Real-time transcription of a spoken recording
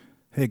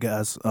Hey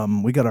guys,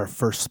 we got our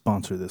first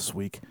sponsor this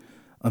week.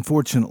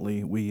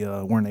 Unfortunately, we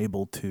weren't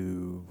able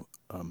to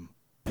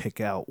pick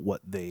out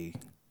what they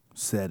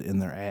said in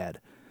their ad,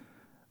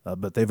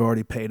 but they've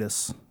already paid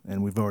us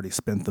and we've already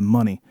spent the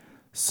money.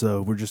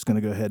 So we're just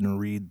going to go ahead and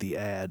read the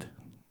ad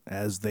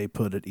as they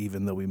put it,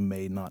 even though we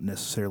may not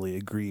necessarily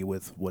agree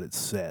with what it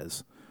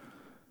says.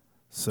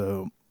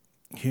 So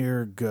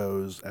here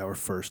goes our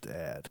first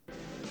ad.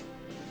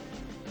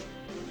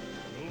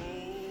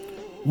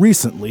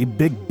 Recently,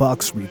 big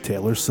box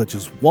retailers such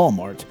as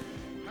Walmart,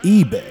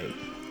 eBay,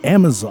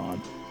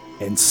 Amazon,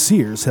 and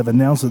Sears have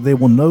announced that they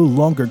will no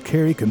longer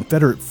carry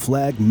Confederate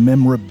flag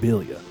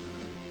memorabilia.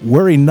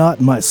 Worry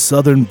not, my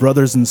Southern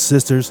brothers and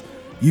sisters.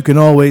 You can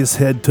always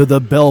head to the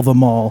Belva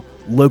Mall,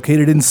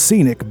 located in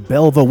scenic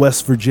Belva,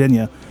 West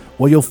Virginia,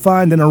 where you'll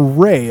find an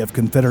array of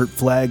Confederate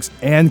flags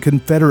and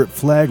Confederate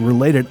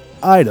flag-related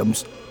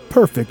items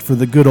perfect for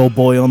the good old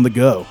boy on the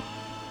go.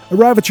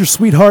 Arrive at your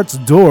sweetheart's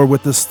door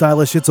with the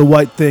stylish It's a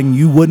White Thing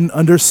You Wouldn't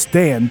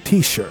Understand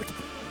t-shirt.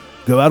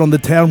 Go out on the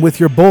town with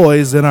your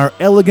boys in our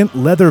elegant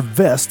leather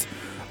vest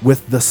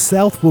with The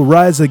South Will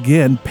Rise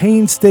Again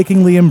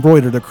painstakingly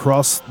embroidered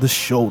across the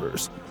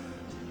shoulders.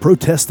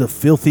 Protest a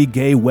filthy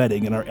gay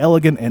wedding in our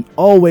elegant and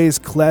always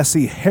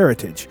classy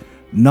Heritage,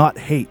 Not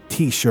Hate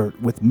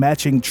t-shirt with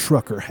matching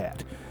trucker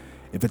hat.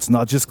 If it's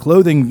not just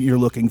clothing you're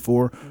looking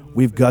for,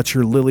 we've got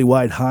your lily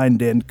white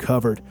hind end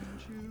covered.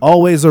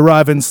 Always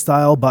arrive in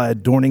style by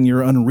adorning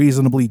your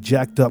unreasonably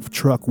jacked up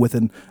truck with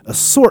an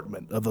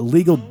assortment of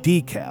illegal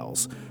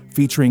decals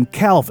featuring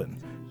Calvin,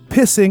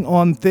 pissing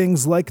on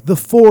things like the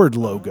Ford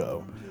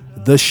logo,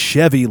 the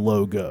Chevy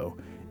logo,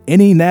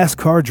 any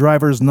NASCAR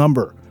driver's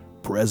number,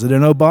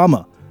 President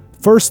Obama,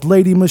 First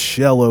Lady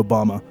Michelle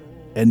Obama,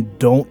 and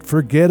don't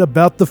forget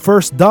about the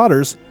first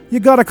daughters. You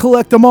gotta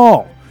collect them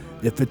all.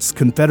 If it's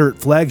Confederate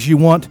flags you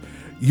want,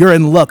 you're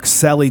in luck,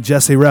 Sally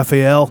Jesse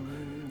Raphael.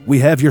 We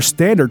have your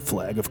standard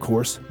flag, of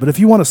course, but if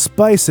you want to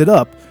spice it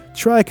up,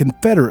 try a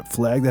Confederate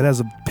flag that has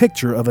a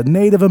picture of a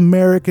Native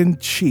American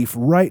chief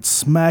right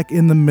smack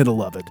in the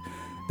middle of it.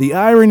 The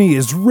irony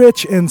is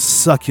rich and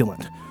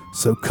succulent,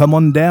 so come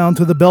on down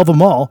to the Belva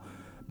Mall,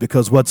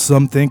 because what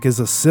some think is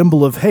a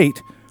symbol of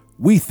hate,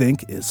 we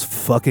think is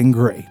fucking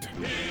great.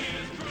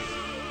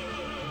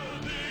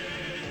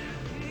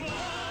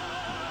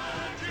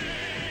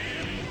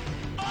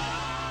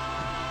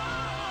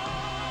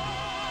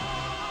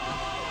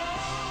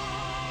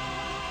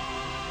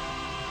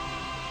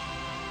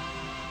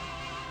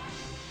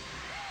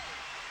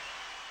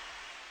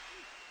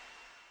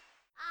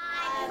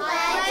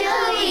 Pledge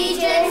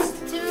allegiance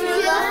to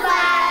the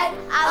flag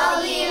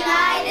of the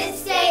United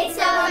States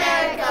of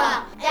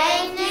America.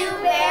 Thank you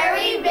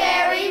very,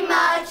 very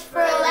much for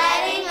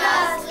letting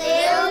us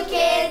little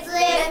kids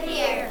live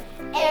here.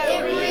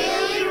 It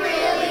really,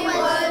 really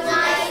was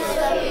nice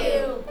of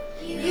you.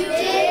 You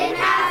didn't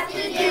have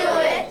to do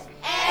it.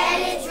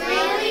 And it's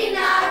really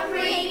not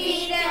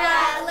creepy to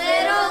have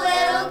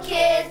little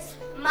kids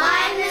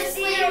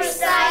mindlessly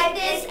recite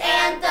this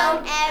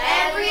anthem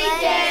every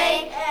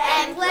day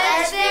and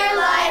pledge their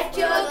life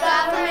to a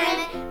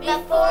government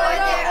before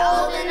they're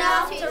old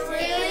enough to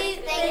really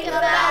think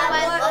about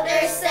what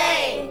they're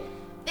saying.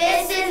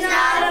 This is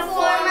not a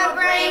form of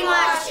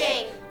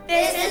brainwashing.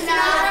 This is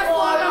not a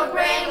form of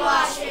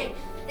brainwashing.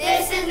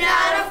 This is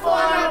not a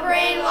form of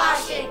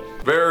brainwashing.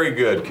 Very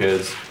good,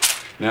 kids.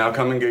 Now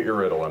come and get your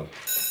Ritalin.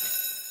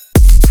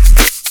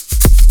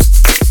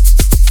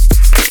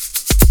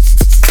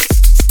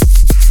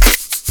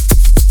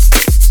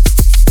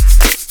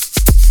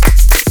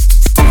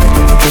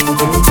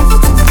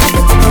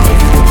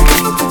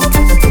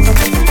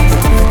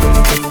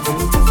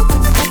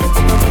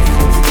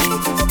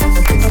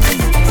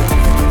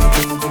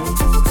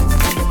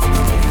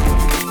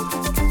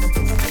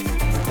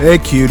 Hey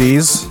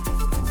cuties,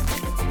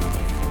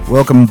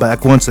 welcome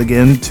back once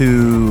again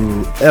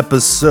to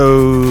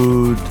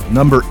episode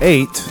number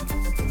 8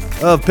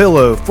 of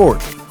Pillow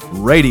Fort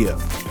Radio.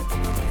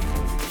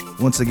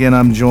 Once again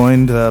I'm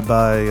joined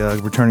by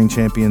returning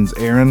champions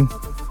Aaron,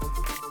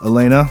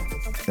 Elena,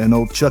 and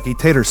old Chucky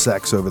Tater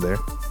Sacks over there.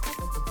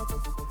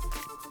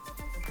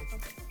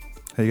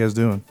 How you guys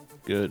doing?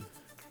 Good.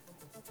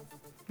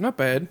 Not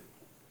bad.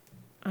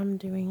 I'm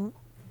doing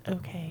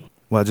okay.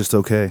 Well, just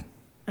okay.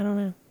 I don't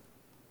know.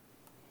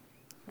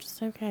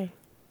 Just okay.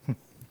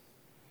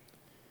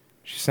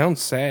 She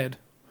sounds sad.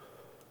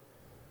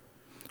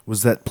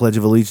 Was that Pledge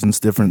of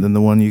Allegiance different than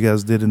the one you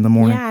guys did in the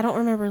morning? Yeah, I don't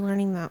remember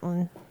learning that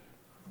one.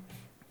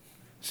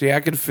 See, I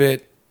could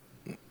fit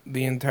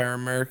the entire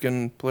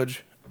American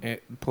pledge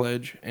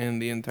and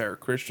the entire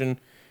Christian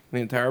and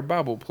the entire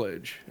Bible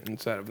pledge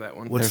inside of that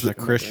one. There's a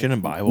Christian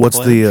and Bible What's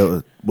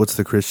pledge? what's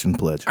the Christian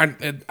pledge?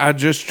 I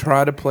just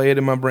try to play it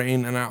in my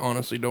brain, and I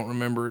honestly don't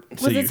remember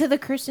it. Was it to the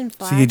Christian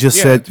flag? So you just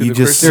Yeah, said to you the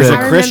just Christian- There's said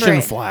I a remember Christian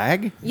it.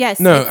 flag? Yes.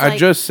 No, it's I like-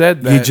 just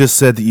said that. you just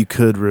said that you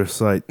could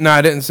recite. No,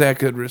 I didn't say I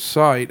could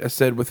recite. I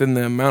said within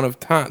the amount of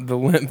time, the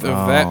length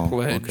of that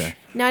pledge. Okay.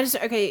 No, I just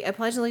okay. I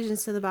pledge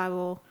allegiance to the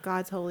Bible,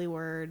 God's holy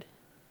word.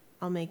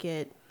 I'll make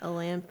it A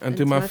lamp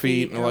unto my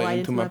feet and a light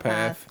into my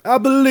path. I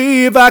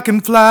believe I can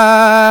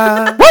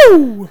fly.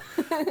 Woo!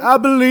 I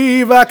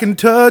believe I can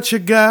touch a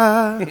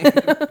guy.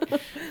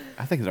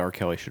 I think R.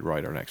 Kelly should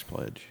write our next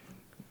pledge.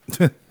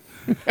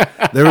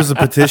 There was a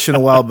petition a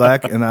while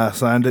back, and I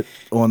signed it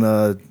on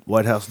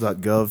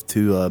whitehouse.gov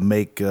to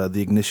make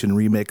the Ignition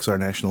remix our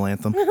national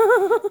anthem.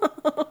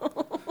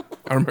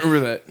 I remember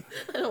that.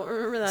 I don't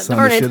remember that. Son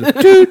Darn of it.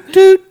 shit.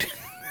 Toot,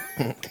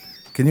 toot.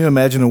 Can you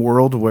imagine a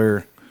world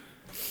where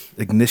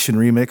Ignition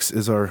remix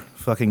is our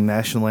fucking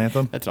national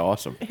anthem? That's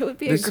awesome. It would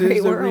be This a great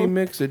is a world.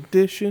 remix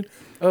edition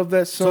of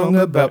that song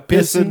about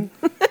pissing.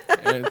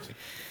 And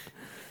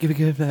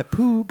Give that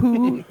poo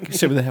poo.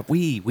 Some of that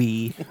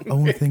wee.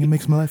 Only thing that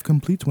makes my life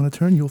complete is when I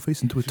turn your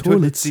face into a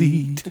toilet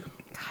seat.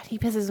 God, he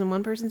pisses in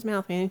one person's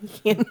mouth, man.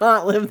 He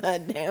cannot live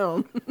that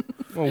down.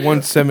 well,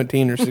 one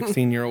 17 or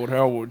 16-year-old,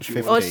 how old would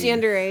you? Oh, is she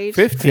underage?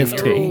 15.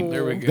 Oh.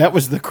 There we go. That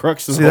was the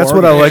crux of the See, that's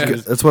what I like.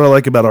 Yes. That's what I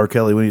like about R.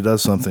 Kelly when he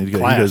does something. He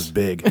Class. goes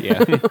big.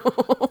 Yeah.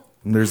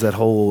 And there's that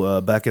whole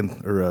trapped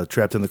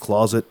in the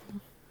closet.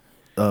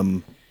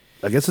 I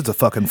guess it's a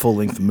fucking full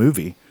length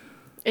movie.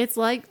 It's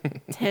like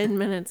 10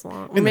 minutes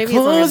long. Or In the maybe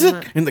it's longer than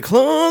closet. that. In the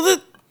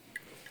closet.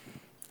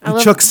 I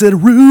love- Chuck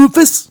said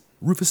Rufus.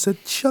 Rufus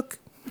said Chuck.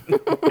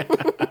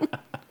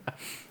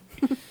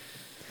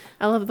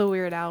 I love the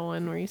Weird Al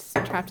one where he's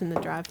trapped in the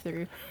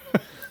drive-thru.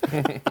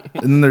 And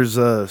then there's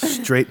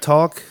Straight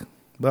Talk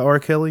by R.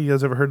 Kelly. You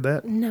guys ever heard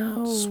that?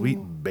 No. Sweet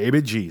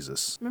baby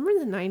Jesus. Remember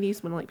the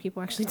 90s when like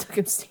people actually took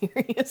him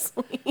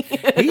seriously?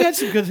 He had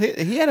some good.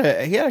 He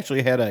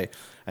actually had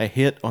a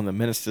hit on the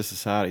Menace to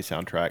Society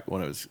soundtrack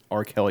when it was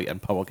R. Kelly and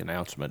Public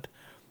Announcement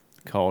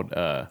called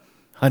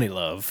 "Honey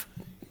Love."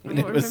 I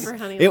don't remember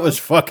Honey It Love. was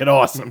fucking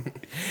awesome.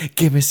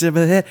 Give me some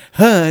of that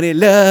honey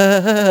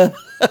love.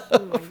 Oh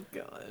my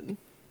god.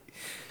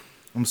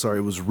 I'm sorry,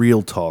 it was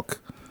Real Talk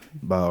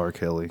by R.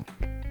 Kelly.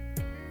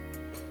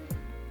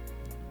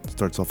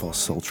 Starts off all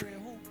sultry.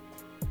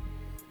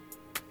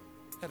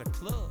 At a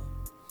club.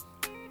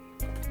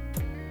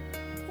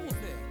 Who was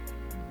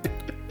that?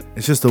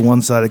 It's just a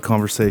one-sided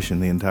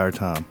conversation the entire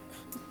time.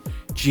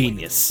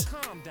 Genius.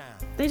 Calm down.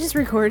 They just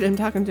recorded him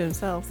talking to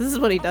himself. This is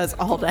what he does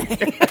all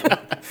day.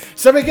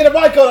 Somebody get a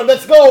mic on him.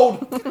 That's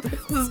gold.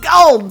 This is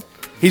gold.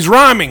 He's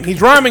rhyming.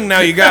 He's rhyming now,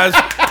 you guys.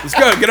 Let's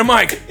go. Get a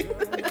mic.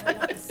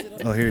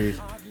 Oh, here he is.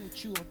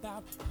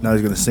 Now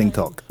he's going to sing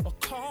talk. Or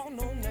call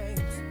no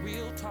names.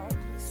 Real talk.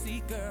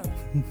 See, girl.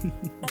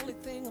 Only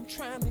thing I'm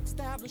trying to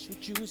establish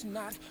with you is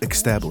not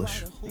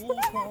Establish. who's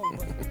wrong,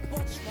 but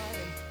what's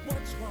right and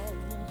what's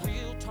wrong.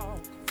 Real talk.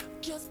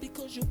 Just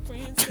because your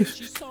friend said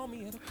she saw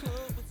me at a club.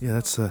 Yeah,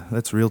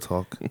 that's Real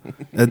Talk.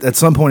 At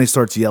some point he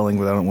starts yelling,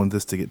 but I don't want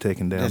this to get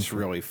taken down. That's for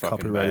really fucking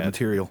copyrighted bad.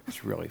 material.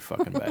 It's really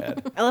fucking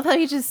bad. I love how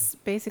he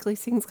just basically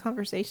sings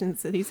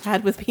conversations that he's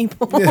had with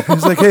people. Yeah,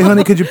 he's like, hey,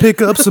 honey, could you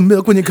pick up some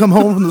milk when you come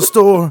home from the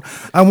store?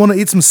 I want to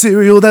eat some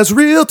cereal. That's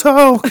Real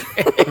Talk.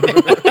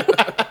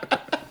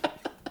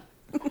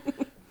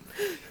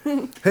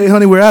 Hey,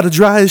 honey, we're out of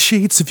dryer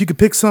sheets. If you could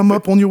pick some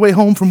up on your way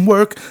home from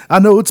work. I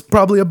know it's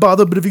probably a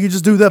bother, but if you could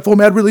just do that for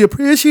me, I'd really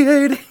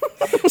appreciate it.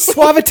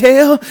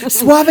 Suavitel,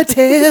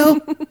 Suavitel.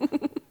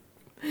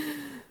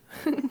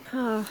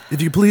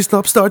 If you could please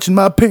stop starching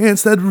my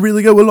pants, that'd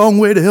really go a long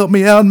way to help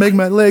me out and make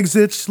my legs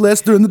itch less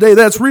during the day.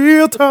 That's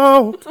Real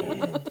Talk.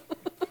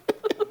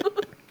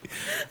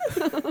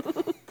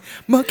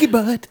 Monkey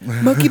butt.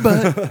 Monkey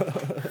butt.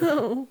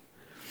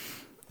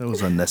 That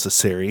was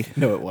unnecessary.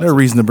 No, it No wasn't.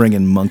 reason to bring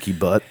in monkey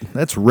butt.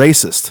 That's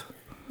racist.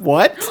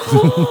 What?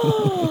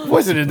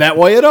 Wasn't in that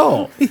way at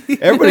all.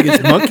 Everybody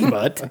gets monkey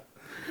butt.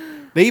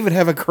 They even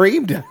have a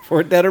cream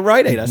for it down at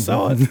Rite Aid. I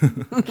saw it.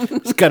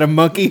 It's got a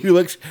monkey who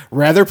looks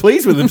rather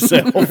pleased with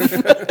himself.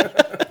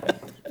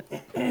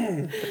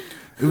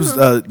 It was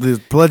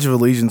the Pledge of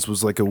Allegiance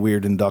was like a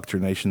weird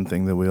indoctrination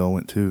thing that we all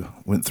went through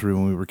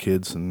when we were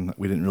kids, and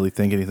we didn't really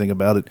think anything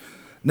about it.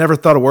 Never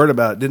thought a word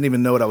about it. Didn't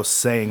even know what I was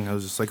saying. I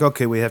was just like,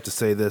 okay, we have to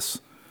say this.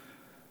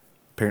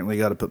 Apparently,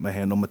 got to put my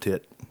hand on my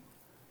tit.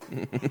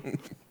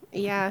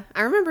 Yeah,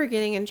 I remember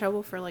getting in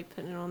trouble for like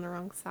putting it on the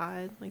wrong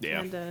side. Like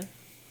Yeah. you had to.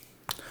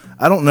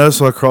 I don't know,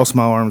 so I cross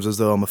my arms as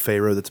though I'm a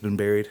pharaoh that's been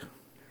buried.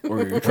 Or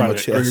you're my trying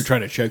chest.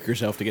 to choke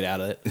yourself to get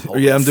out of it. Or,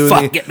 yeah, I'm doing.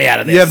 Fuck, get me out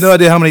of this. You have no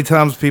idea how many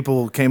times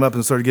people came up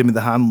and started giving me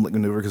the Heimlich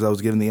maneuver because I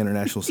was giving the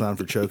international sign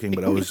for choking,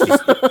 but I was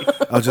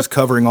just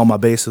covering all my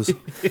bases.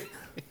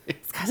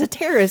 This guy's a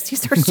terrorist. He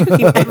starts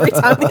choking every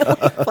time.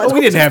 Oh,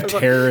 we didn't have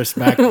terrorists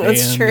back then.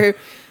 That's true.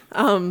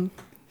 I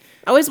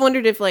always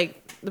wondered if like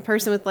the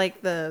person with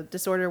like the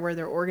disorder where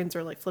their organs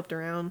are like flipped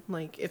around,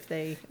 like if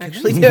they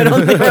actually do it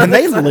on their Can own.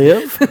 they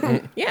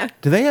live? Yeah.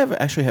 Do they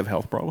actually have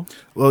health problems?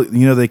 Well,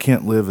 you know they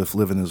can't live if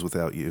living is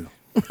without you.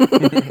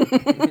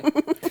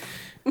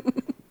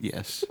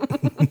 Yes.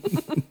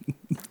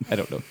 I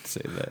don't know what to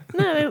say to that.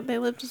 No, they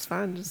live just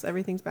fine. Just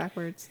everything's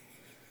backwards.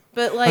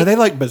 But like, Are they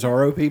like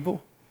bizarro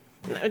people?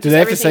 no, Do just they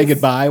have to say everything's-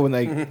 goodbye when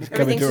they come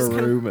everything's into a just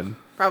kinda- room? And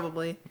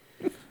Probably.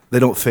 They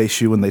don't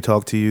face you when they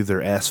talk to you.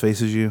 Their ass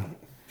faces you.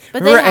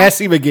 But remember they have,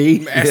 Assy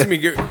McGee? Ask me.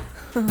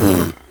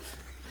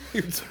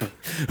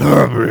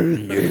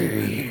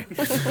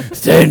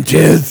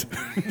 Sanchez.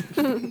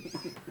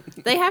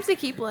 They have to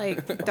keep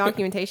like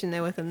documentation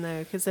though with them though,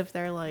 because if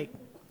they're like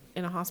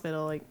in a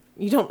hospital, like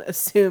you don't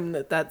assume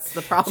that that's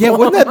the problem. Yeah,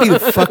 wouldn't that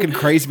be fucking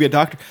crazy to be a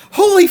doctor?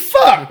 Holy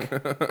fuck!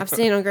 I've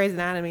seen on Grey's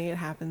Anatomy, it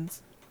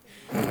happens.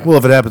 Well,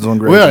 if it happens on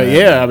Grey's Well, Anatomy.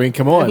 yeah, I mean,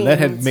 come on. I mean, That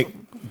had it's-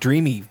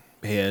 McDreamy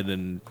head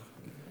and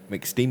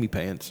McSteamy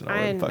pants and all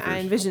I that fuckers.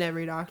 envision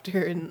every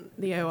doctor in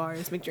the OR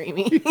as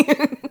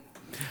McDreamy.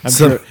 I'm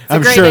So- sure,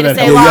 I'm great sure way to that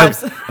say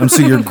helps. lives. I'm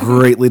sure you're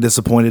greatly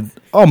disappointed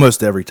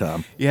almost every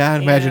time. Yeah, I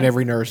imagine Yeah.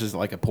 every nurse is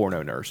like a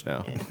porno nurse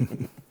now.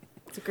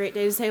 It's a great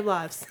day to save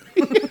lives.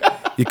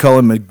 You call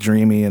him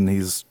McDreamy, and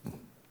he's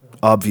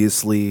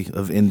obviously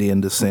of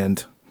Indian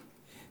descent.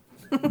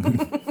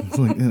 It's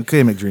like,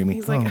 okay, McDreamy.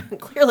 He's like,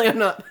 clearly I'm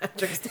not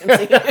Patrick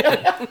Dempsey.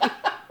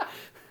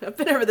 I've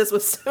been over this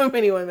with so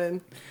many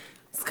women.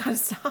 It's got to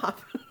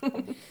stop.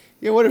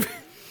 Yeah, what if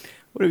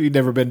you've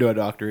never been to a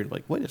doctor and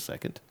like, wait a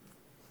second,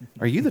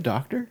 are you the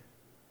doctor?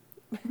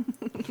 Wait,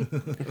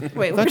 I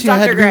where's thought you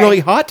had Dr. to be Gray? really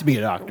hot to be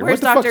a doctor.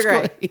 Where's What the Dr.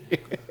 fuck's Gray?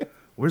 going-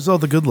 Where's all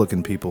the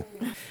good-looking people?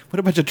 What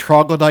a bunch of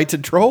troglodytes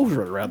and trolls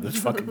run around this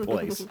fucking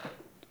place.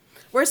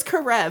 Where's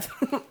Karev?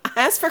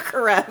 Ask for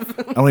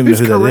Karev. I don't even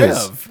know who that is.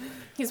 Karev?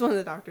 He's one of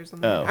the doctors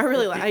on there. Oh. I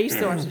really like. I used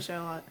to watch the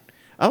show a lot.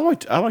 I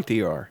liked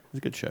ER. It's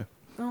a good show.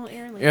 Oh,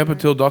 Aaron. Yeah, up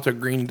until Dr.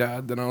 Green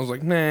died, then I was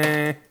like,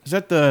 nah. Is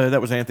that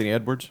was Anthony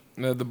Edwards?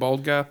 The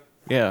bald guy.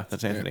 Yeah,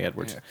 that's Anthony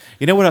Edwards. yeah.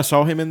 You know what I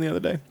saw him in the other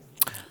day?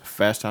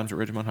 Fast Times at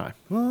Ridgemont High.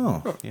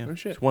 Oh, Yeah, Oh,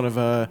 shit. it's one of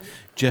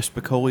Jess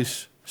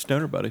Piccoli's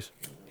stoner buddies.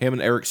 Him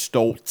and Eric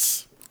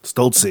Stoltz,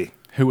 Stoltzy.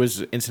 who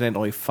was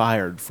incidentally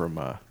fired from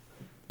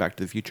Back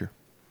to the Future.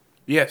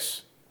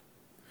 Yes.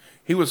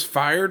 He was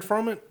fired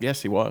from it?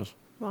 Yes, he was.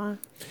 Why?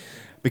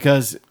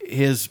 Because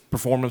his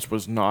performance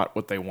was not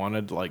what they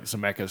wanted. Like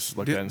Zemeckis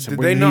looked at it and said, Did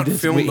 "We they not need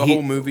this- film we- the he-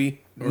 whole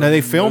movie? Or No,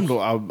 they most- filmed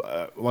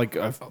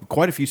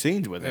quite a few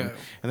scenes with him, Yeah.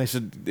 and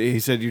he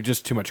said you're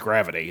just too much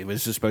gravity.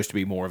 This is supposed to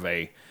be more of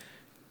a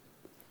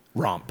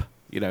romp.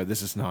 You know,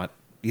 this is not.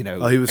 You know,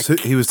 Oh, he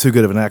was too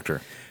good of an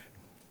actor.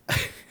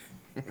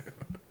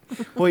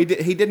 well, he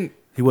didn't.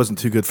 He wasn't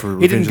too good for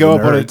He didn't Revenge go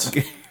of up the on Nerds.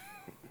 it.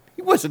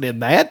 He wasn't in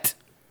that.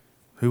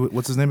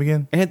 What's his name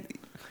again? And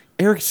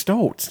Eric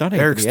Stoltz, not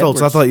Eric Anthony Stoltz.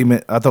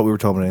 Edwards. I thought we were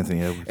talking about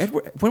Anthony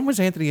Edwards. When was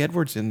Anthony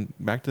Edwards in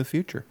Back to the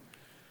Future?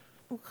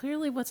 Well,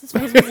 clearly, what's his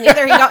face was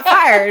neither. He got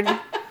fired.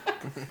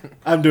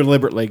 I'm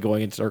deliberately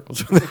going in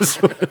circles with this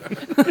one.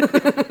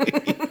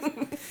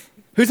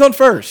 Who's on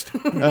first?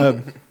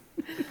 I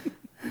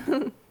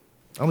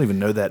don't even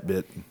know that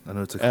bit. I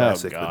know it's a Oh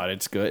classic. God,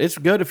 it's good. It's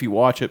good if you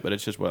watch it, but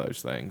it's just one of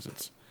those things.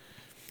 It's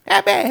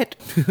Abbott.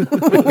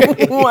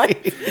 What?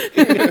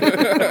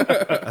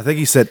 I think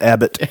he said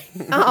Abbott.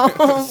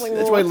 Oh, like,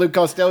 That's why Luke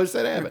Costello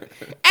said Abbott.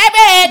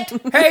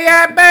 Hey,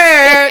 I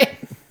bet!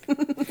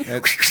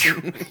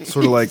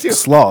 Sort of like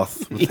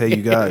Sloth with Hey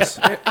You Guys.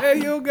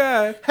 Hey, yo,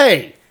 guy.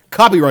 Hey,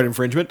 copyright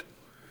infringement.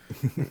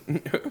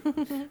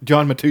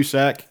 John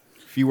Matusak,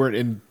 if you weren't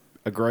in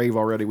a grave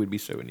already, we'd be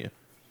suing you.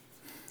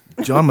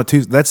 John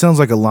Matus. That sounds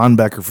like a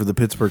linebacker for the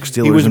Pittsburgh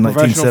Steelers He was a in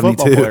professional football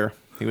 1972. player.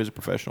 He was a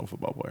professional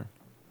football player.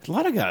 A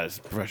lot of guys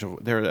professional.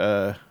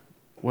 There,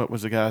 what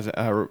was the guy's?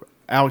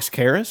 Alex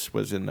Karras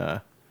was in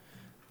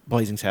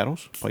Blazing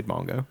Saddles. Played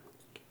Mongo.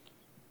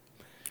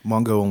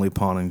 Mongo only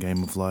pawn in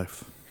Game of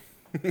Life.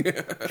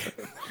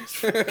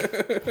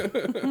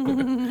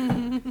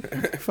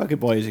 Fucking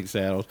Blazing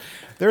Saddles.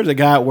 There was a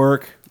guy at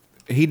work.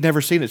 He'd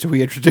never seen it, so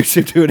we introduced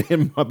him to it.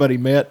 Him, my buddy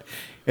met,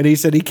 and he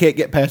said he can't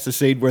get past the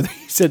scene where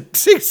he said,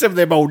 "Sing some of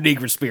them old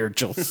Negro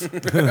spirituals." And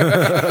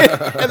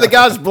the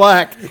guy's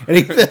black, and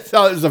he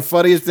thought it was the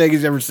funniest thing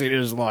he's ever seen in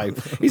his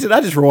life. He said, "I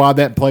just rewind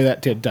that and play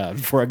that 10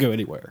 times before I go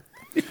anywhere."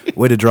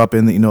 Way to drop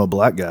in that you know a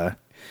black guy.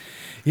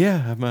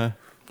 Yeah, I'm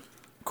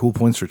Cool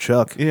points for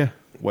Chuck. yeah,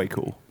 way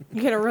cool.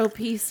 you get a real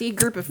PC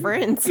group of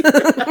friends.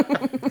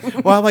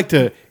 Well, I like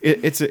to.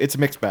 It's a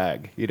mixed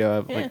bag, you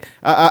know. Yeah.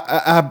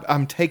 Like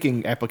I'm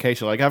taking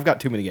application. Like I've got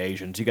too many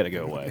Asians. You got to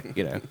go away.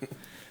 You know.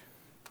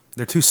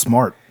 They're too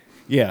smart.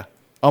 Yeah.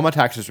 All my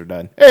taxes are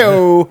done.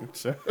 Heyo.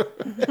 So,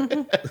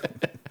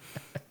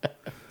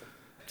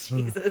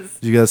 Jesus.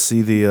 Did you guys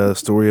see the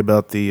story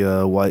about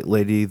the white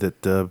lady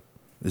that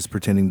is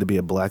pretending to be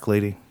a black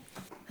lady?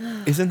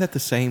 isn't that the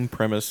same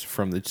premise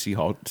from the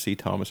C.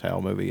 Thomas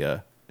Howell movie,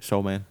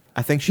 Soul Man?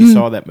 I think she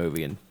saw that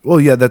movie and Well,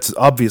 yeah, that's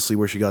obviously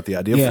where she got the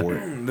idea Yeah. for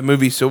it. The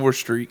movie Silver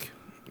Streak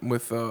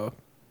with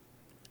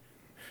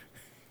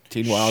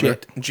Teen Wilder.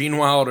 shit, Gene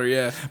Wilder,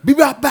 yeah.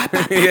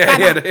 I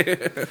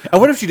yeah.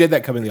 wonder if she did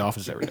that come in the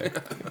office every day.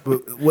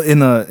 But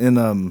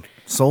in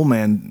Soul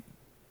Man,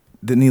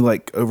 didn't he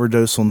like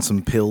overdose on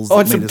some pills? Oh,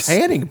 that and some made his-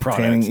 tanning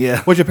products. tanning,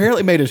 yeah. Which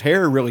apparently made his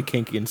hair really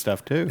kinky and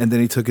stuff too. And then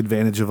he took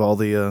advantage of all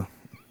the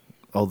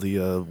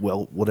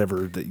well,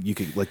 whatever that you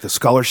could, like the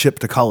scholarship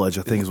to college,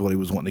 I think is what he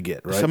was wanting to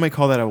get, right? Somebody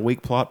call that a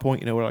weak plot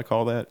point. You know what I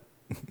call that?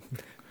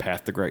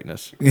 Path to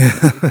greatness.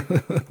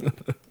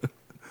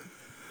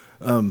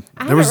 I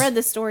haven't read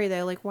the story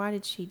though. Like, why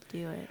did she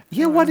do it?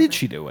 Yeah, why did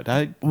she do it?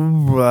 I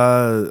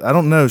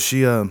don't know.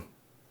 She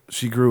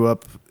She grew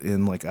up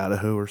in like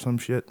Idaho or some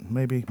shit,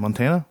 maybe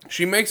Montana.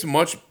 She makes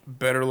much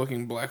better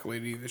looking black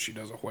lady than she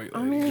does a white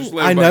lady. mean, Just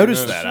let I everybody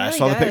noticed know. that. I really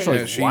saw the does. picture. Yeah,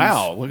 Like, she's-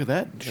 wow, look at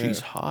that. She's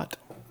hot.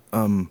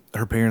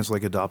 Her parents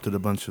like adopted a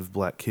bunch of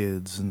black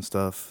kids and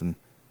stuff,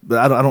 but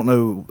I don't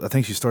know. I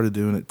think she started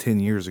doing it 10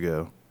 years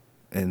ago,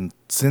 and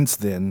since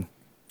then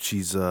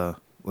she's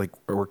like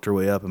worked her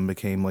way up and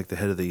became like the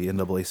head of the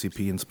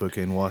NAACP in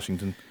Spokane,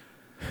 Washington.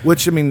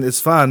 Which, I mean, it's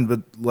fine,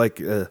 but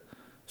like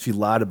she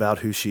lied about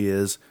who she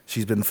is.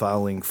 She's been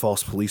filing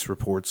false police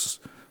reports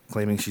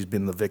claiming she's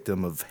been the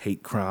victim of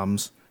hate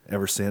crimes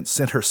ever since.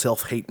 Sent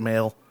herself hate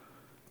mail,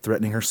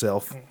 threatening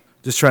herself,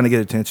 just trying to get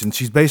attention.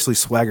 She's basically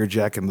swagger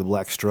jacking the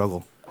black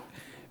struggle.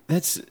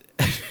 That's.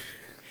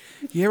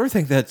 You ever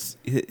think that's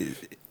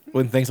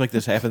when things like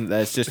this happen?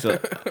 That's just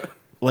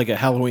like a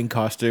Halloween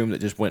costume that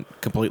just went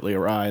completely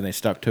awry, and they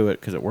stuck to it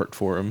because it worked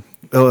for them.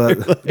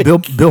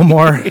 Bill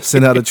Maher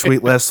sent out a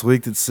tweet last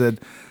week that said,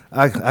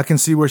 I can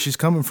see where she's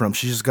coming from.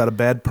 She just got a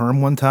bad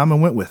perm one time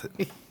and went with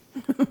it.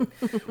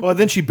 Well,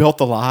 then she built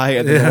the lie,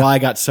 and then the lie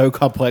got so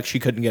complex she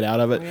couldn't get out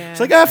of it. Yeah. It's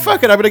like,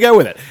 fuck it, I'm going to go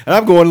with it, and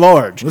I'm going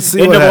large. Let's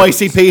see what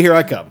NAACP, here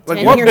I come. Like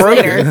 10 what years broke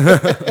later.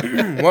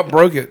 it? What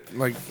broke it?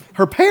 Like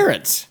Her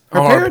parents. Her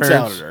oh, parents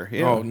outed her.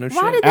 Yeah. Oh no Why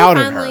shit. did they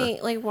Outed finally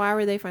like? Why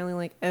were they finally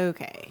like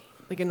okay?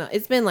 Like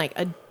it's been like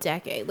a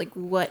decade. Like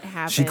what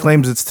happened? She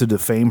claims it's to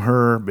defame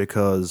her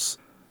because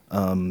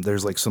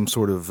there's like some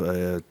sort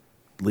of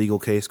legal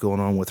case going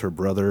on with her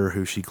brother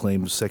who she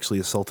claims sexually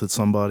assaulted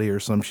somebody or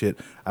some shit.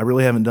 I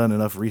really haven't done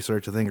enough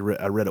research. I think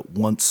I read it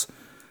once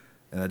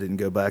and I didn't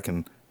go back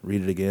and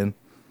read it again.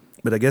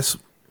 But I guess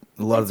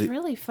a lot It's of the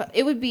really fun.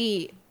 It would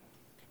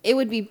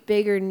be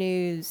bigger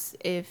news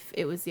if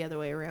it was the other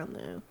way around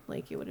though.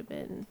 Like it would have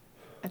been,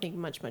 I think,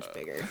 much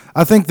bigger.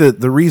 I think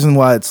that the reason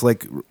why it's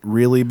like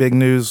really big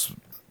news,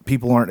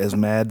 people aren't as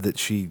mad that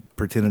she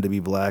pretended to be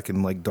black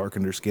and like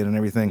darkened her skin and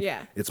everything.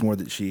 Yeah. It's more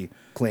that she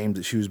claimed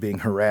that she was being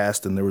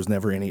harassed and there was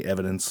never any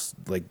evidence.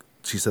 Like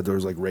she said there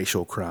was like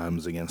racial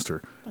crimes against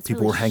her. That's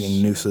People really were hanging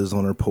shitty. nooses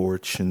on her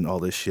porch and all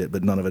this shit,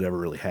 but none of it ever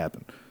really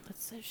happened.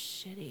 That's so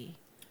shitty.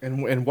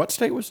 And what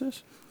state was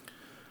this?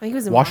 I think it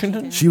was in Washington?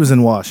 Washington. She was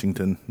in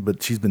Washington,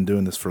 but she's been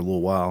doing this for a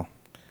little while.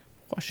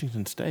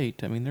 Washington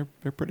State. I mean,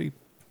 they're pretty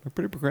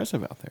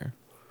progressive out there.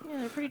 Yeah,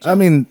 they're pretty. I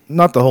mean,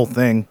 not the whole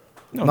thing.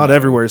 No, not no.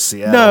 everywhere is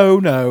Seattle.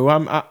 No,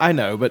 I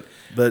know, but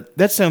But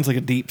that sounds like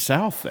a deep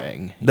South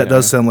thing. you that know?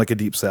 does sound like a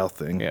Deep South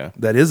thing. Yeah.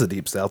 That is a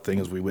Deep South thing,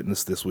 as we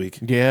witnessed this week.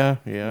 Yeah,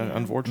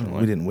 unfortunately.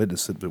 We didn't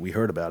witness it, but we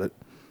heard about it.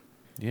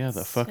 Yeah,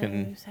 the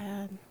fucking. So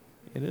sad.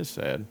 It is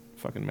sad.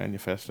 Fucking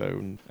manifesto.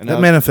 And That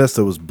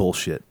manifesto was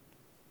bullshit.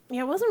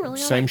 Yeah, it wasn't really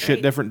all same that shit,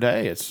 great. different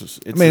day. It's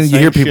I mean, the you same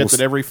hear shit people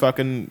that every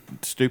fucking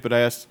stupid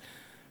ass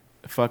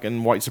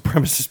fucking white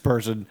supremacist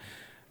person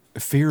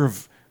fear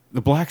of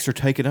the blacks are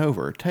taking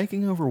over.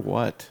 Taking over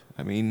what?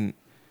 I mean,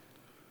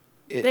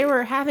 They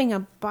were having a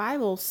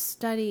Bible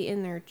study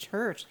in their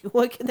church.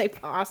 What could they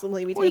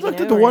possibly be well, he taking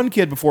looked over? at the one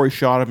kid before he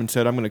shot him and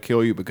said, "I'm going to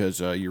kill you because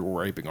you're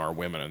raping our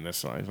women." And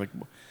this, he's like,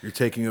 You're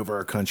taking over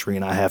our country,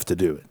 and I have to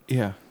do it.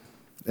 "Yeah,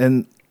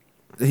 And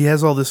he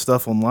has all this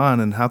stuff online,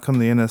 and how come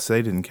the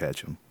NSA didn't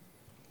catch him?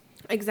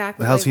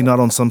 Exactly. How's like, he not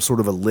on some sort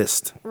of a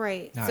list?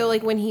 Right. So,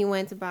 like, when he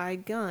went to buy a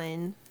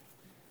gun,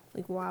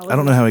 like, why? I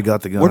don't know how he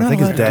got the gun. I think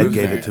his allowed to dad do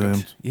gave that. it to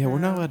him. Yeah, we're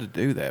not allowed to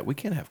do that. We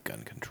can't have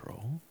gun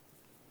control.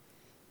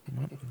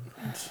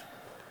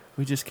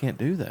 We just can't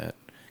do that.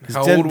 Because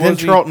How then, old then was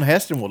he? Charlton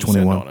Heston will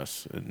descend 21. on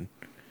us, and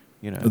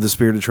you know. The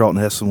spirit of Charlton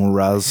Heston will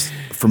rise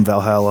from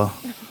Valhalla.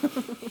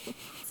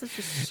 Such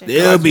a shit.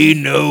 There'll be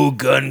no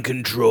gun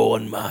control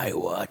on my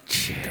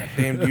watch.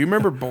 Damn, do you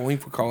remember Bowling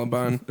for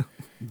Columbine?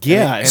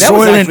 Yeah, And that Soylent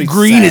was actually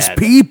Green is sad.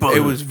 people.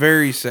 It was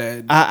very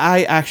sad.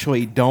 I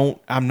actually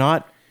don't. I'm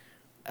not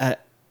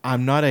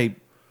a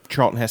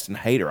Charlton Heston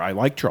hater. I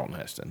like Charlton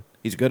Heston.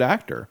 He's a good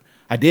actor.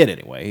 I did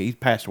anyway. He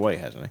passed away,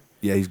 hasn't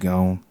he? Yeah, he's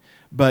gone.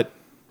 But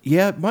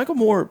yeah, Michael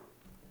Moore.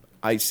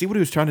 I see what he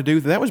was trying to do.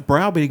 That was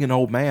browbeating an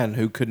old man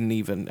who couldn't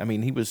even. I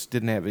mean,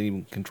 didn't have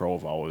any control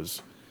of all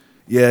his.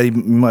 Yeah, he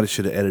might have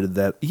should have edited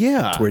that.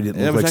 Yeah. to where he didn't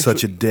That look was like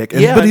such a actually- dick.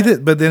 Yeah, but he and-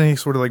 did. But then he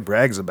sort of like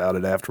brags about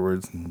it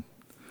afterwards.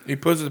 He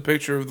puts a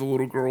picture of the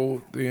little girl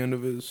at the end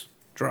of his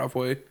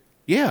driveway.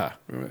 Yeah.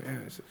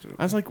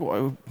 I was like,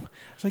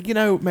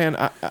 man,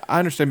 I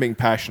understand being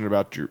passionate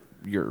about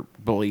your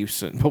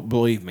beliefs, and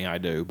believe me, I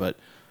do. But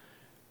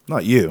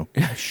Not you.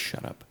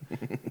 shut up.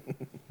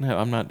 No,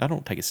 I'm not. I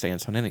don't take a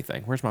stance on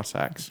anything. Where's my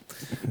sax?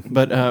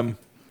 But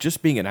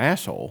just being an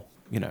asshole,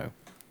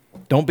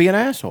 don't be an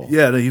asshole.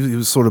 Yeah, he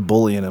was sort of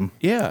bullying him.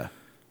 Yeah.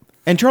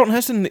 And Charlton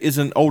Heston is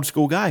an old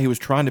school guy. He was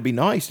trying to be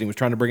nice. And he was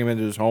trying to bring him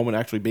into his home and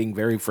actually being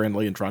very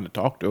friendly and trying to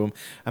talk to him.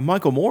 And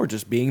Michael Moore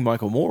just being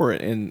Michael Moore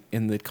in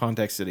the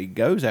context that he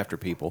goes after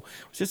people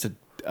was just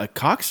a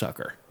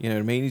cocksucker. You know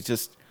what I mean? He's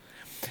just...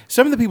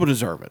 Some of the people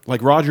deserve it.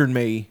 Like Roger and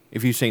me,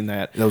 if you've seen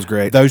that. That was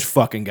great. Those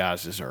fucking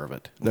guys deserve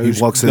it. Those,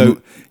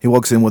 He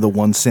walks in with a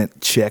 1 cent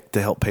check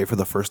to help pay for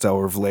the first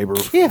hour of labor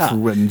Yeah. for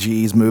when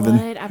GE's moving.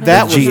 What? I've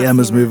That not GM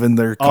is seen that. moving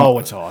their Oh,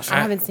 it's awesome. I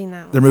haven't seen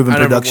that they're one. moving I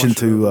never production watched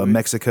the to movie.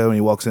 Mexico, and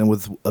he walks in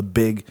with a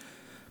big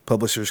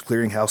Publishers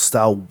Clearinghouse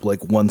style,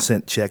 like 1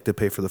 cent check to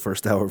pay for the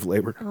first hour of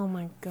labor Oh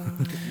my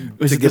god.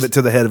 Was to it give this- it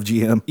to the head of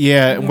GM.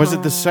 Yeah, was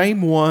it the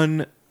same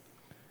one?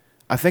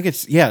 I think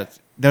it's No,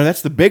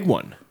 that's the big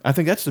one. I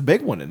think that's the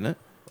big one, isn't it?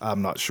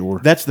 I'm not sure.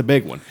 That's the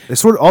big one. They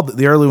sort of all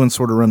the early ones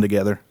sort of run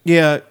together.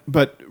 Yeah,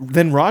 but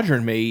then Roger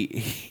and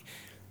me,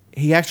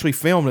 he actually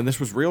filmed, and this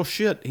was real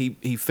shit.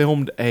 He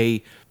filmed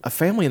a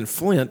family in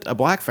Flint, a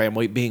black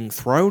family, being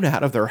thrown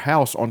out of their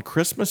house on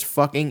Christmas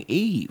fucking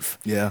Eve.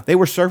 Yeah. They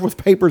were served with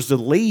papers to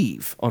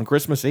leave on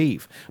Christmas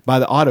Eve by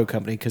the auto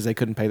company because they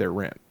couldn't pay their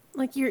rent.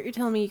 Like you're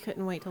telling me you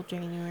couldn't wait till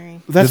January.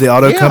 Did the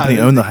auto company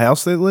own the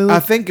house they lived? I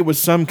think it was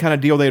some kind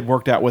of deal they had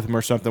worked out with them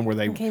or something where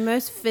they. Okay,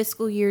 most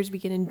fiscal years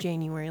begin in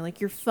January.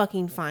 Like you're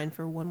fucking fine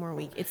for 1 more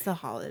week. It's the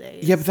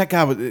holidays. Yeah, but that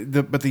guy was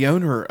the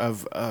owner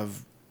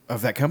of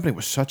that company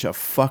was such a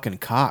fucking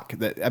cock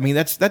that I mean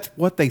that's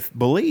what they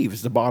believe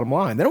is the bottom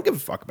line. They don't give a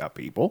fuck about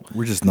people.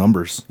 We're just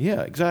numbers.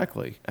 Yeah,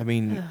 exactly. I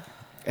mean,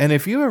 and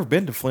if you've ever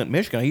been to Flint,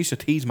 Michigan, I used to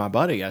tease my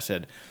buddy. I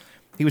said,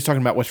 he was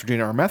talking about West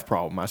Virginia, our meth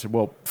problem. I said,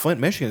 well, Flint,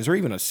 Michigan, is there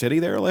even a city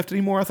there left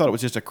anymore? I thought it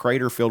was just a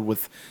crater filled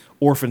with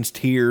orphans'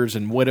 tears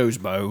and widows'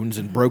 bones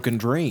and broken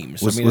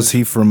dreams. Was, I mean, was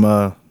he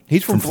from?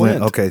 He's from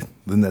Flint. Okay,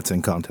 then that's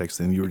in context.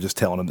 Then you were just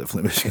telling him that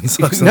Flint, Michigan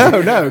sucks.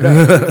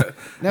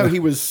 No. He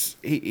was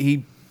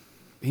he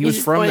He's was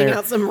just from pointing there.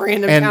 out some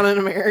random And- town in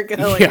America.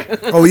 Like, Yeah.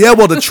 Oh yeah,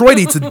 well Detroit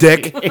eats a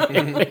dick.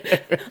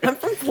 I'm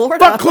from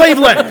Florida. Fuck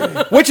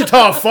Cleveland,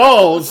 Wichita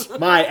Falls,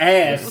 my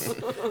ass.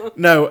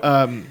 No,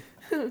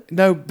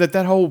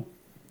 that whole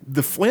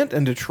the Flint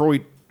and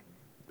Detroit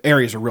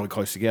areas are really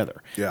close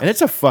together. Yeah. And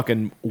it's a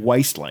fucking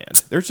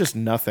wasteland. There's just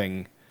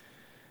nothing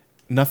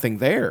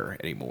there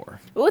anymore.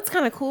 Well, it's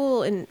kind of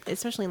cool, and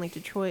especially in like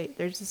Detroit,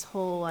 there's this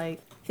whole like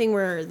thing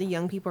where the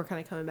young people are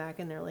kind of coming back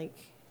and they're like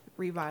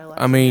revitalizing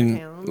I their mean,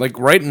 town. like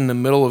right in the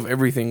middle of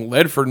everything,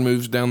 Ledford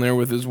moves down there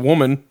with his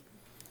woman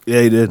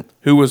Yeah, he did.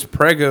 who was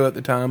preggo at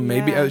the time.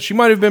 Maybe Yeah. she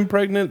might have been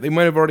pregnant. They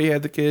might have already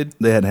had the kid.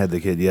 They hadn't had the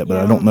kid yet, but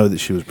I Yeah. don't know that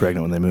she was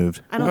pregnant when they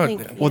moved. I don't Well, think.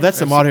 well, Well, that's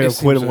the modern it seems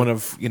equivalent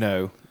so.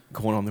 of,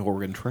 going on the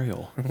Oregon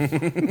Trail.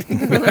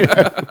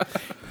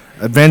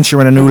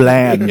 Adventure in a new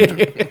land.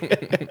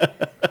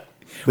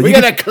 But We're you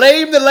can, going to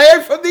claim the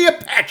land from the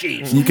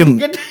Apaches. you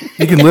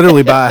can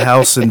literally buy a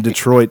house in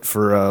Detroit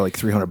for like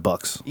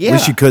 $300. Yeah. At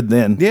least you could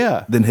then.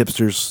 Yeah. Then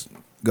hipsters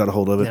got a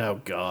hold of it. Oh,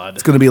 God.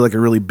 It's going to be like a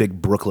really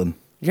big Brooklyn.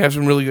 You can have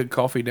some really good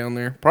coffee down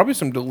there. Probably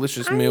some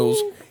delicious I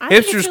meals. mean, I think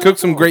it's Hipsters really cook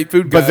some cool. great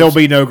food, But guys. there'll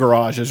be no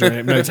garages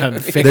or no time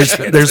to fix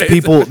it.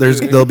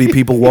 There'll be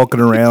people walking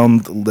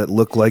around that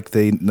look like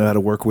they know how to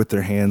work with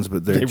their hands,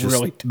 but They they're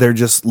really do. they're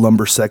just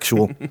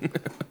lumbersexual.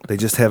 They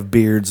just have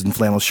beards and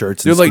flannel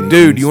shirts. They're And like, skinny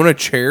dude, jeans. you want a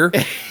chair?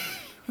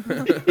 You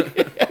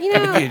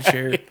know, Be a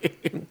chair.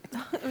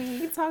 I mean, you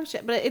can talk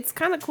shit, but it's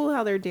kind of cool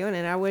how they're doing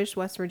it. I wish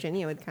West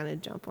Virginia would kind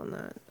of jump on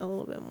that a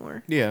little bit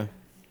more Yeah.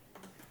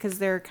 because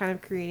they're kind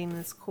of creating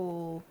this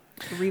cool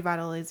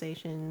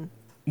revitalization.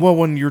 Well,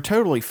 when you're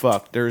totally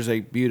fucked, there's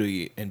a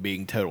beauty in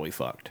being totally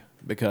fucked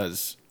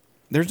because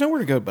there's nowhere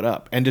to go but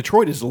up. And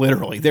Detroit is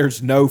literally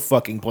there's no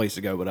fucking place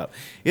to go but up.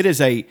 It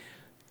is a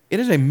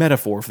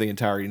metaphor for the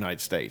entire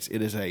United States.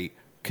 It is a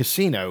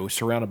casino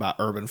surrounded by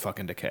urban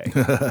fucking decay.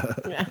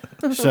 Yeah.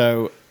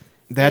 So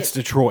that's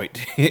Detroit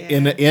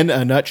in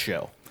a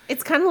nutshell.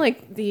 It's kind of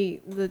like the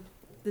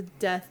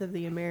death of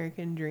the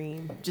American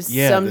dream, just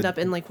Yeah, summed the- up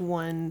in like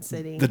one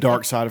city. The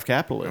dark side of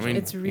capitalism. I mean,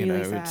 It's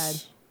really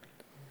sad.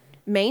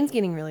 Maine's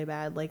getting really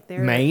bad. Like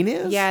they're Maine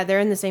is? Yeah, they're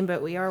in the same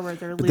boat we are, where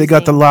they're But losing. they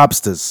got the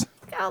lobsters.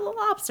 Got the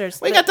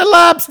lobsters. We but got the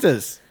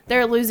lobsters.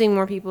 They're losing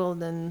more people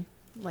than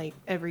like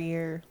every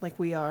year, like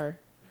we are.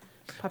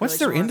 What's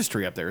their population-wise.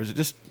 industry up there? Is it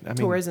just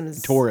Tourism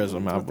is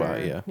tourism? what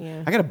they're- Yeah.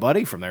 yeah. I got a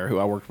buddy from there who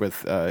I worked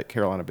with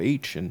Carolina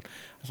Beach, and I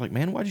was like,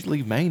 "Man, why'd you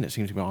leave Maine? It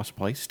seems to be an awesome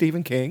place."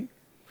 Stephen King,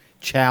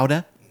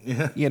 Chowder,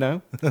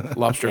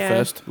 Lobster Yeah.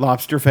 Fest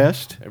Lobster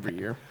Fest, every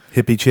year.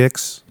 Hippie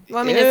chicks. Well,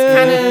 I mean, it's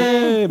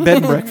kind of. bed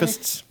and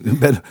breakfasts,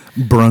 Bed-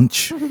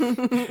 Brunch.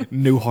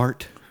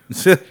 Newhart.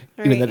 Even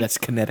though Right. that's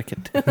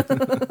Connecticut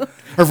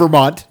or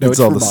Vermont. No, it's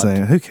all the Vermont.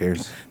 same. Who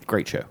cares?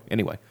 Great show.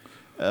 Anyway,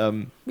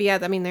 But yeah,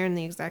 I mean, they're in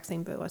the exact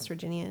same boat West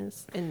Virginia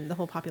is, and the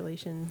whole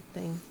population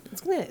thing.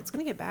 It's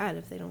gonna get bad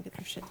if they don't get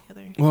their shit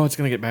together. well, it's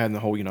going to get bad in the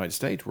whole United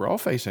States. We're all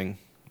facing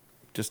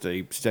just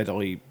a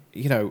steadily,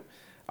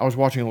 I was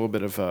watching a little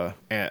bit of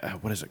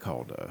what is it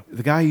called?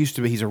 The guy used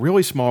to be. He's a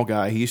really small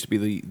guy. He used to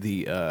be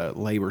the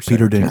labor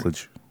Peter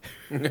secretary.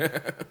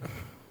 Dinklage.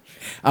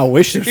 I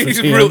wish this was He's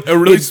him. a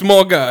really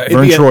small guy.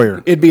 Vern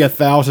Troyer. It'd be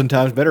 1,000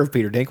 times better if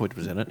Peter Dinklage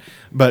was in it.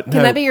 But Can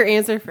no, that be your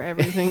answer for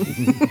everything?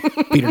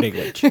 Peter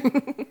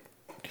Dinklage.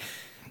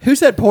 Who's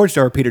that porn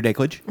star, Peter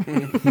Dinklage?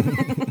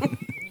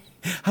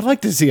 I'd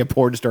like to see a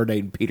porn star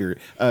named Peter,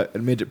 a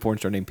midget porn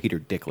star named Peter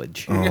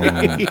Dinklage.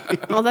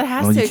 Well, that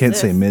has Well, to. you can't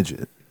say exist.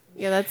 midget.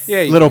 Yeah, that's.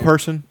 Yeah, Little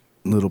person.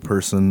 Little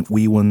person.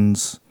 Wee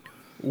ones.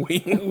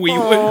 we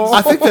would.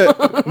 I think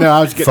that no,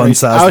 I was getting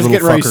Fun-sized I was little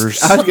getting ready.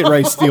 fuckers. I was getting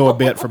ready to steal a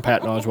bit from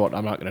Pat Oswalt.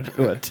 I'm not going to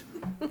do it.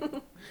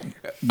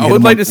 I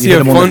would like to see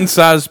a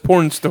fun-sized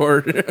porn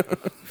store.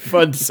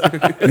 Fun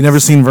size. You never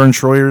seen Vern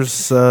Troyer's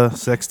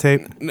sex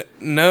tape?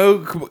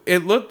 No,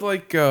 it looked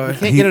like Can't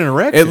get an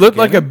erection. it looked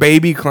like a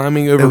baby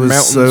climbing over was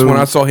mountains so- when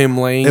I saw him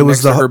laying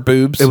next to her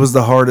boobs. It was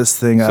the hardest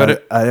thing So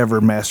I ever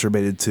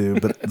masturbated to,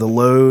 but the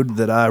load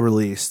that I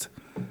released,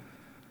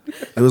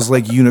 it was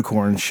like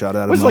unicorn shot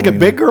out of Was it my like a wiener.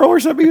 big girl or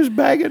something he was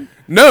bagging?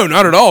 No,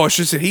 not at all. It's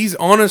just that he's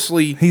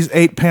honestly He's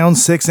 8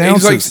 pounds 6 he's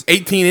ounces.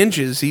 like 18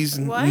 inches. He's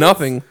What?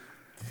 nothing.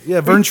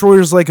 Yeah, Vern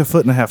Troyer's like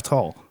 1.5 feet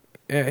tall.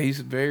 Yeah, he's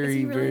very,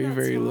 he really very, that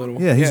very small?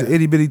 little. Yeah, he's an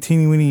itty bitty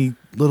teeny weeny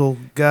little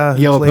guy.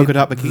 Who Yellow played polka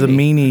dot the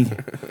bikini.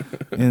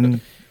 meanie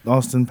in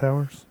Austin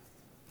Powers.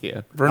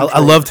 Yeah. Vern I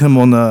Troyer. loved him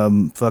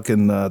on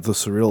fucking The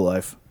Surreal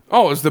Life.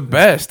 Oh, it's the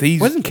best. He's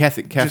Wasn't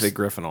Kathy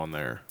Griffin on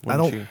there? I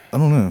Wasn't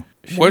don't know.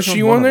 Was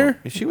she one on of there?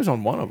 them. She was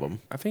on one of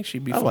them. I think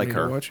she'd be I funny like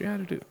her. to watch. Yeah,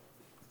 to do.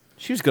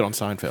 She was good on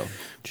Seinfeld.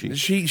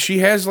 She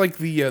has like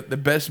the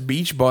best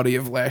beach body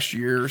of last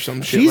year or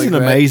some shit. She's like in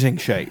that. amazing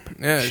shape.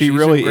 Yeah, she she's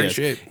really in great is.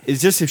 shape.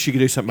 It's just if she could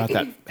do something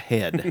about that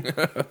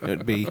head,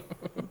 it'd be.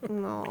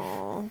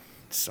 No.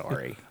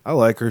 Sorry, I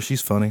like her.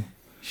 She's funny.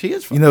 she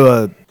is. You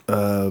Funny.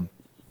 know,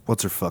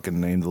 what's her fucking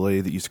name? The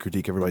lady that used to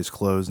critique everybody's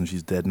clothes and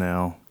she's dead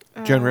now.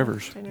 Joan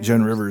Rivers.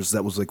 Jen Rivers.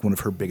 That was like one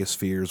of her biggest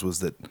fears was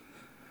that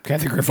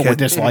Kathy Griffin would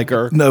dislike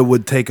her. no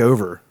would take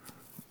over,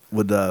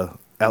 would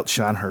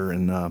outshine her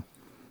and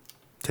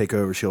take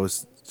over. She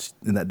always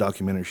in that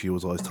documentary she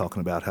was always talking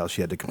about how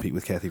she had to compete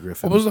with Kathy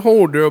Griffin. What was the whole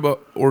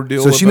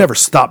ordeal? So she about- never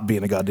stopped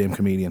being a goddamn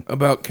comedian.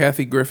 about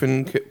Kathy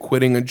Griffin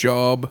quitting a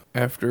job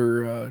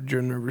after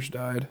Joan Rivers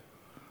died.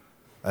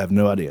 I have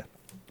no idea.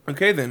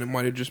 Okay, then it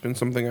might have just been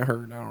something I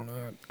heard. I don't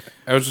know.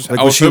 I was just Like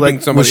I was was she hoping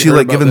like somebody was she heard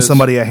like about giving this.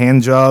 somebody a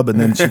hand job and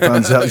then she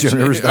finds out Jen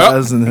Rivers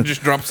dies and then,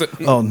 just drops it.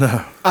 oh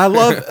no. I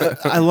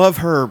love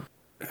her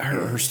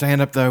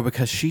stand up though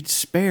because she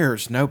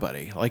spares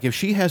nobody. Like if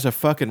she has a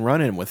fucking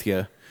run in with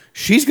you,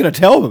 she's gonna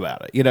tell them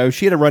about it. You know,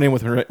 she had a run in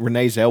with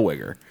Renee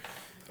Zellweger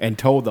and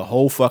told the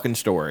whole fucking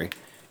story,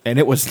 and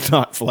it was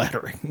not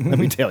flattering. Let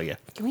me tell you,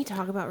 Can we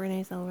talk about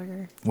Renee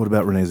Zellweger? What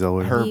about Renee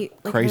Zellweger?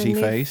 Her crazy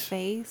new face?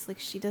 Like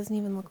she doesn't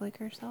even look like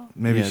herself.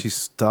 Maybe Yeah. she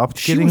stopped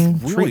she getting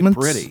was really treatments.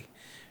 pretty.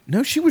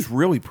 No, she was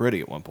really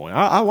pretty at one point.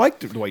 I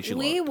liked the way she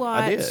We looked.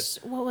 I did. watched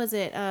what was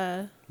it?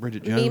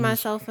 Bridget Me, Jones.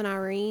 Myself, and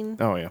Irene.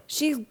 Oh yeah,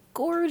 She's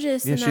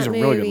gorgeous. yeah. in She's that a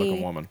really movie. good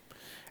looking woman,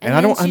 And and I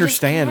then don't she just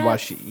understand why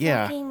kept she.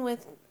 Yeah, fucking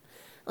with,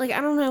 like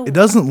I don't know. It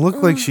doesn't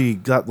look like she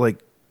got like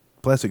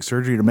plastic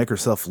surgery to make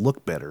herself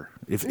look better.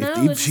 If No,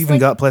 if it's she just even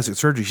like- got plastic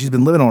surgery, she's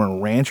been living on a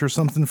ranch or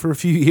something for a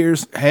few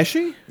years. has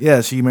she?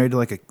 Yeah, she married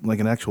like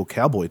an actual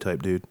cowboy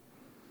type dude.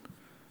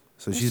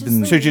 So she's just been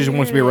like- So she just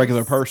wants to be a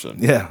regular Yes. person.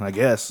 yeah, I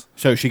guess.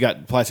 So she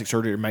got plastic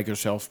surgery to make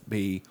herself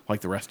be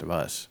like the rest of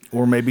us.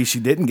 Or maybe she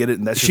didn't get it,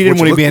 and that's She didn't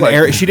want to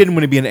be she didn't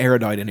want to be an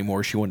erudite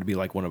anymore. She wanted to be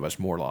like one of us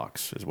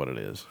Morlocks, is what it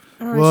is.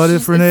 Or What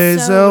she's- if Renee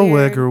it's so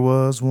weird. Zellweger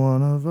was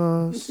one of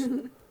us?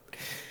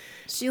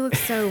 She looks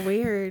so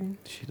weird.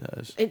 She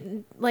does.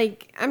 It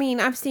like I mean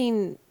I've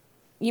seen.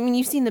 You mean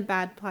you've seen the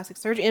bad plastic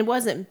surgery? It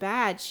wasn't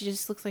bad. She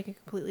just looks like a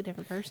completely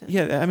different person.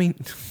 Yeah, I mean,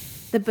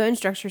 The bone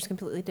structure is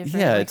completely different.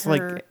 yeah, it's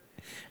like her-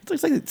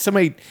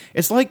 somebody.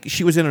 It's like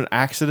she was in an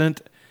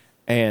accident,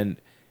 and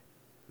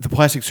the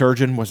plastic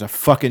surgeon was a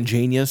fucking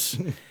genius,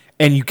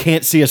 and you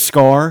can't see a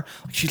scar.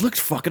 She looks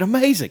fucking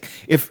amazing.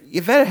 If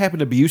that had happened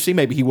to Busey,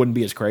 maybe he wouldn't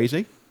be as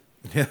crazy.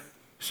 Yeah.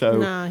 So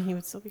Nah, he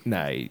would still be. no,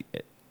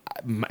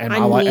 and I my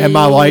need-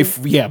 life,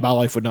 yeah, my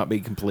life would not be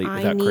complete I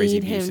without crazy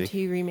need him Busey.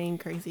 to remain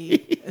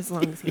crazy as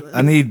long as he lives.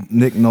 I need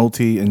Nick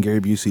Nolte and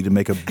Gary Busey to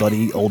make a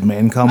buddy old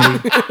man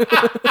comedy.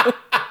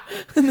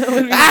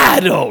 I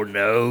don't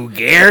know,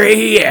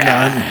 Gary.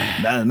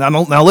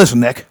 Now listen,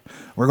 Nick.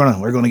 We're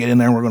gonna get in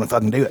there and we're gonna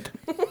fucking do it.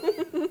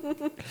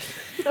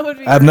 That would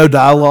be I have no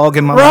dialogue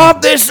in my mind.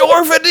 Rob this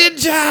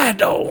orphanage? I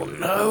don't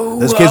know.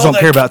 Those kids don't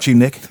care about you,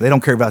 Nick. They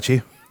don't care about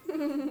you.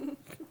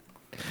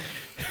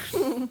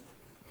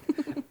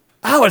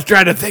 I was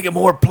trying to think of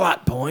more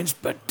plot points,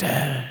 but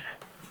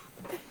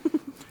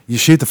You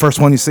shoot the first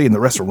one you see and the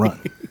rest will run.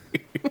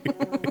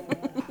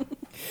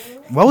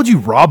 Why would you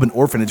rob an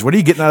orphanage? What are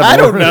you getting out of I an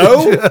don't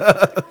orphanage?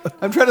 know.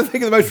 I'm trying to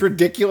think of the most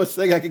ridiculous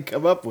thing I can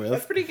come up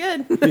with. pretty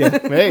good. Yeah,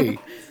 hey.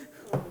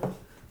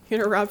 You're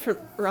gonna rob from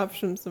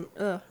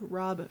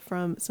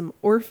some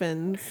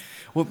orphans.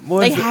 What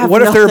They have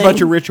if they're a bunch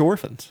nothing. of rich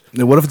orphans?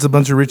 Now, what if it's a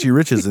bunch of Richie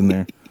Riches in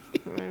there?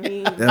 I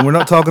mean, And we're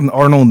not talking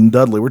Arnold and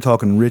Dudley. We're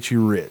talking Richie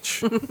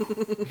Rich.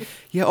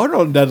 Yeah,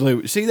 Arnold and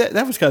Dudley. See,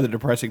 that was kind of the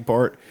depressing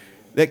part.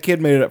 That kid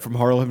made it up from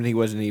Harlem, and he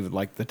wasn't even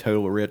like the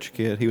total rich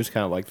kid. He was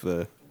kind of like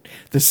the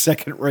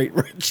second-rate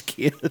rich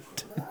kid.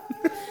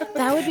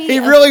 that would be. He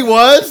really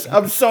was.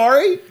 I'm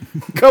sorry.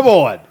 Come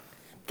on.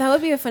 That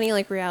would be a funny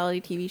like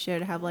reality TV show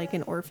to have like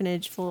an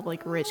orphanage full of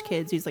like rich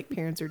kids whose like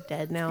parents are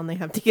dead now and they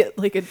have to get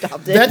like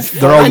adopted.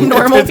 They're all- by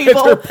normal Their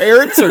people.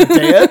 parents are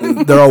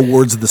dead. They're all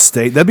wards of the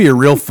state. That'd be a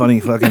real funny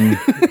fucking.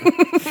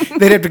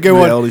 They'd have to go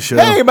Reality on. show.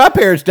 Hey, my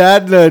parents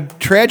died in a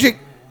tragic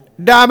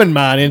diamond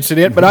mine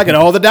incident, but I got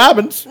all the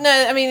diamonds. No,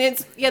 I mean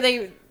it's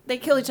they they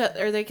kill each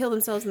other, or they kill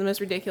themselves in the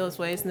most ridiculous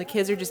ways, and the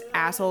kids are just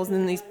assholes, and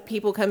then these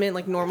people come in,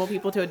 like normal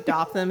people, to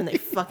adopt them, and they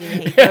fucking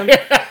hate them.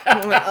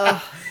 I'm like,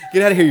 ugh.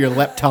 Get out of here, you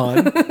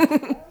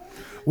lepton.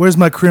 Where's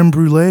my creme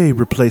brulee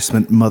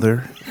replacement,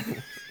 mother?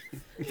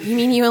 You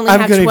mean you only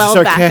I'm have going to 12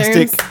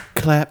 sarcastic bathrooms?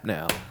 clap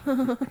now.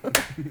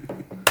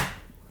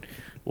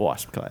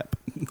 Wasp clap.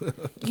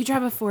 You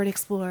drive a Ford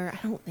Explorer?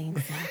 I don't think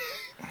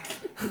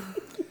so.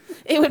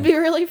 It would be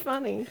really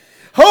funny.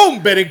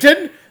 Home,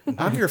 Bennington!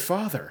 I'm your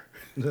father.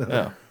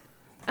 Oh.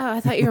 Oh,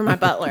 I thought you were my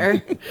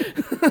butler.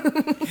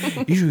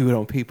 Usually we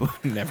don't people.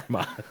 Never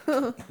mind.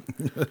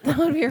 That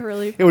would be a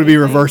really. It would be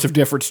reverse of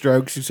Different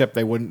Strokes, except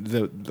they wouldn't.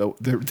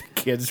 The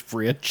kid's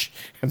rich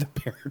and the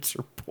parents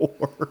are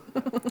poor.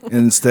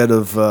 Instead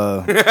of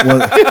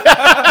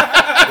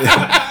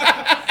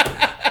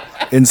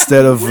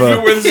instead of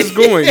Where this is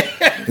going?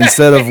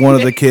 instead of one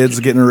of the kids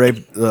getting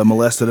raped,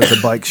 molested at the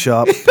bike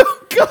shop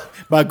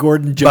By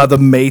Gordon by Jump. the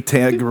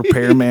Maytag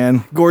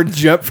repairman. Gordon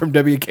Jump from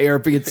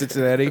WKRP in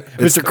Cincinnati.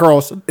 Mr.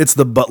 Carlson. It's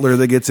the butler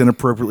that gets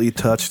inappropriately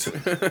touched.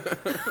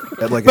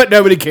 At like But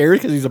nobody cares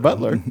because he's a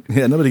butler.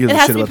 yeah, nobody gives It a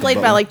has shit to be about the played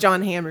by butler. like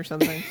John Hamm or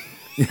something.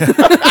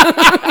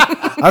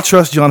 I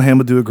trust John Hamm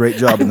would do a great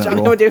job in that John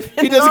Hamm role. would do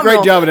He does a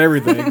great job at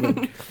everything.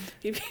 But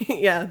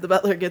Yeah, the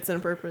butler gets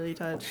inappropriately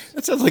touched.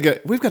 that sounds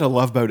like we've got a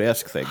Love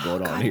Boat-esque thing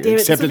going on here, Damn it,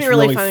 this except would it's be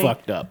really really funny.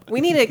 fucked up.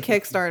 We need a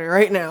Kickstarter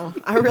right now.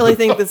 I really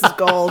think this is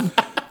gold.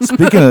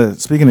 Speaking of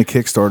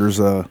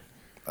Kickstarters,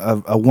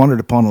 I wandered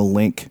upon a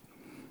link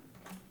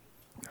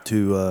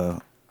to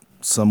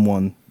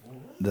someone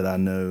that I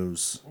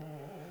know's.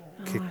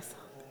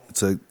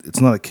 It's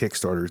not a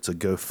Kickstarter. It's a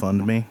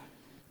GoFundMe,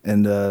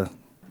 and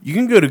You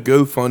can go to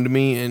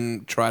GoFundMe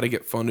and try to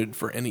get funded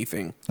for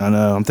anything. I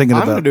know I'm thinking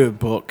I'm about. going to do a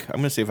book. I'm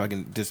going to see if I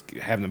can just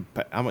have them.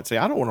 I'm going to say,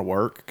 I don't want to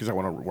work because I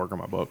want to work on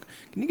my book.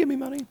 Can you give me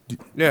money?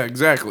 Yeah,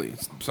 exactly.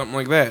 Something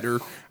like that. Or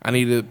I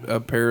need a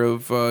pair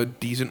of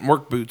decent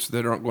work boots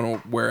that aren't going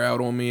to wear out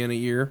on me in a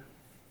year.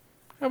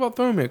 How about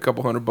throwing me a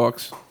couple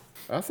 $100?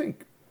 I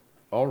think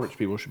all rich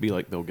people should be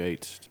like Bill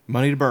Gates.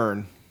 Money to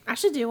burn. I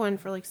should do one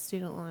for like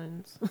student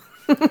loans.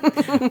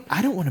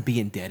 I don't want to be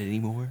in debt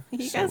anymore.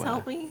 You So, guys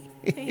help me?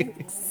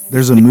 Thanks.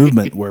 There's a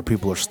movement where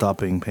people are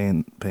stopping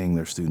paying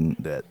their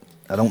student debt.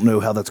 I don't know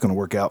how that's going to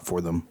work out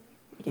for them.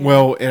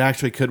 Well, it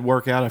actually could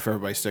work out if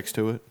everybody sticks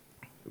to it.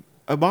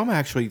 Obama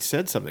actually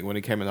said something when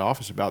he came into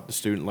office about the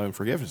Student Loan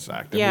Forgiveness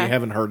Act, and Yeah. we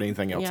haven't heard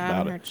anything else Yeah, I about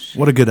haven't it. heard shit.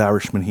 What a good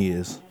Irishman he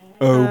is.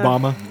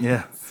 Obama.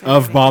 Yeah.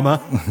 Of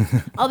Obama.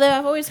 Although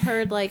I've always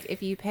heard like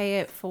if you pay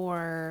it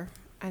for,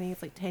 I think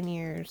it's like 10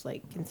 years,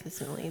 like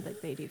consistently,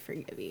 like they do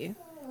forgive you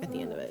at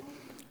the end of it.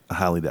 I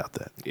highly doubt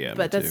that. Yeah,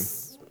 But me too.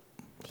 that's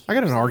I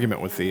got in an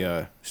argument with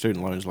the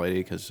student loans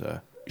lady because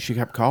she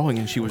kept calling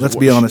and she was. Let's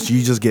be honest,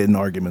 you just get in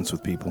arguments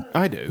with people.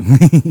 I do.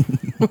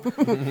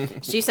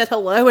 she said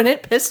hello and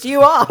it pissed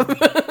you off.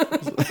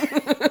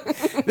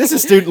 This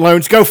is student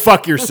loans. Go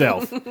fuck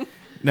yourself.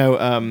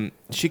 No,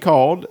 she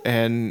called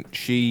and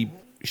she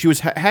was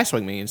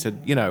hassling me and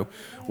said,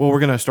 well, we're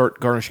going to start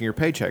garnishing your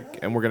paycheck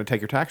and we're going to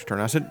take your tax return.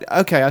 I said,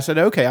 okay.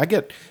 I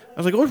get.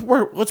 I was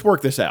like, let's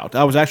work this out.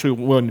 I was actually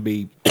willing to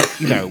be,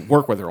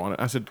 work with her on it.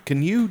 I said,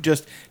 can you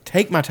just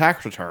take my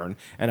tax return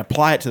and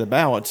apply it to the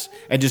balance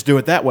and just do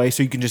it that way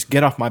so you can just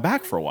get off my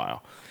back for a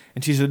while?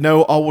 And she said,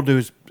 no, all we'll do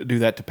is do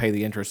that to pay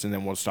the interest and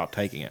then we'll stop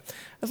taking it.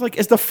 I was like,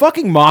 is the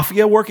fucking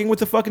mafia working with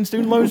the fucking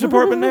student loans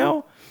department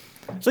now?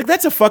 It's like,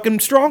 that's a fucking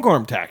strong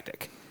arm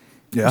tactic.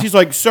 Yeah. And she's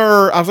like,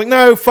 sir. I was like,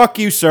 no, fuck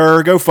you,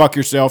 sir. Go fuck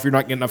yourself. You're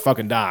not getting a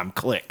fucking dime.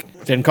 Click.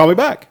 Didn't call me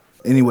back.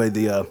 Anyway, it's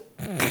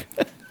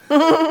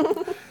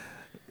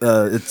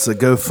a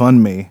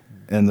GoFundMe,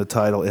 and the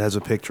title, it has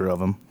a picture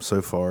of him.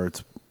 So far,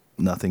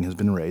 nothing has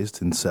been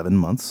raised in 7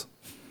 months.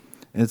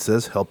 And it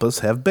says, help us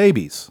have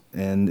babies.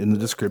 And in the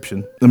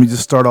description, let me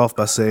just start off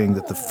by saying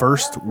that the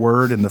first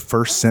word in the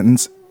first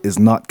sentence is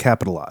not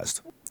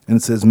capitalized. And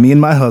it says, me and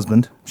my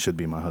husband, should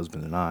be my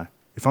husband and I.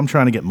 If I'm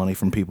trying to get money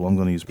from people, I'm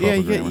going to use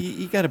proper grammar.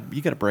 you gotta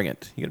bring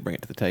it. You gotta bring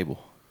it to the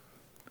table.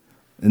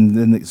 And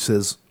then it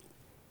says,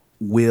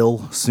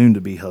 will, soon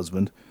to be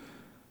husband.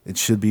 It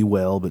should be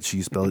well, but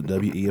she spelled it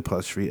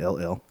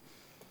W-E''LL.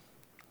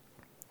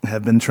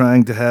 Have been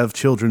trying to have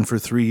children for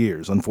 3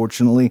 years.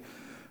 Unfortunately,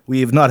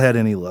 we have not had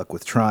any luck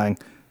with trying.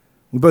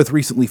 We both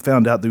recently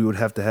found out that we would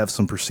have to have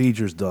some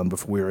procedures done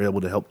before we were able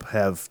to help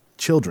have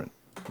children.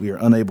 We are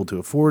unable to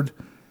afford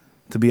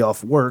to be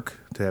off work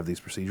to have these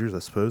procedures, I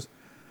suppose,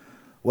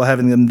 while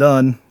having them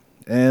done,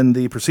 and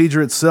the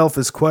procedure itself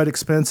is quite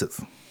expensive.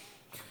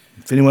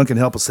 If anyone can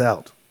help us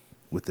out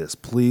with this,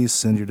 please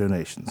send your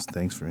donations.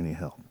 Thanks for any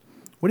help.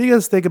 What do you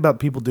guys think about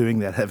people doing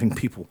that, having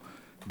people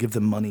give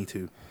them money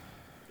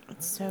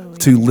It's so weird.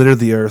 to litter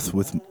the earth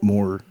with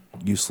more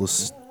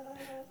useless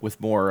with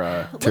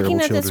more.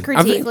 Looking at this children.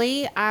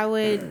 critically, I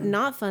would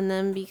not fund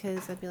them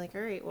because I'd be like,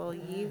 all right, well,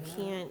 you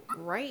can't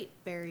write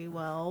very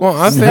well. Well,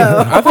 I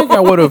think I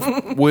would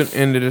have went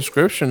in the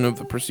description of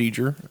the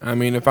procedure. I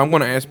mean, if I'm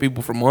going to ask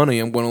people for money,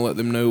 I'm going to let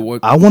them know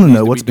what. I want to needs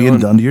know what's be being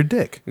done to your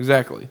dick.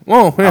 Exactly.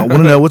 Well, I want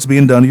to know what's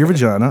being done to your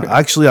vagina.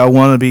 Actually, I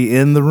want to be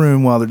in the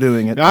room while they're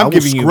doing it. No, I'm I will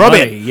giving you scrub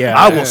money, it. yeah.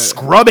 I will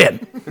scrub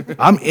it.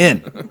 I'm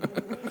in.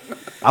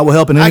 I will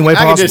help in any way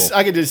possible.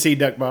 I could just see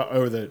Doc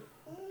over the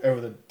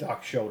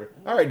Doc's shoulder.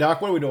 All right,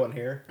 Doc, what are we doing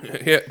here?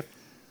 yeah.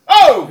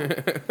 Oh,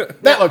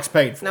 that looks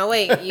painful. No,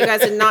 wait, you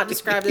guys did not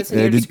describe this in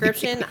your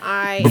description.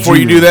 Before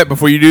you do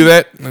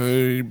that,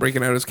 you're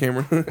breaking out his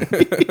camera.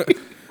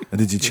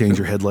 Did you change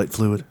your headlight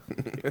fluid?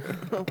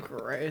 Oh,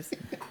 gross.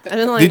 I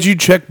didn't like. Did you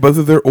check both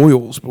of their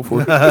oils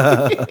before?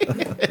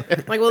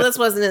 Like, well, this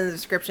wasn't in the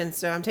description,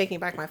 so I'm taking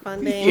back my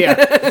funding.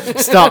 Yeah,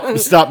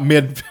 stop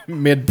mid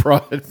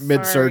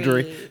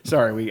surgery.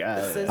 Sorry, we.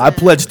 I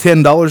pledged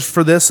 $10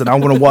 for this, and I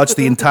want to watch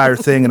the entire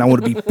thing, and I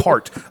want to be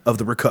part of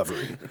the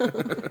recovery.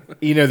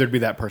 You know, there'd be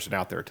that person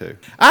out there too.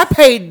 I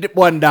paid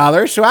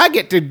 $1, so I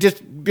get to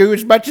just do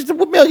as much as the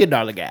 $1 million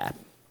guy.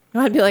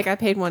 I'd be like, I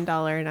paid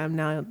 $1, and I'm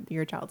now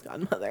your child's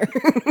godmother.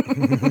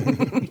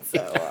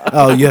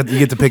 Oh, you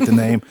get to pick the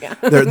name.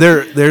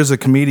 There's a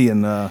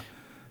comedian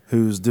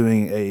who's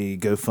doing a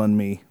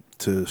GoFundMe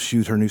to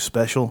shoot her new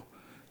special,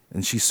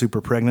 and she's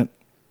super pregnant.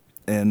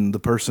 And the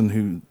person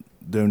who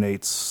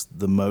donates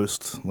the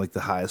most, like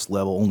the highest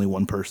level, only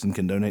one person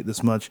can donate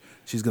this much.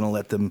 She's going to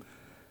let them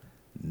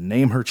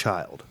name her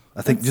child.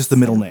 I think just the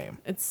middle name.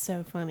 It's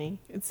so funny.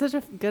 It's such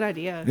a good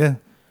idea. Yeah.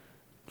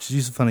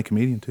 She's a funny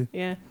comedian, too.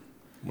 Yeah.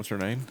 What's her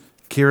name?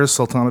 Kira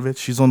Sultanovich.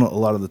 She's on a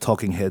lot of the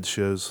Talking Heads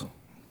shows.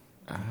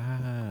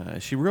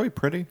 Is she really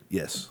pretty?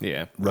 Yes.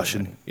 Yeah.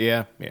 Russian.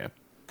 Yeah.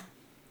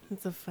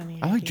 It's a funny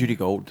I like idea. Judy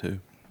Gold too.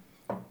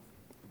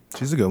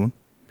 She's a good one.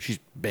 She's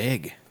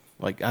big.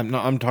 Like I'm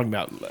talking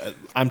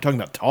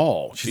about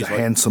tall. She's a like,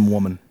 handsome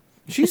woman.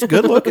 She's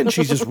good looking.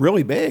 She's just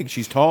really big.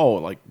 She's tall,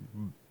 like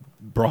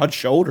broad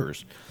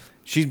shoulders.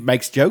 She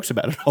makes jokes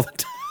about it all the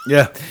time.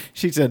 Yeah.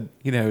 She said,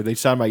 they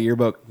signed my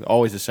yearbook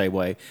always the same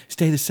way.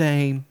 Stay the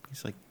same.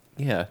 He's like,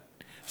 yeah,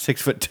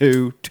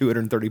 6'2",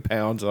 230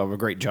 pounds. And I have a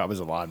great job as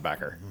a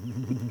linebacker.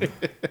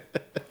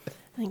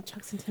 I think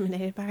Chuck's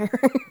intimidated by her.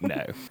 No,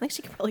 I think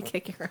she could probably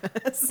kick your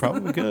ass.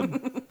 probably good.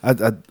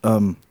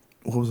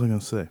 What was I going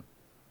to say?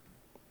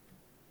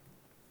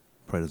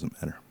 Probably doesn't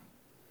matter.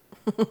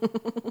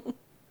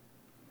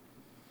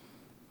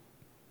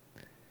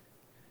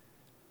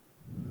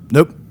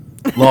 Nope.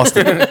 Lost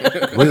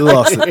it. We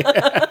lost it.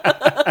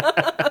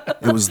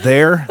 It was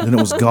there, then it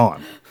was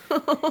gone.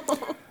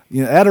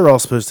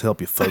 Adderall's supposed to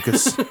help you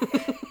focus.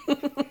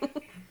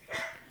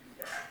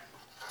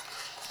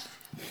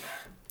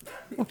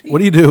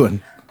 What are you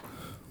doing?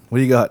 What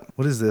do you got?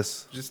 What is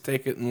this? Just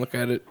take it and look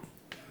at it.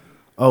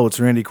 Oh, it's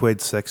Randy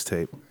Quaid's sex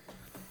tape.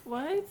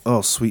 What?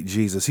 Oh, sweet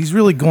Jesus. He's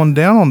really going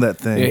down on that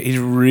thing. Yeah, he's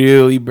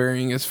really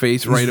burying his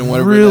face right in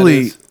whatever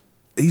really, that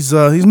is.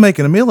 He's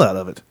making a meal out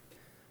of it.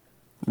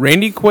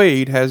 Randy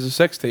Quaid has a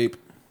sex tape,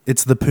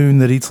 It's the poon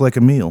that eats like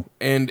a meal.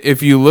 and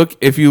if you look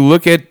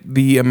at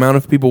the amount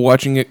of people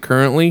watching it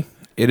currently,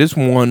 it is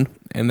one,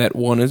 and that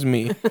one is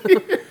me.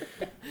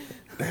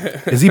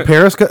 Is he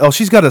Periscope? Oh,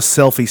 she's got a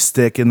selfie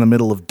stick in the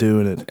middle of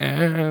doing it.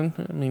 And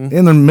I mean,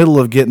 In the middle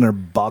of getting her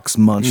box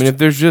munched. if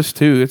there's just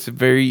two, it's a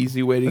very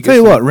easy way to. I'll get tell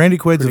you some what, Randy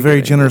Quaid's a pretty very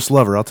good generous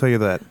lover. I'll tell you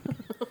that.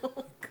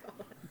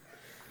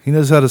 He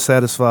knows how to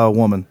satisfy a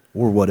woman,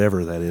 or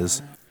whatever that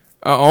is.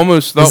 I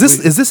almost thought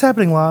Is this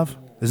happening live?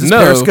 Is this no,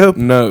 Periscope?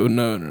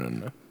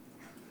 No.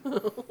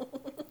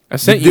 I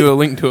sent you a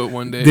link to it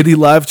one day. Did he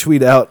live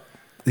tweet out?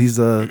 He's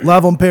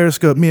live on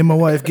Periscope. Me and my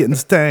wife getting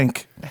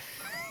stank.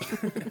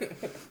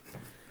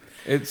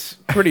 It's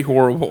pretty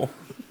horrible.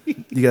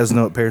 You guys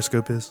know what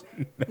Periscope is?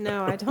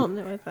 No, I don't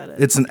know what that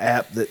is. It's an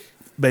app that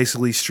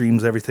basically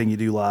streams everything you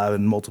do live,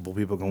 and multiple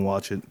people can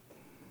watch it.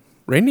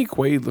 Randy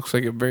Quaid looks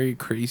like a very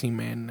crazy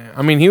man now.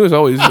 I mean, he was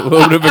always a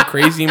little bit of a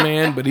crazy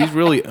man, but he's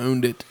really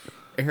owned it.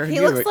 Aaron, He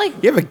you looks have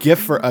like- you have a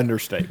gift for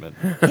understatement.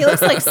 He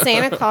looks like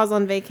Santa Claus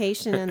on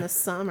vacation in the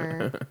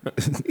summer.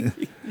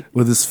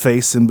 With his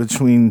face in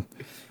between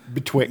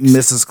Betwixt.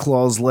 Mrs.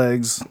 Claus'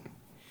 legs,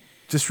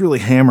 just really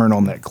hammering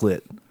on that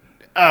clit.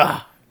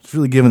 Just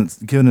really giving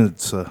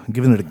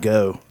it a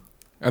go.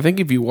 I think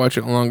if you watch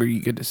it longer, you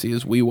get to see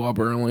his wee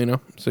wobber,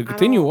 Elena. So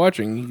continue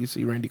watching. You can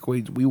see Randy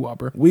Quaid's wee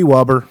wobber. Wee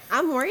wobber.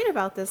 I'm worried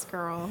about this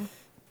girl.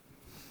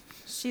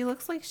 She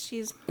looks like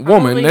she's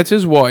Woman, probably- that's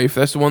his wife.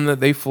 That's the one that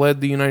they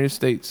fled the United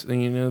States.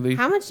 And, they.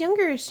 How much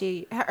younger is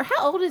she?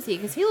 How old is he?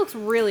 Because he looks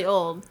really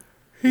old.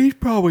 He's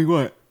probably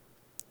what?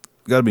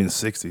 Got to be in the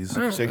 60s.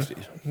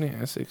 60s.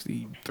 Yeah,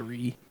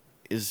 63.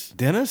 Is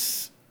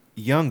Dennis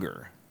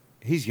younger?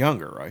 He's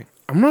younger, right?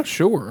 I'm not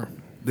sure.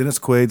 Dennis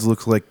Quaid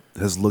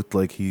has looked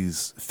like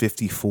he's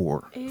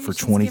 54 Ew, for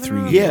she's 23 giving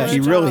her a years. Yeah, he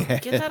blowjob. really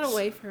Get that has.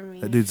 away from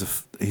me. That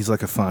dude's he's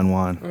like a fine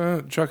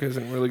wine. Chuck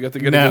hasn't really got to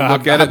get No, a good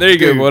look I'm- at it. There you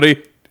dude. go,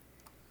 buddy.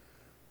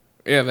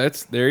 Yeah,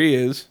 there he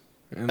is.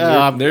 And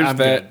there's I'm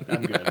that. Good.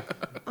 I'm good.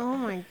 Oh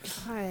my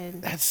god.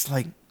 good. That's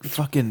like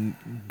fucking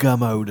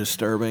gummo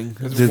disturbing.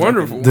 It's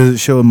wonderful. Does it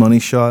show a money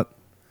shot?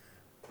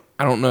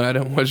 I don't know. I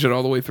didn't watch it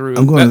all the way through.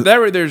 I'm gonna- that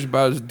right there is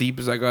about as deep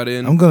as I got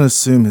in. I'm going to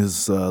assume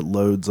his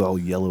load's all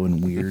yellow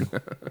and weird.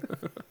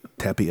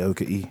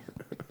 Tapioca-y.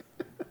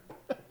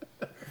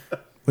 What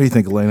do you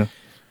think, Elena?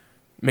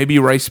 Maybe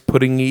rice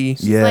pudding-y.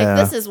 Yeah. Like,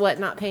 this is what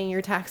not paying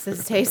your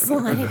taxes tastes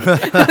like.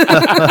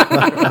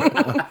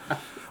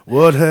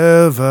 What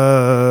have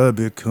I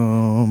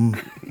become?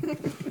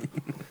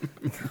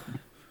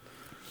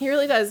 He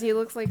really does. He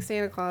looks like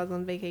Santa Claus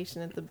on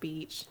vacation at the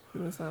beach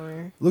in the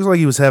summer. Looks like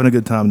he was having a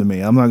good time to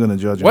me. I'm not going to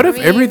judge him. What if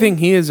mean- everything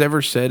he has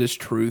ever said is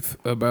truth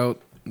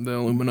about the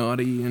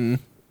Illuminati and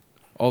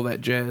all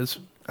that jazz?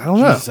 I don't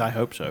know. Jesus, I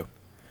hope so.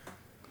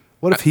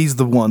 What if he's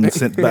the one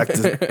sent back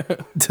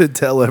to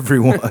tell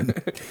everyone?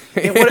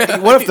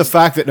 And what if the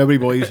fact that nobody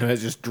believes him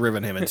has just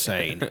driven him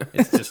insane?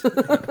 It's just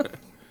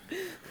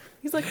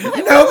He's like,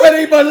 what?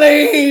 nobody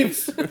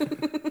believes.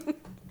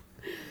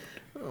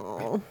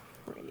 Oh,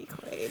 Randy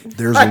Quaid.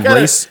 There's a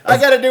race. I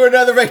gotta do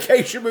another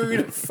vacation movie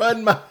to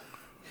fund my.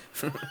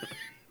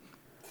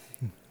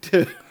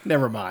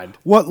 Never mind.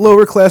 What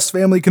lower class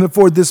family can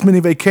afford this many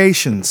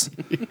vacations?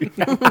 Wait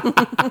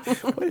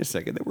a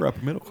second, they were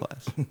upper middle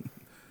class.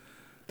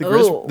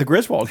 Oh. The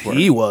Griswolds were.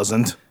 He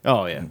wasn't.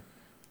 Oh yeah,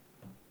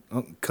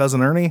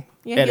 Cousin Ernie?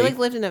 Yeah, Eddie. he like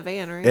lived in a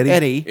van, right?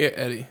 Eddie. Yeah,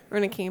 Eddie. Or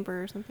in a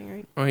camper or something,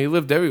 right? Oh, he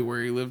lived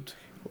everywhere. He lived.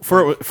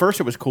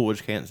 First, it was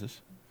Coolidge, Kansas.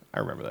 I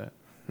remember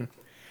that.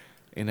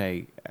 In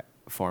a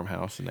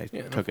farmhouse, and they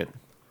took it.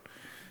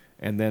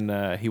 And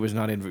then he was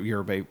not in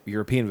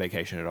European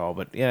vacation at all.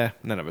 But yeah,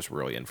 none of us were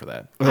really in for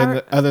that.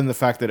 Other than the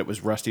fact that it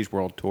was Rusty's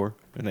World Tour,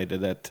 and they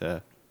did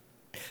that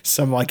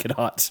 "Some Like It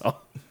Hot" song.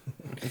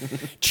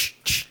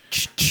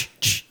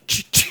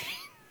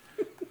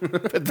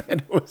 But then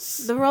it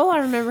was The role I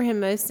remember him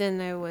most in,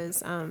 though, was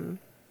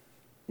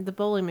the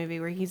bowling movie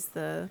where he's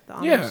the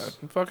Amish Yeah,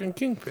 fucking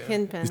Kingpin.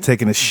 kingpin. He's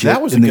taking a shit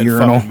that was a in the good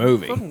urinal. fucking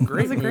movie. Fucking It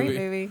great was a great movie.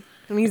 movie.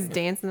 And he's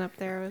dancing up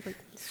there with like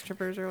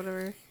strippers or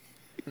whatever.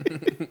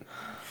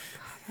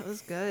 That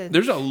was good.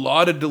 There's a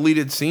lot of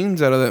deleted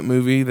scenes out of that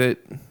movie that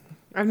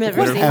I've never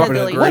What seen the happened to-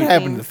 deleted What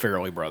happened to scenes. the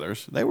Farrelly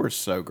brothers? They were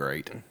so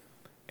great,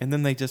 and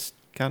then they just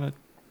kind of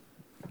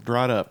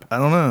dried up. I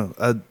don't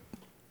know.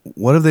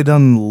 What have they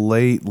done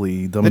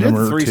lately? Dumb They did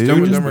Dumber Three 2?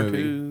 Stooges. Number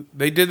movie. 2.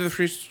 They did the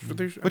three.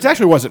 Which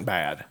actually wasn't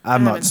bad.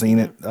 I've I not haven't seen seen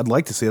it. I'd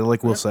like to see it. I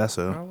like Will I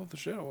Sasso. love the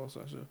shit out of Will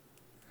Sasso.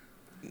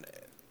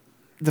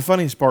 The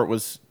funniest part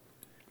was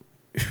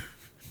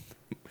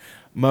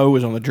Mo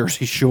was on the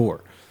Jersey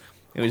Shore.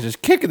 He was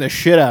just kicking the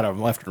shit out of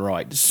them left and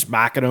right, just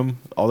smacking them,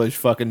 all those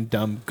fucking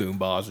dumb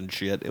goombas and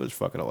shit. It was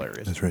fucking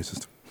hilarious. That's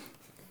racist.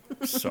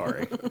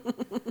 Sorry.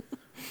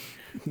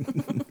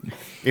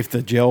 If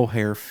the gel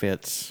hair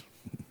fits,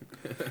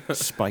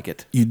 spike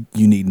it. You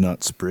need not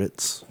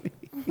spritz.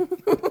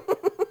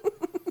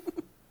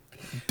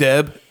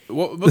 Deb.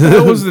 What the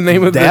hell was the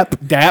name of Dap?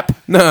 Dap?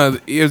 No,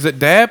 is it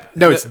Dab?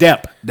 No, it's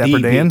Dep. Dapper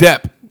D-E-P. Dan?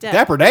 Dep.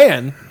 Dapper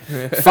Dan?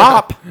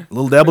 Fop.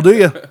 Little dabble do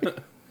you?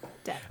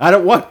 I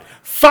don't want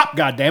Fop,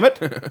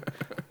 goddammit.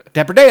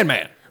 Dapper Dan,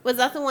 man. Was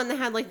that the one that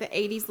had like the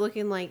 80s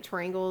looking like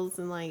triangles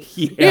and like.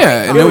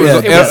 Yeah, and It it was,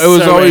 was- it it was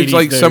was so always 80s,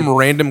 like dude. some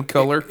random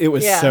color. It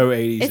was Yeah. so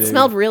 80s. It dude.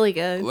 smelled really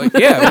good. Like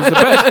yeah, it was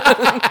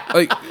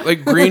the best.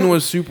 like green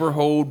was super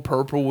hold,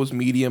 purple was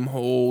medium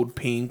hold,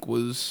 pink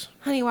was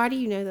Honey, why do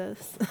you know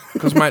this?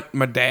 because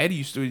my dad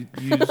used to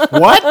use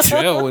What?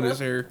 gel in his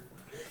hair.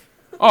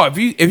 Oh, if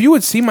you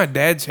would see my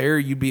dad's hair,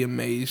 you'd be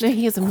amazed. No,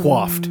 he has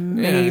Coiffed.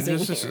 amazing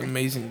it's just hair. an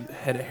amazing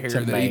head of hair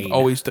a that he mane.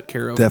 always took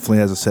care of. Definitely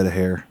has a set of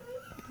hair.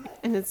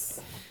 And it's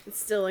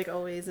still like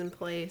always in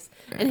place.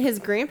 And his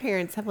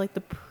grandparents have like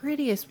the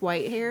prettiest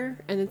white hair,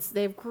 and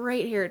they have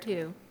great hair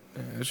too.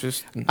 It's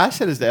just I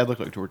said his dad looked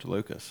like George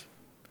Lucas.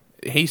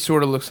 he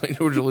sort of looks like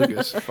George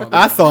Lucas.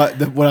 I thought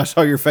that when I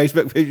saw your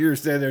Facebook picture, you were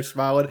standing there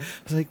smiling. I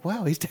was like,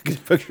 wow, he's taking a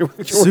picture with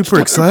George Super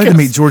Lucas. excited to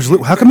meet George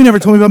Lucas. How come you never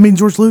told me about meeting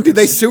George Lucas? Did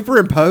they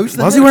superimpose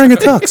Why was that? he wearing a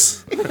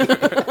tux?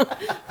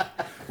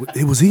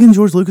 Was he in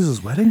George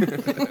Lucas's wedding?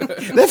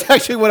 That's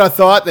actually what I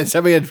thought, that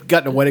somebody had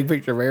gotten a wedding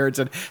picture of Aaron and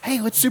said, hey,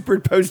 let's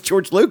superimpose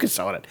George Lucas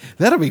on it.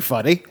 That'll be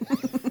funny.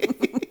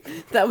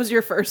 That was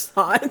your first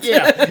thought.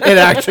 Yeah, it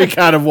actually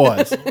kind of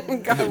was.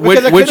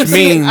 which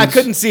means I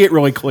couldn't see it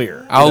really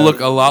clear. I'll look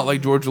a lot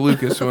like George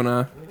Lucas when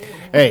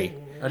Hey,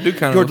 I do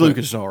kind of George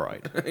Lucas is all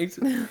right.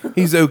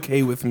 He's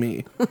okay with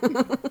me.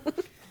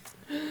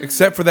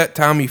 Except for that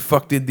time he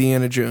fucked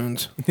Indiana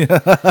Jones.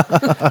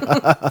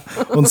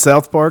 On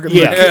South Park?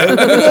 Yeah.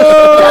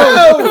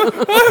 No!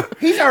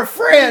 He's our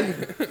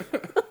friend.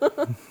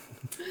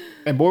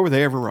 And boy, were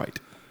they ever right.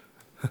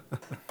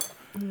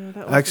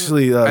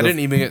 Actually, I didn't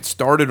even get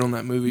started on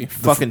that movie.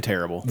 Fucking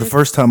terrible. the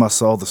first time I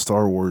saw the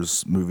Star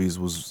Wars movies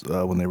was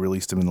when they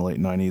released them in the late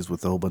 90s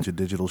with a whole bunch of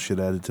digital shit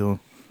added to them.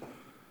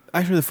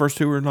 Actually, the first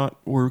two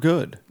were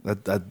good.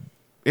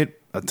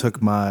 I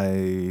took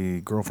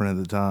my girlfriend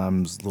at the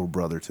time's little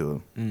brother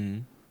to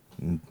them.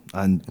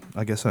 And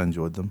I guess I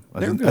enjoyed them. I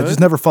They're just good.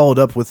 never followed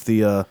up with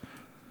the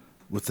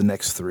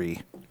next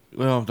three.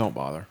 Well, don't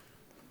bother.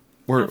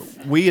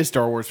 We as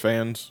Star Wars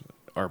fans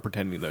are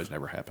pretending those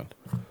never happened.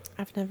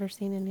 I've never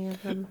seen any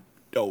of them.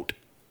 Don't.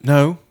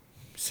 No.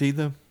 See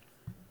the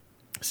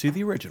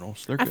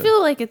originals. They're I good.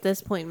 feel like at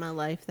this point in my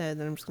life, though,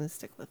 that I'm just going to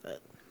stick with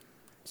it.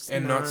 Just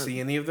And not see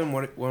any of them.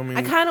 What? Well, I mean,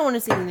 I kind of want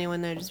to see the new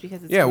one though, just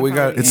because it's. yeah, gonna we got.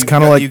 probably It's be-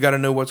 kinda like- you got to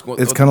know what's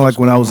going. It's kind of like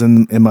when I was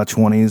in my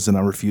 20s and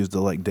I refused to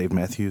like Dave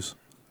Matthews.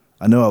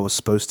 I know I was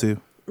supposed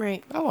to,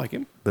 right. I like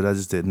him. but I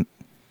just didn't.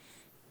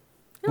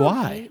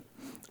 Why?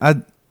 I,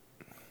 Do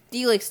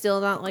you like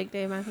still not like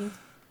Dave Matthews?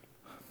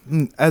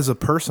 as a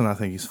person, I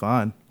think he's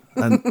fine.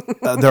 And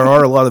there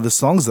are a lot of his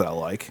songs that I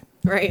like,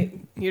 Right.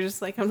 You're just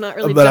like I'm not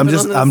really. but jumping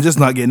on this, I'm just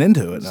not getting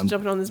into it.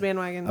 jumping on this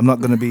bandwagon. I'm not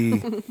going to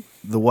be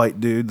the white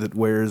dude that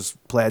wears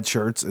plaid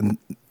shirts and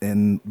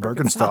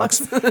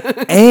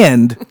Birkenstocks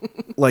and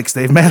likes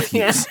Dave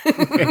Matthews.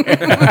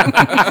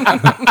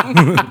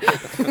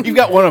 You've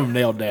got one of them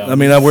nailed down. I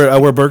mean, I wear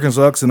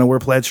Birkenstocks and I wear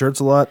plaid shirts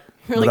a lot,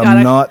 Really but gotta-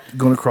 I'm not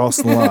going to cross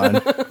the line.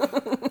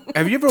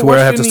 Have you ever to where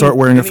I watched have to any- start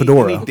wearing a any-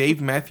 fedora. Any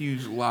Dave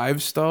Matthews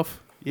live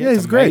stuff? Yeah, it's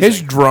he's great. amazing.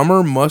 His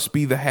drummer must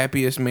be the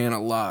happiest man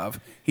alive.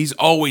 He's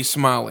always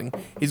smiling.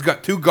 He's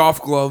got 2 golf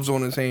gloves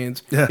on his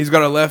hands. Yeah. He's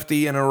got a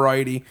lefty and a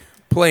righty,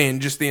 playing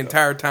just the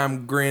entire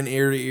time, grin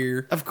ear to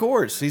ear. Of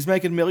course, he's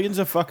making millions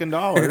of fucking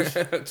dollars.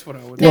 That's what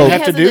I would. No, Well, he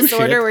have has to a do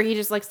disorder shit. where he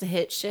just likes to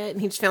hit shit,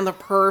 and he just found the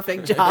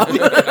perfect job.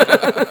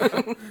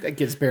 That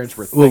kid's parents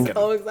were Well, thinking.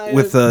 So excited.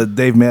 with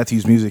Dave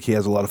Matthews music, he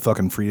has a lot of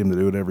fucking freedom to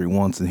do whatever he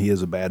wants, and he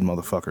is a bad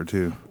motherfucker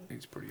too.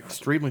 He's pretty awesome.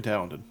 Extremely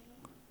talented.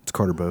 It's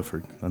Carter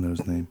Beauford. I know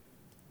his name.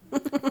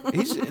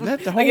 He's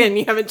that the whole. Again,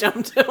 you haven't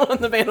jumped on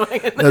the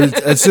bandwagon.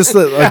 It's just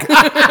that,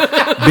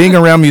 like, being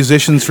around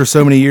musicians for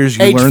so many years,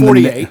 you Age learn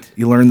 48.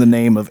 you learn the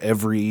name of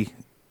every,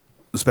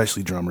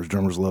 especially drummers.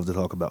 Drummers love to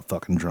talk about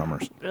fucking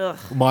drummers. Ugh.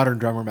 Modern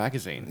Drummer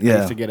magazine. I Yeah.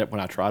 used to get it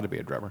when I tried to be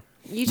a drummer.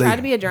 You try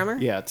to be a drummer?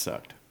 Yeah, it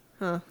sucked.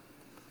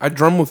 I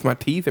drum with my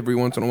teeth every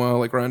once in a while,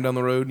 like riding down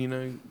the road. You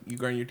know, you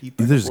grind your teeth.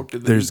 Back There's and forth to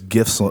the there's beat.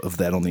 gifs of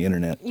that on the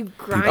internet. You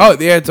grind. Oh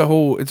yeah, it's a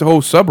whole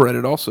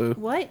subreddit also.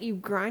 What? You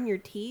grind your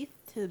teeth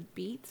to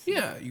beats?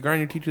 Yeah, you grind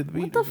your teeth to the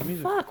beat. What the of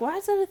music. fuck? Why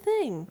is that a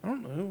thing? I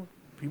don't know.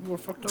 People are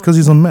fucked up. Because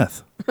he's on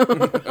meth.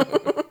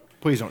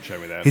 Please don't show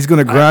me that. He's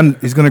gonna grind.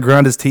 He's gonna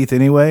grind his teeth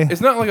anyway.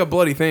 It's not like a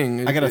bloody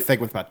thing. I got to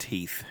think with my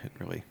teeth. It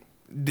really.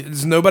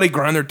 Does nobody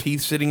grind their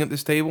teeth sitting at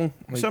this table?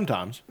 Like,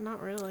 Sometimes.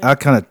 Not really. I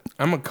kind of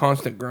I'm a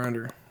constant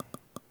grinder.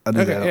 I do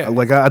Okay, that. yeah.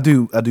 Like I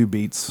do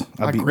beats.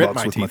 I beat grit box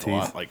my with teeth, my a teeth.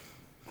 lot, like,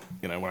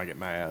 when I get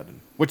mad,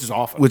 which is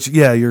often. Which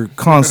yeah, you're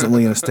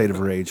constantly in a state of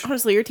rage.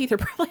 Honestly, your teeth are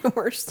probably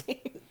worse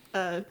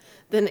than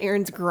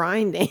Aaron's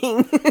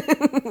grinding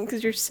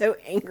because you're so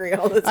angry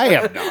all the time. I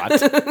am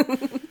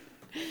not.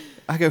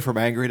 I go from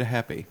angry to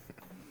happy.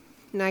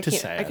 No, I to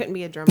can't. sad. I couldn't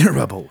be a drummer. You're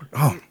bipolar.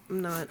 Oh,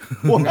 I'm not.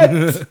 What?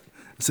 I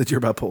said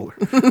you're bipolar.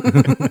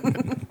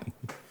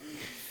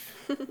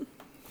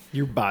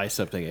 You buy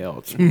something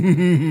else.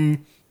 Your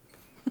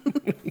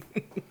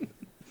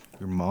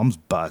mom's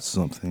bought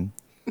something.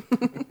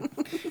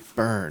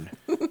 Burn.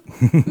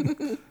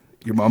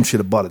 Your mom should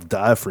have bought a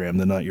diaphragm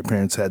the night your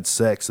parents had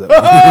sex. That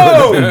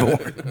Oh!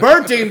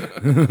 Burnt him.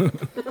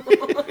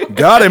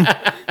 got him.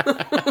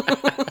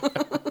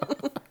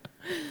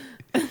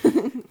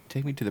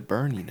 Take me to the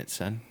burn unit,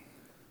 son.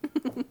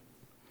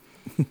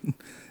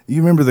 You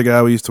remember the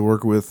guy we used to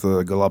work with,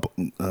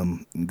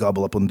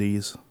 Gobble Up on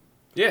D's?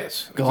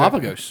 Yes.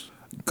 Galapagos.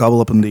 Gobble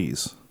Up on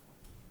D's.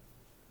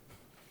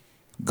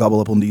 Gobble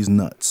Up on D's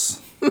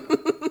nuts.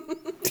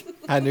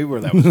 I knew where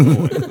that was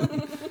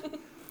going.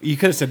 You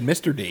could have said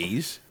Mr.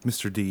 D's.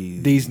 Mr. D.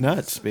 D's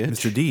nuts, bitch.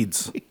 Mr.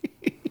 Deeds.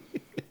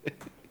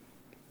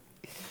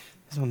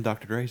 It's on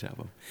Dr. Dre's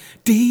album.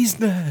 D's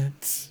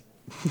nuts.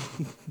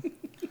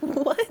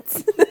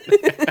 What?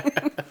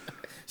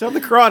 It's on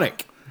the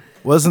Chronic.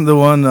 Wasn't the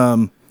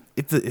one,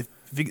 if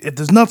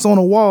there's nuts on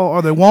a wall,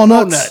 are they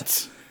walnuts?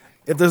 Walnuts.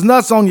 If there's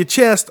nuts on your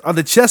chest, are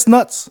they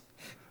chestnuts?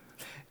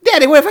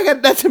 Daddy, what if I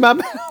got nuts in my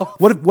mouth?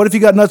 What if you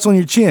got nuts on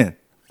your chin?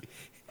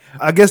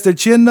 I guess they're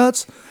chin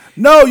nuts?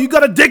 No, you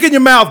got a dick in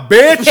your mouth,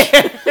 bitch!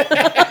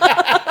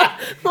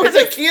 It's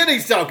a kid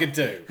he's talking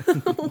to.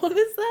 What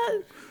is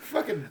that?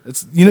 Fucking.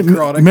 It's you know,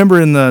 Chronic. remember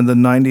in the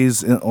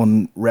 90s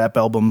on rap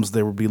albums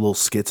there would be little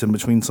skits in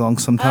between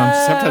songs sometimes.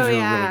 Sometimes they were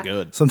yeah. really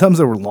good. Sometimes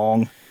they were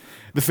long.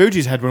 The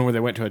Fugees had one where they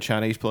went to a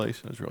Chinese place.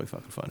 It was really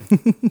fucking funny.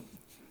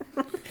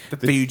 The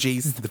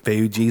Fugees. The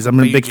Fugees. I'm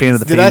a big fan of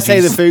the Fugees. Did I say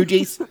the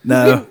Fugees?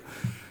 No.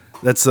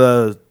 That's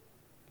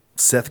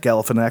Seth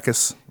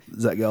Galifianakis.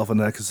 Zach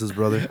Galifianakis'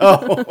 brother.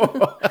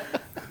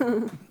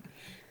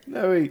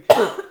 No,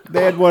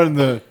 they had one.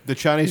 The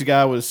Chinese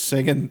guy was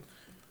singing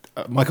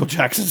Michael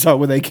Jackson song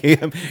when they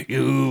came.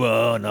 You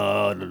are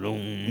not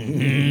alone.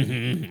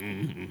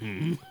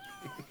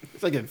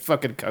 It's like a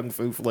fucking kung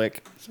fu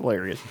flick. It's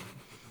hilarious.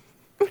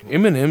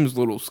 Eminem's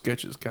little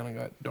sketches kind of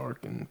got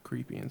dark and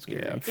creepy and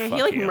scary. Yeah. Yeah, Fuck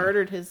he like him.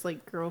 murdered his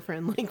like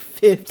girlfriend like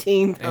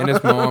 15 times. And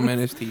his mom and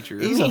his teacher.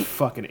 He's a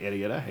fucking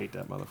idiot. I hate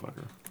that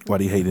motherfucker. Why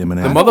do you hate the Eminem?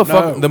 know. I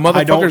don't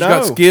motherfucker's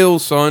got know.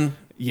 skills, son.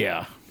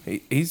 Yeah.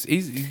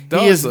 He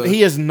does.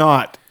 He is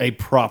not a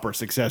proper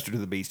successor to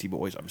the Beastie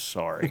Boys. I'm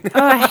sorry. Oh,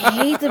 I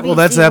hate the Beastie Well,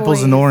 that's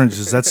apples and Boys.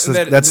 oranges. That's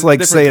That's like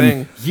a different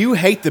saying thing. You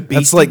hate the Beastie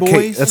that's like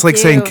Boys? that's like I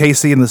saying do.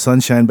 Casey and the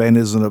Sunshine Band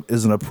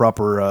isn't a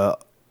proper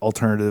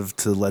alternative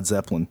to Led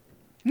Zeppelin.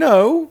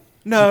 No.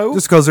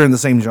 Just because they're in the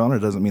same genre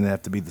doesn't mean they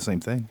have to be the same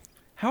thing.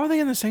 How are they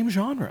in the same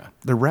genre?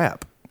 They're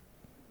rap.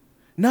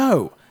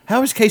 No.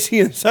 How is Casey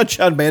and the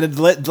Sunshine Band and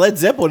Led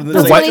Zeppelin in the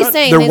That's same what genre? he's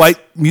saying. They're It's- white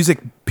music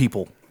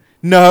people.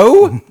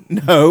 No.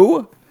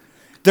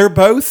 They're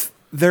both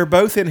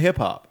in hip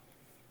hop.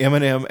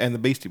 Eminem and the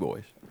Beastie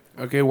Boys.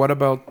 Okay, what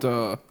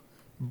about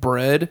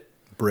Bread?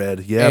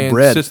 Bread, yeah, and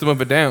bread. System of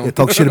a Down. They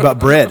talk shit about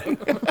bread.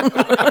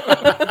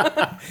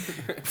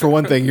 For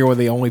one thing, you're one of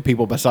the only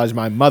people besides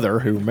my mother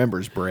who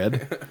remembers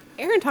bread.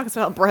 Aaron talks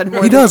about bread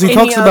more He than does. He any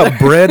talks other, about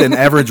bread and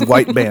average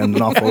white band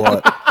an awful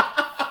lot.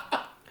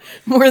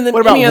 more than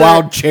What about any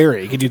wild other,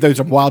 cherry? Could you throw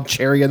some wild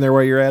cherry in there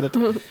while you're at it?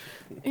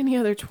 any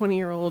other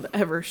 20-year-old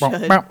ever should.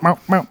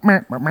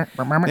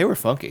 They were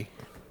funky.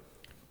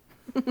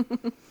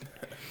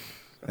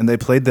 And they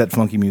played that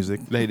funky music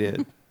They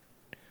did.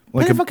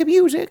 like Play fucking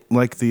music.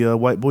 like the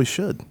white boys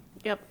should,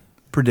 Yep.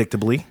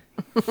 predictably.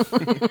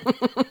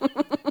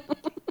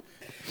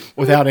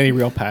 Without any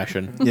real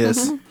passion.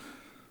 Yes.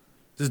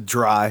 Just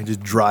dry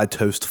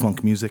toast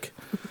funk music.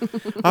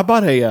 I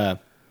bought a,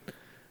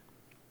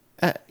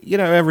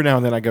 every now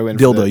and then I go in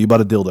for Dildo. the- You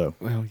bought a dildo.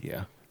 Well,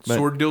 yeah. But-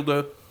 Sword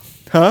dildo.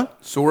 Huh?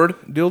 Sword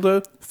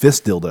dildo.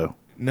 Fist dildo.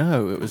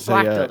 No, it was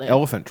Black a dildo.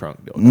 elephant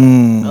trunk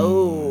dildo.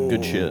 Oh.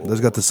 Good shit.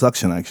 That's got the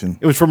suction action.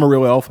 It was from a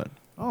real elephant.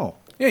 Oh.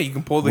 Yeah, you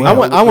can pull the. I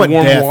want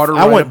warm death. water. I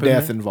right want up in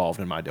death there. involved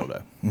in my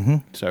dildo. Mm-hmm.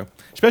 So,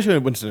 especially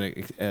when it's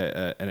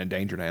an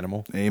endangered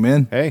animal.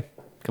 Amen. Hey,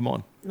 come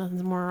on.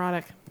 Nothing's more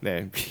erotic.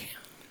 Yeah.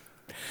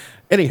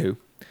 Anywho,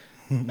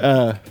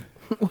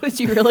 What did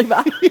you really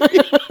buy?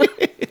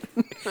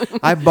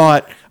 I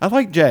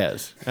like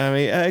jazz. I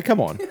mean, come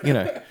on,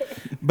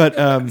 But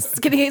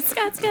Scat,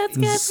 scat, scat,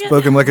 scat.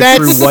 Spoken like a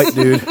That's- true white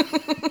dude.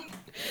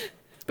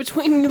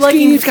 Between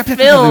liking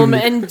film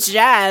and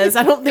jazz,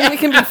 I don't think we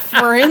can be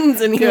friends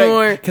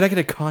anymore. can I get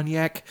a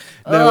cognac?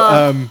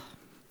 No,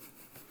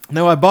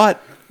 no. I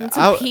bought.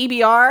 Some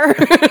PBR.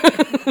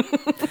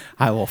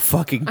 I will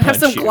fucking I have punch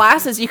some you.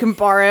 glasses you can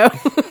borrow.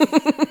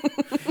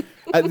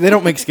 They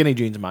don't make skinny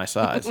jeans my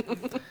size.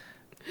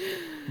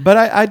 But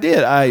I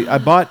did. I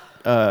bought.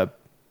 I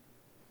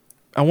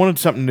wanted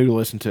something new to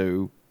listen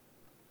to.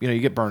 You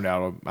get burned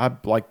out. I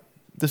like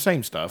the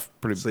same stuff.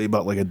 Pretty. So you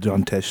bought like a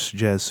John Tesh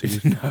jazz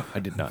CD. No, I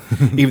did not.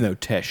 Even though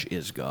Tesh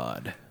is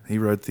God. He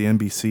wrote the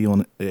NBA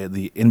on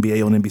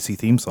NBC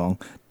theme song.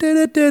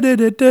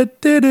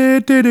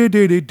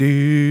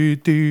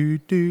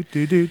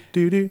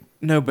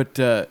 No, but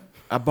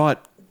I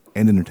bought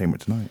And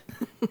Entertainment Tonight.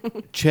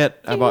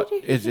 Chet.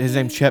 His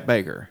name's Chet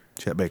Baker.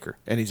 Chet Baker.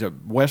 And he's a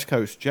West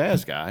Coast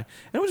jazz guy.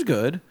 And it was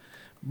good.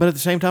 But at the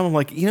same time, I'm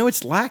like,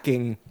 it's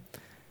lacking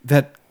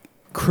that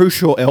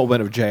crucial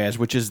element of jazz,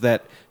 which is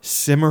that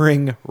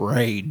simmering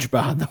rage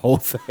behind the whole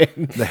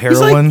thing. The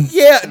heroin?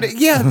 Yeah.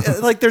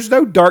 Like, there's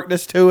no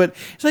darkness to it.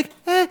 It's like,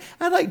 I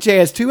like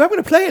jazz too. I'm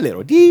going to play a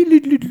little. I'm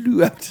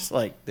just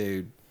like,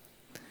 dude,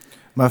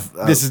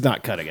 this is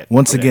not cutting it.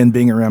 Once again,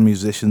 being around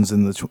musicians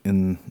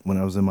when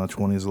I was in my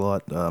 20s a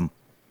lot,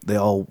 they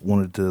all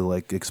wanted to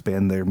like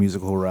expand their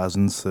musical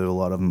horizons. So a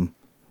lot of them,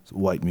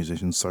 white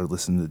musicians, started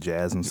listening to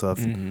jazz and stuff.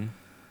 Mm-hmm.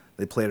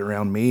 They played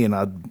around me, and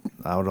I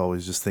would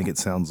always just think it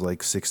sounds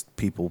like 6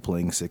 people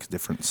playing 6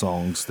 different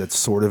songs that's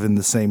sort of in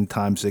the same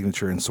time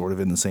signature and sort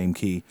of in the same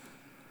key.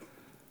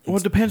 Well,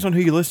 it depends on who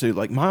you listen to.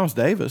 Like Miles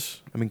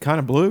Davis, Kind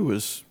of Blue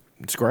it's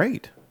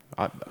great.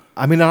 I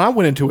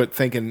went into it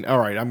thinking, all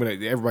right,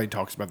 everybody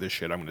talks about this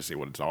shit. I'm gonna see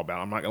what it's all about.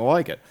 I'm not gonna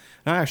like it.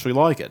 And I actually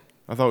like it.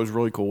 I thought it was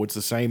really cool. It's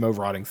the same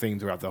overriding theme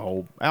throughout the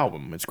whole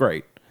album. It's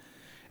great.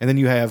 And then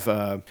you have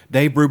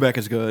Dave Brubeck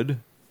is good.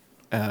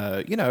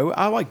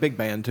 I like big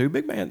band too.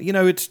 Big band,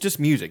 it's just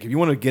music. If you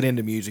want to get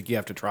into music, you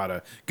have to try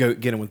to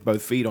get in with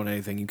both feet on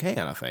anything you can,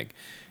 I think.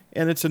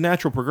 And it's a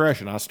natural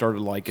progression. I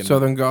started liking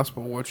Southern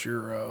gospel. What's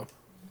your?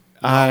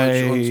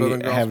 I knowledge on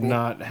Southern have gospel?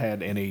 not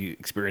had any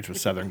experience with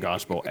Southern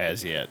gospel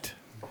as yet.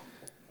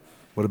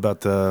 What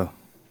about the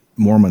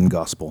Mormon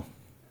gospel?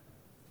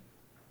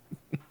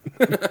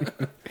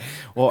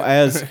 Well,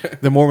 as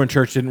the Mormon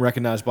Church didn't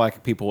recognize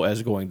black people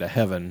as going to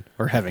heaven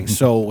or having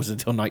souls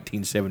until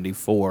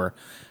 1974,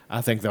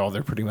 I think that all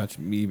their pretty much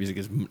music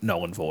is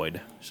null and void.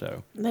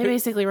 So They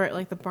basically wrote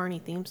like the Barney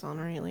theme song,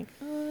 right? Like,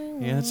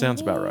 yeah, that sounds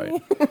about right.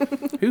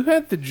 Who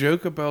had the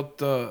joke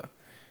about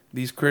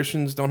these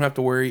Christians don't have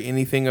to worry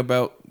anything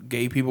about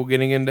gay people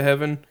getting into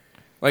heaven?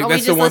 Like Oh, we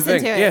that's the just one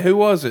listened thing. to it. Yeah, who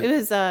was it it?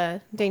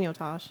 was Daniel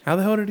Tosh. How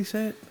the hell did he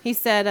say it? He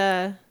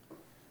said,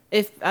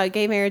 if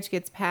gay marriage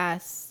gets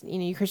passed,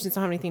 you Christians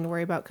don't have anything to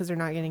worry about because they're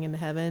not getting into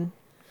heaven.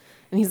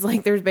 And he's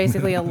like, there's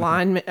basically a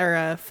line or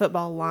a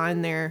football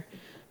line there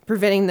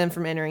preventing them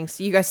from entering.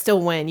 So you guys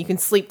still win. You can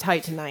sleep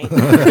tight tonight.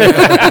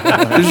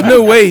 There's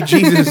no way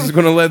Jesus is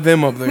going to let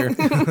them up there.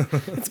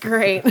 It's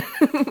great.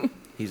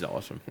 He's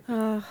awesome.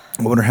 I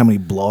wonder how many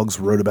blogs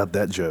wrote about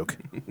that joke.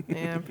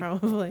 Yeah,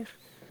 probably.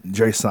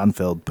 Jerry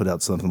Seinfeld put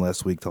out something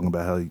last week talking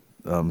about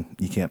how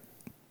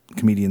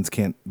comedians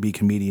can't be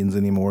comedians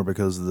anymore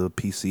because of the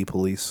PC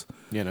police,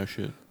 Yeah, no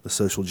shit. the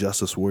social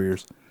justice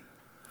warriors.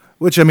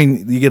 Which, I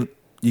mean, you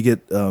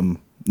get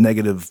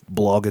negative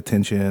blog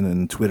attention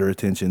and Twitter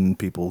attention.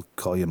 People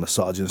call you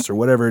misogynist or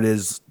whatever it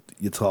is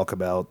you talk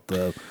about.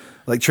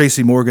 Like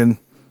Tracy Morgan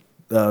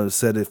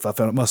said, if I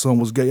found out my son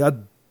was gay,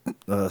 I'd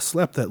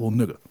slap that little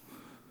nigga.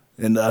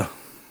 And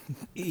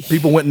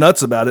people went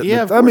nuts about it.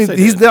 Yeah, but, of I mean, course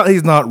they he's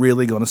did. not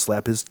really going to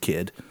slap his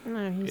kid.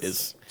 No, he's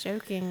Is-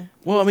 joking.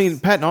 Well, I mean,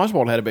 Patton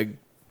Oswalt had a big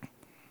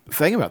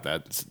thing about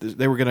that.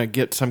 They were going to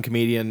get some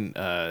comedian.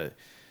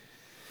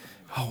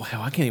 Oh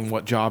hell, I can't even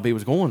what job he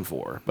was going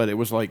for, but it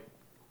was like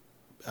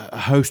a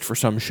host for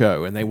some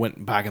show, and they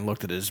went back and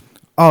looked at his.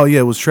 Oh, yeah,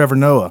 it was Trevor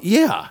Noah.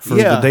 Yeah, For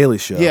The Daily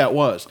Show. Yeah, it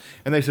was,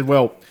 and they said,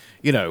 well,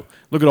 you know,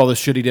 look at all this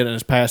shit he did in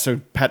his past. So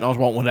Patton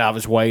Oswalt went out of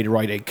his way to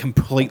write a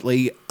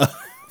completely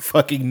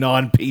fucking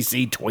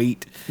non-PC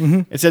tweet.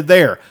 Mm-hmm. It said,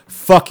 "There,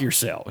 fuck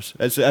yourselves."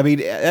 I mean,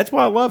 that's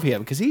why I love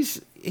him, because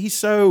he's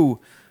so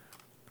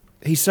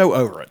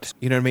over it.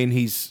 You know what I mean?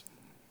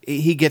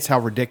 He gets how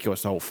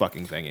ridiculous the whole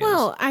fucking thing is.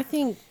 Well, I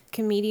think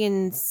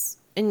comedians,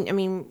 and I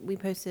mean, we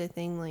posted a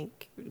thing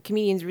like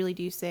comedians really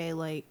do say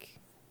like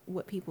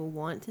what people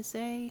want to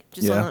say,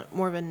 just Yeah. on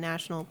more of a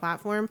national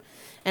platform.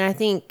 And I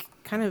think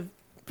kind of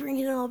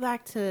bringing it all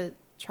back to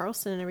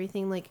Charleston and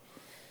everything, like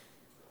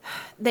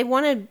they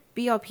want to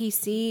be all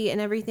PC and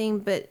everything,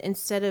 but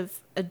instead of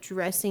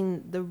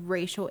addressing the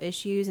racial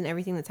issues and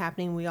everything that's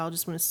happening, we all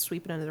just want to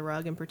sweep it under the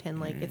rug and pretend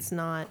like it's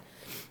not.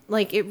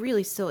 Like, it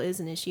really still is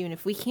an issue, and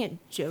if we can't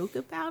joke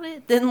about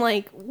it, then,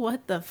 like,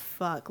 what the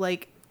fuck?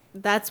 Like,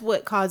 that's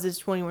what causes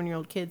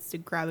 21-year-old kids to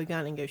grab a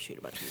gun and go shoot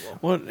a bunch of people.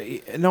 Well,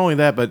 not only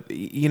that, but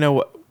you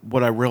know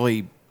what I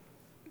really,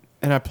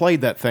 and I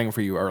played that thing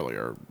for you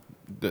earlier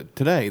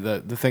today, the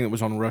thing that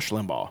was on Rush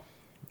Limbaugh,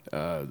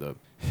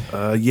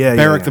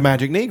 Barrack the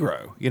Magic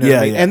Negro. You know what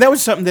I mean? Yeah. And that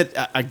was something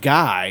that a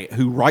guy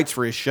who writes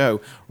for his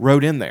show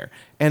wrote in there.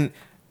 And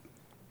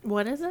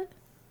What is it?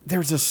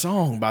 there's a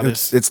song by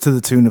this, It's to the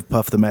tune of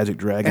Puff the Magic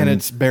Dragon. and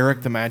it's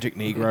Barrack the Magic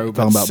Negro,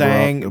 Talking about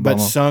Barack but Obama.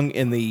 sung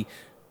in the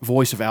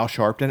voice of Al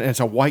Sharpton, and it's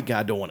a white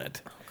guy doing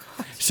it.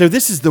 So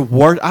this is the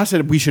worst. I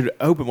said we should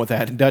open with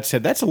that, and Dutch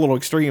said that's a little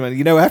extreme. And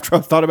you know, after I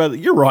thought about it,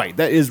 you're right.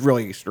 That is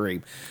really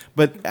extreme.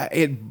 But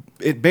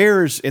it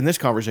bears in this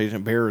conversation.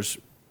 It bears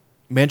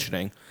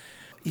mentioning.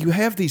 You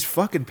have these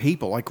fucking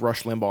people like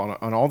Rush Limbaugh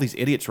and all these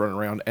idiots running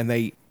around,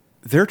 and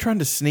they're trying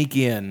to sneak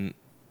in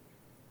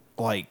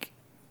like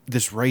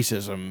this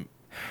racism.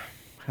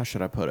 How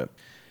should I put it?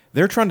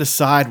 They're trying to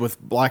side with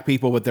black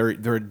people, but they're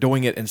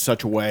doing it in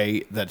such a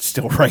way that's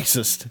still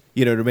racist.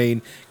 You know what I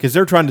mean? Because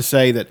they're trying to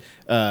say that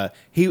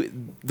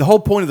the whole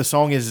point of the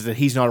song is that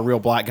he's not a real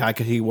black guy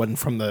because he wasn't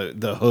from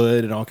the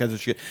hood and all kinds of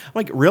shit. I'm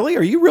like, really?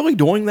 Are you really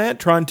doing that?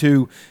 Trying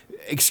to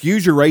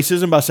excuse your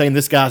racism by saying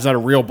this guy's not a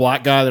real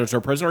black guy that's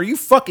our president? Are you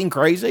fucking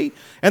crazy?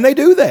 And they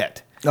do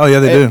that. Oh, yeah,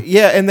 they do.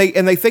 Yeah, and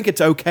they think it's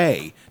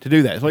okay to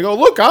do that. It's like, oh,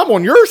 look, I'm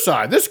on your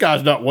side. This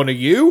guy's not one of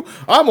you.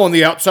 I'm on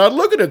the outside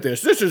looking at this.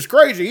 This is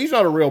crazy. He's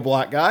not a real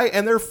black guy,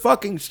 and they're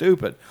fucking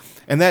stupid.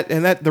 And that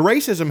the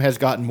racism has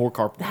gotten more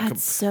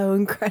That's so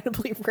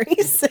incredibly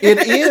racist.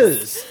 It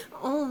is.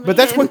 Oh, man. But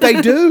that's what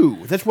they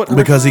do. That's what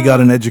because he got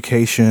an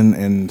education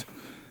and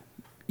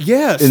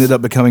yes ended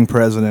up becoming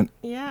president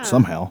Yeah.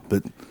 somehow.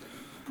 But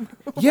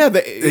yeah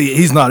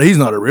he's not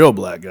a real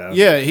black guy.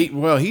 yeah he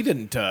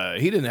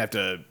didn't have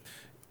to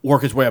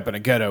work his way up in a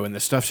ghetto and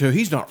this stuff, so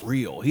he's not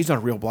real. He's not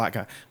a real black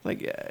guy.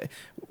 Like,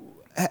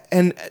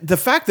 and the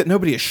fact that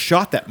nobody has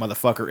shot that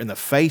motherfucker in the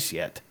face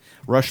yet,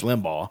 Rush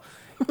Limbaugh,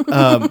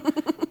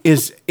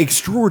 is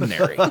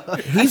extraordinary.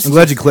 He's, I'm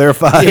glad you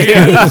clarified.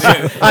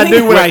 I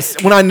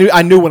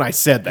knew when I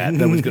said that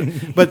was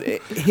good. But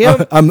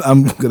him,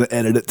 I'm gonna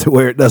edit it to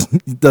where it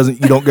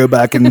doesn't you don't go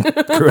back and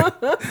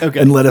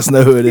and let us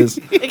know who it is.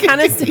 It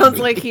kind of sounds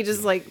like he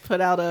just like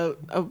put out a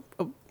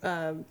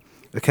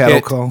A cattle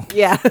Hit. call.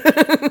 yeah.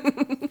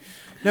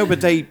 no,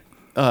 but they.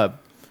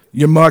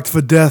 You're marked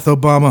for death,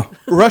 Obama.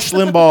 Rush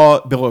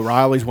Limbaugh, Bill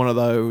O'Reilly's one of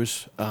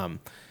those.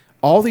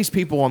 All these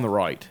people on the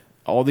right,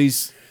 all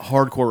these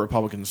hardcore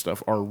Republicans and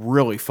stuff are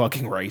really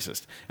fucking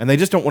racist. And they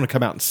just don't want to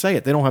come out and say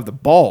it. They don't have the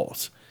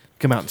balls to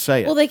come out and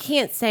say it. Well, they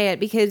can't say it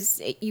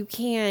because you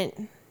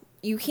can't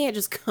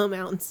just come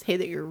out and say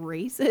that you're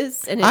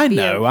racist. And I it'd be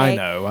know. okay.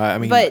 I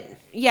mean, But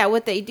yeah,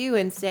 what they do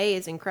and say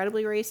is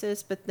incredibly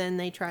racist, but then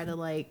they try to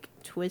like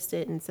twist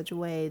it in such a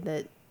way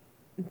that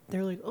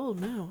they're like, "Oh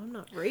no, I'm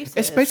not racist."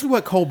 it's basically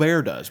what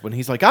Colbert does when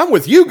he's like, "I'm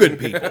with you, good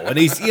people," and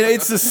he's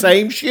it's the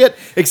same shit,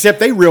 except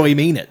they really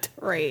mean it.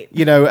 right.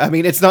 You know, I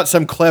mean, it's not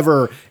some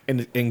clever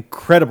and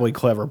incredibly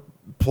clever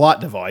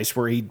plot device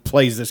where he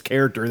plays this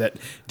character that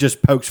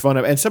just pokes fun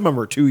of, and some of them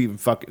are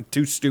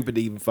too stupid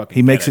to even fucking.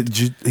 He makes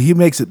get it. He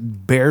makes it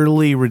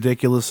barely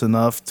ridiculous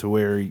enough to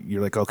where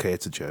you're like, okay,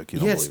 it's a joke. You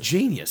don't Yeah, it's believe it.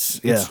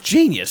 genius. Yeah. It's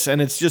genius,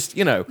 and it's just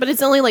But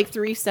it's only like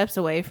 3 steps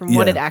away from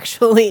what Yeah. it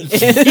actually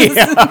is.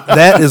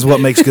 That is what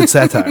makes good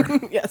satire.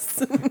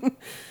 Yes.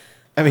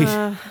 I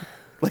mean,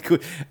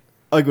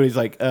 Like when he's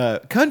like,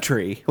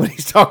 country, when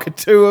he's talking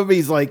to him,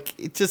 he's like,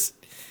 it just,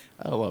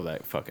 I love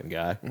that fucking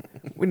guy.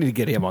 We need to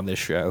get him on this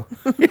show.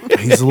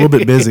 He's a little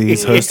bit busy.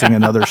 He's hosting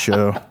another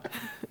show.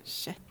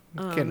 Shit.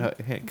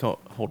 Can't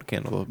hold a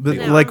candle. But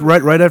No. like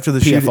right after the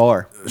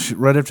PFR.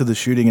 right after the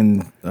shooting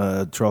in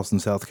Charleston,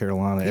 South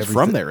Carolina, He's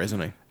from there, isn't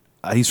he?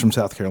 He's from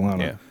South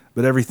Carolina. Yeah.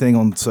 But everything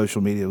on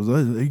social media was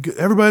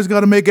everybody's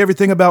got to make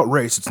everything about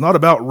race. It's not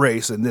about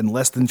race. And then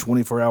less than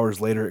 24 hours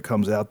later, it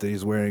comes out that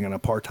he's wearing an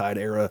apartheid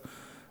era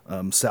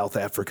South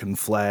African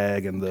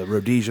flag and the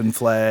Rhodesian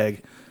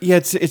flag. Yeah,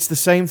 it's the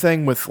same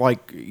thing with,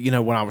 like,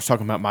 when I was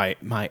talking about my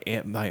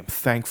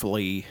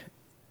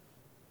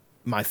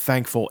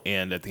thankful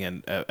end at the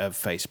end of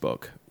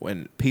Facebook,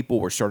 when people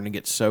were starting to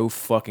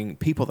get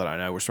people that I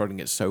know were starting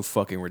to get so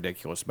fucking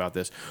ridiculous about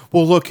this.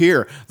 Well, look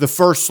here, the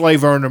first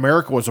slave owner in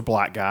America was a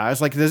black guy.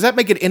 It's like, does that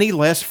make it any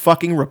less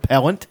fucking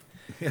repellent?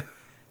 Yeah.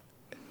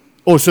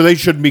 Oh, so they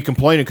shouldn't be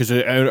complaining because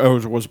it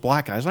was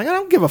black guys. Like, I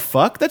don't give a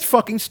fuck. That's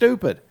fucking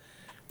stupid.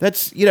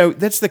 That's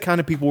the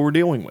kind of people we're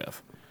dealing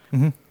with.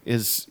 Mm-hmm.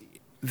 Is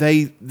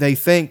they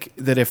think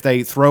that if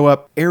they throw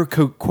up air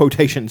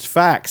quotations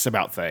facts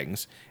about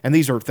things, and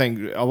these are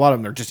things, a lot of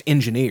them are just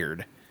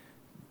engineered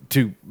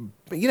to,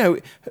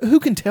 who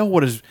can tell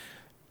what is,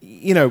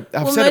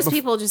 Most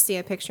people just see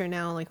a picture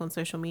now, like on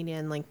social media,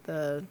 and like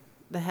the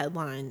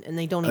headline, and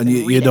they don't even And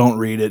read you it. don't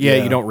read it.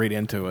 Yeah, you don't read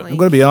into it. Like- I'm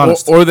going to be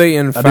honest. Or they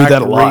in I do fact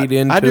that a lot. read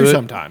into it. I do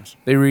sometimes.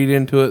 They read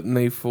into it and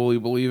they fully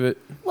believe it.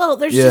 Well,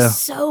 there's Yeah.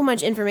 just so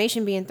much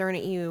information being thrown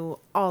at you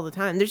all the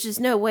time. There's just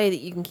no way that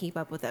you can keep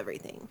up with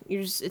everything.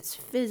 It's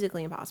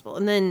physically impossible.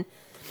 And then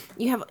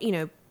you have,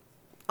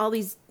 all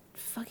these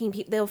fucking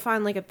people. They'll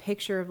find like a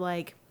picture of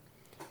like,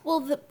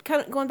 the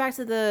kind of going back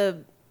to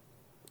the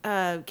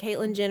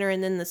Caitlyn Jenner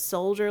and then the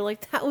soldier.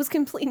 Like that was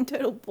complete and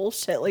total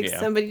bullshit. Like Yeah.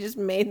 somebody just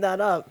made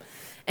that up,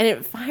 and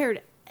it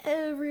fired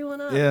everyone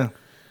up. Yeah.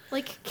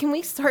 Like, can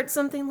we start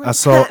something like I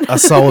saw that? I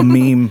saw a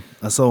meme.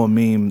 I saw a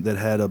meme that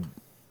had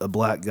a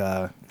black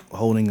guy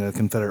holding a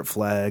Confederate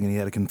flag, and he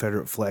had a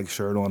Confederate flag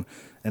shirt on,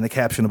 and the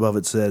caption above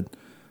it said,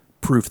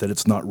 "Proof that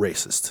it's not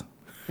racist."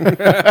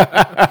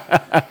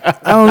 I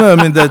don't know.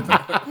 I mean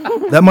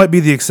that might be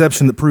the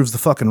exception that proves the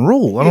fucking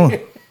rule. I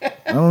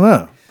don't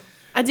know.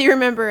 I do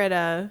remember at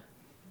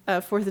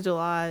 4th of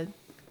July,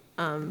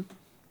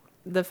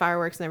 the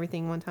fireworks and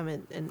everything one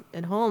time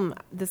at home,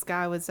 this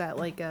guy was at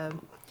like one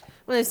of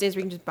those days where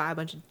you can just buy a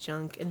bunch of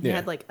junk, and he Yeah.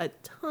 had like a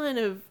ton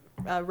of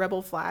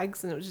rebel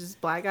flags, and it was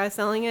just black guy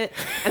selling it.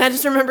 And I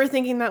just remember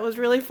thinking that was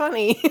really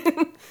funny.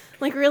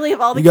 Like, really, of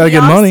all the You got to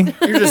get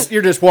kiosks- money.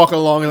 You're just walking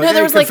along and No, like,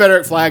 there hey, was, like-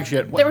 Confederate flag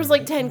shit. There was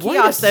like 10 Wait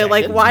a kiosks though.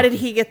 Like, second. why did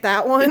he get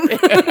that one?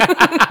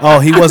 Oh,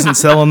 he wasn't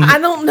selling I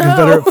don't know.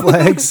 Confederate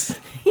flags.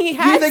 He You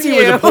had think to.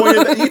 he was a point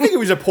of that? You think he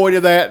was a point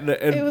of that?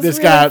 And was this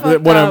really guy,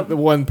 fucked up.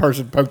 one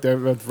person poked their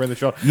friend in the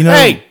shoulder. You know-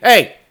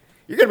 hey,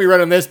 you're gonna be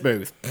running this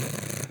booth.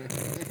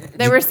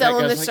 They were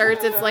selling the guy's like,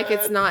 shirts. It's like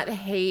it's not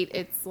hate.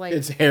 It's like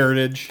It's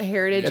heritage.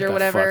 heritage Get or the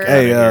whatever. fuck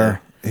Hey, outta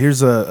here.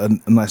 here's a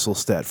nice little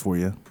stat for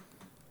you.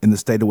 In the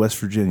state of West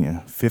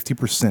Virginia,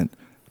 50%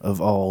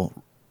 of all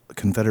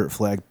Confederate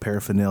flag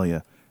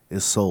paraphernalia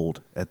is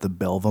sold at the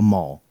Belva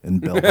Mall in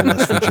Belva,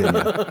 West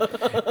Virginia.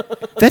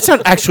 That's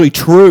not actually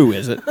true,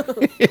 is it?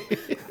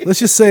 Let's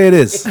just say it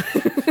is.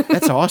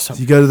 That's awesome.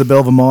 You go to the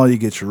Belva Mall, you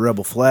get your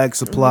Rebel flag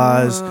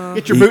supplies.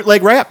 Get your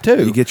bootleg rap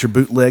too. You get your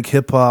bootleg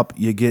hip hop.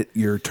 You get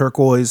your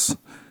turquoise.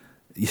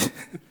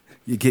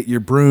 You get your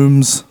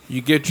brooms.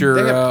 You get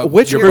your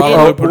which your group, bottle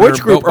are, opener,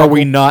 which group belt are we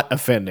buckle. not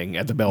offending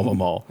at the Belva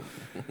Mall?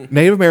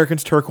 Native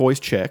Americans turquoise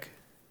check.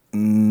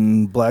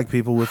 Black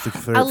people with the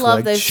Confederate I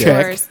love flag. those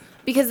check. stores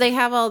because they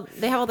have all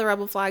the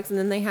rebel flags, and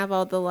then they have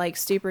all the like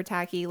super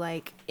tacky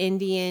like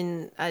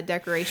Indian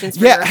decorations.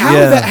 For Yeah, your how house.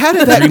 Yeah.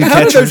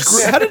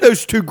 how did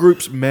those two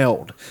groups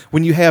meld?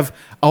 When you have,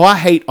 I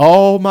hate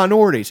all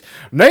minorities.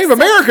 Native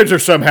Americans are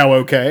somehow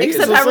okay.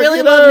 Except It's I like,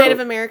 really love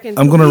Native Americans.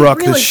 I'm but gonna we rock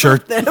this really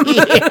shirt. fuck them.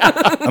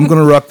 I'm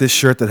gonna rock this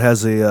shirt that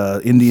has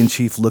a Indian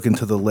chief looking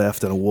to the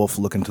left and a wolf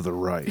looking to the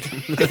right.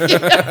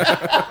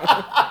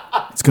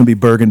 It's gonna be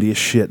burgundy as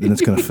shit, then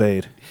it's gonna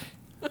fade.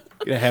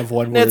 Gonna have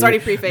one. No, it's where-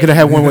 already pre-faded. Gonna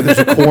have one where there's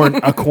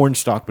a corn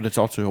stalk, but it's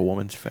also a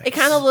woman's face. It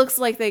kind of looks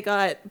like they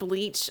got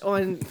bleach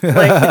on,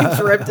 like they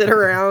dripped it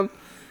around.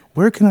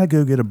 Where can I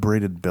go get a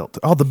braided belt?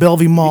 Oh, the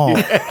Bellevue Mall.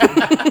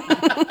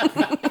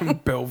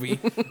 Belvy.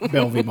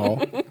 Bellevue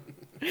Mall.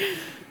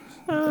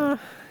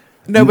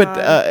 No, but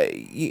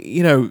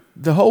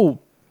the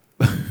whole.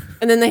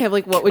 And then they have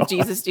like, what would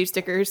Jesus do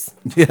stickers?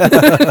 Has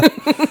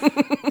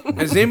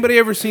anybody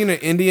ever seen an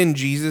Indian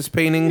Jesus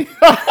painting?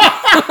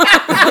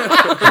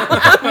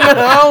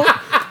 No.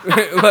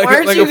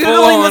 like you a Googling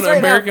full-on this right now?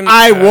 American,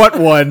 I want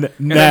one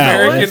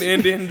now. American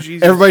Indian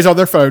Jesus. Everybody's on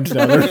their phones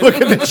now. They're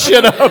looking this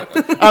shit up.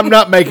 I'm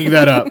not making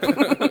that up.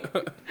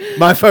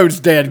 My phone's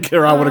dead,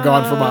 or I would have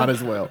gone for mine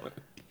as well.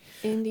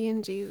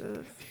 Indian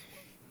Jesus.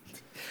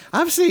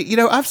 I've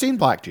seen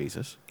Black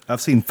Jesus.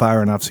 I've seen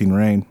fire and I've seen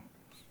rain.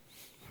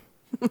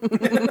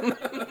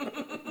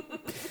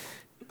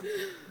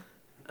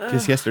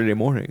 Just yesterday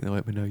morning, they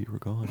let me know you were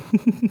gone.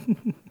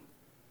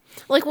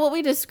 Like what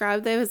we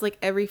described though is like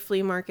every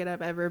flea market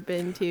I've ever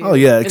been to. Oh,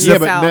 yeah, in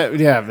except- the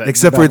South.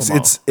 Except for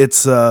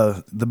it's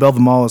the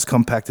Bellevue Mall is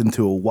compacted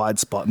into a wide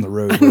spot in the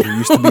road where there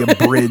used to be a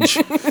bridge.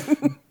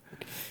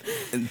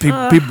 And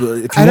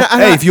people,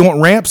 if you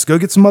want ramps, go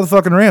get some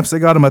motherfucking ramps. They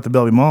got them at the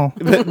Bellevue Mall.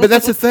 But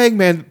that's the thing,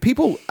 man.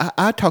 People,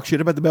 I talked shit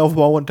about the Bellevue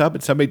Mall one time,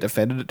 and somebody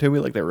defended it to me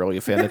like they're really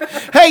offended.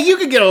 Hey, you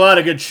can get a lot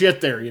of good shit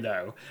there, you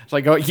know. It's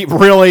like, oh,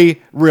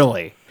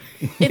 really?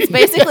 It's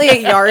basically a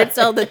yard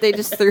sale that they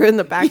just threw in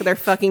the back of their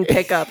fucking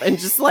pickup and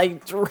just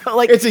like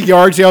It's a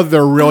yard sale that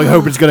they're really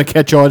hoping it's going to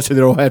catch on, so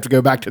they don't have to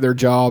go back to their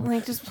job,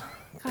 like just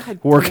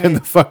God work damn in it.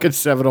 the fucking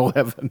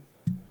 7-Eleven.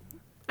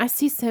 I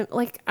see some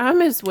like I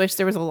almost wish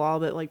there was a law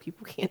that like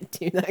people can't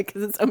do that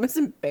because it's almost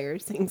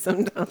embarrassing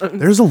sometimes.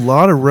 There's a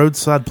lot of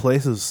roadside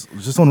places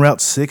just on Route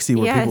 60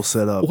 where Yes. people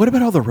set up. What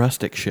about all the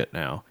rustic shit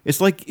now?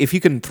 It's like if you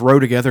can throw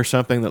together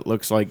something that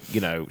looks like,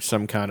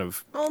 some kind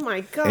of... Oh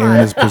my god! Aaron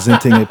is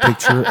presenting a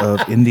picture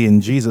of Indian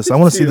Jesus. I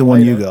want to see the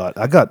one you got.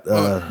 I got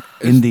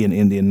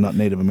Indian, not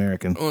Native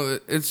American. Well,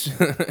 it's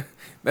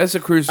that's a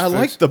crucifix. I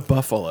like the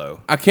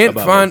buffalo. I can't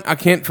above find it. I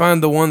can't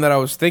find the one that I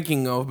was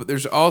thinking of, but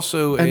there's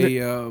also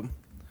a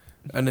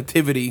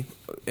nativity,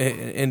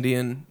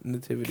 Indian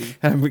nativity,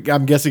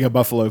 I'm guessing a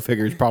buffalo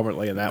figure is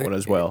prominently in that one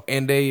as well.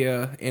 and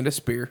a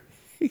spear.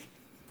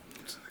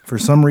 For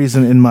some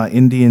reason, in my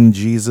Indian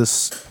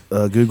Jesus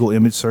Google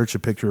image search, a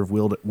picture of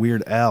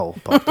Weird Al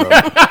popped up.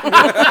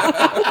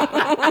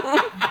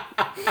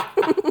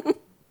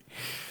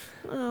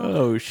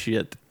 Oh,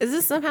 shit. Is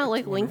this somehow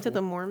like linked to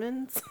the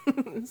Mormons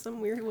in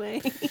some weird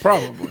way?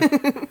 Probably.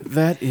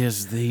 That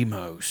is the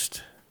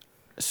most...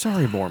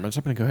 Sorry, Mormons.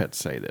 I'm going to go ahead and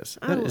say this.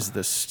 That is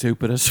the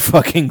stupidest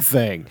fucking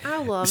thing.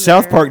 I love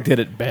South their- Park did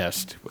it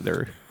best.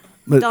 They're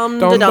Dum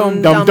Dum,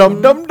 dum dum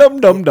dum dum dum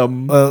dum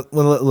dum.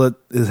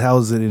 How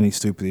is it any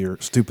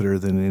stupider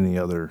than any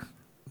other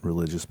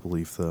religious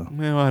belief, though?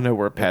 Well, I know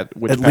where path.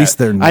 Which At path- least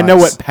they're I know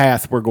nice. what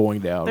path we're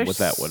going down They're with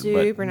that one.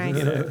 super But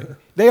nice.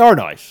 they are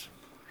nice,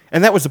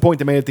 and that was the point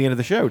they made at the end of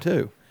the show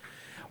too.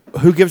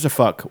 Who gives a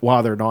fuck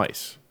why they're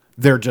nice?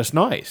 They're just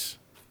nice.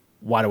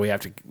 Why do we have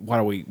to? Why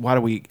do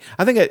we?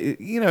 I think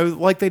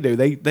like they do.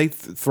 They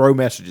throw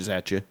messages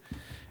at you,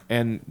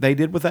 and they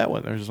did with that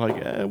one. They're just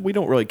like, we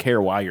don't really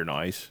care why you're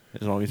nice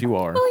as long as you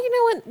are. Well, you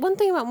know what? One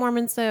thing about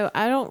Mormons, though,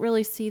 I don't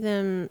really see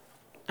them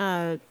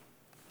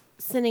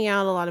sending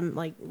out a lot of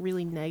like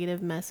really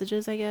negative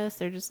messages. I guess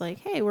they're just like,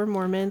 "Hey, we're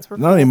Mormons. We're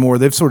Not cool." anymore.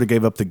 They've sort of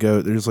gave up the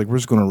goat. They're just like, we're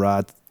just going to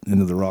ride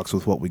into the rocks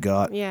with what we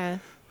got. Yeah,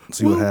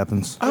 See what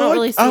happens. I don't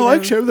really see I like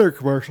them. some of their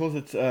commercials.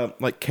 It's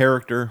like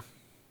character.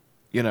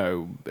 It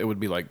would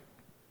be like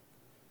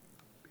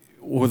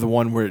with the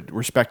one where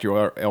Respect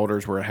Your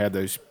Elders, where it had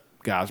those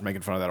guys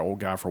making fun of that old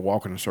guy for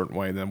walking a certain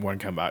way, and then one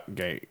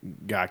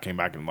guy came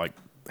back and like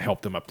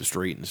helped him up the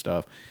street and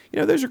stuff.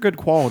 Those are good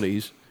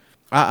qualities.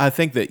 I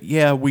think that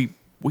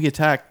we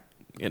attack,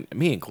 and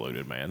me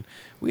included, man.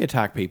 We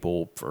attack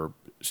people for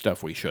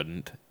stuff we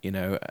shouldn't.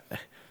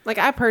 Like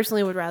I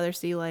personally would rather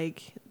see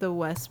like the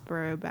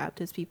Westboro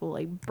Baptist people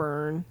like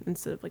burn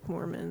instead of like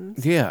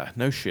Mormons. Yeah,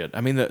 no shit.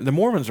 I mean, the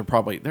Mormons are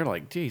probably they're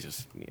like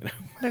Jesus.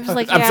 They're just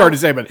like, I'm yeah, sorry to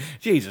say, but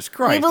Jesus we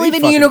Christ, believe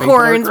these in fucking people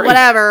are unicorns, crazy.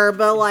 whatever,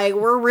 but like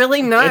we're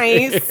really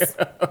nice.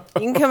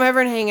 You can come over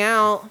and hang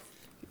out.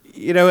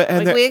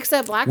 And Like we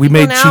accept black We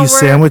people made now. cheese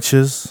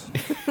sandwiches.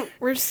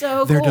 We're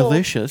so they're cool.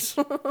 delicious.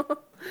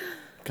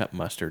 Got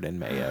mustard and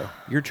mayo.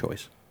 Your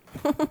choice.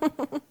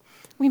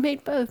 We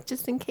made both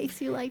just in case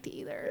you liked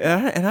either.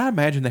 And I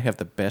imagine they have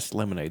the best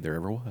lemonade there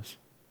ever was.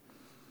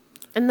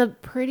 And the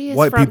prettiest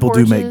White front people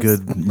do make porches.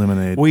 good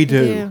lemonade. We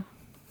They do.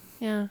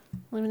 Yeah,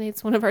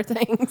 lemonade's one of our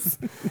things.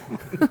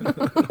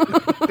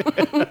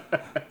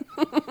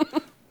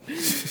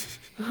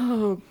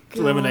 Oh, God.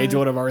 Lemonade's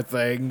one of our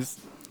things.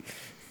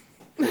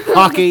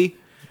 Hockey,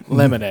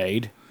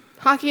 lemonade.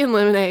 Hockey and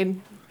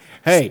lemonade.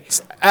 Hey,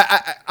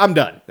 I'm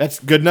done. That's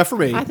good enough for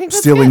me. I think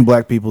that's Stealing good.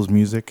 black people's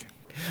music.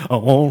 I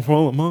want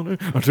all the money.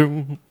 I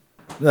do.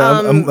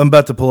 I'm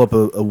about to pull up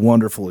a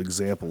wonderful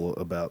example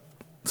about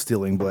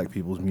stealing black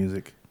people's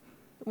music.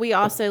 We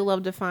also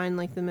love to find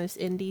like the most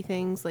indie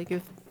things. Like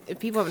if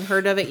people haven't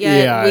heard of it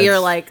yet, Yeah, we are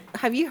it's- like,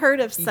 have you heard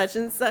of such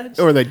and such?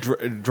 Or they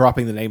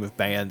dropping the name of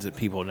bands that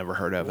people have never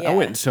heard of. I Yeah.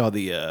 went and saw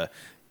the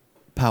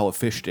Pile of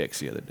Fish Sticks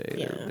the other day.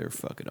 Yeah. They're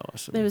fucking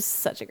awesome. It was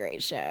such a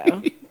great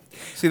show.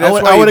 See, that's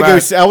why I you want to buy,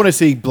 go. I want to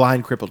see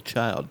Blind Crippled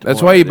Child. That's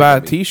tomorrow. why you buy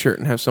a T-shirt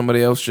and have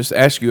somebody else just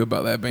ask you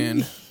about that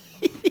band.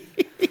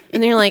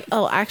 And they're like,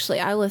 oh, actually,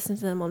 I listened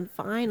to them on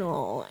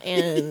vinyl.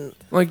 And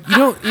Like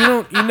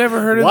you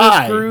never heard of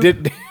Why this group?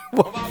 did?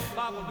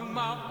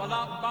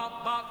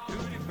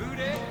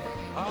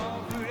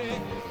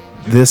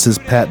 This is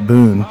Pat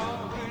Boone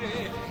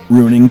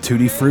ruining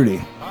Tutti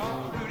Frutti.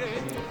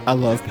 I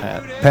love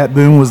Pat. Pat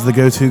Boone was the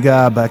go-to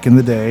guy back in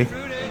the day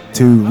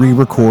to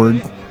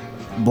re-record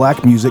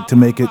black music to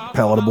make it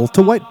palatable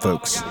to white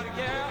folks.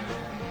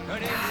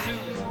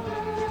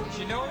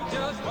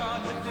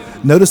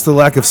 Notice the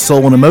lack of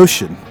soul and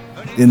emotion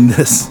in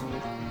this.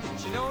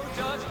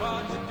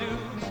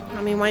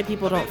 I mean, white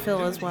people don't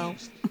feel as well.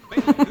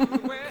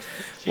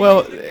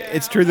 Well,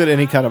 it's true that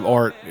any kind of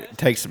art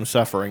takes some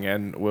suffering,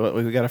 and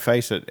we got to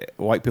face it.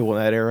 White people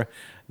in that era,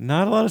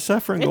 not a lot of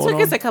suffering It going took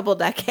on. us a couple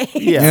decades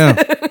Yeah.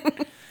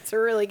 to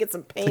really get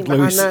some pain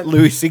behind that.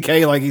 Louis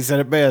C.K., like he said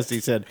it best. He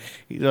said,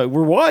 he's like,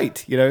 "We're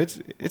white. You know,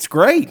 it's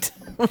great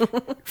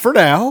for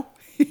now."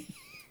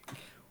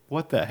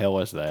 What the hell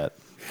is that?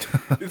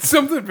 It's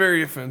something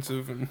very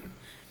offensive, and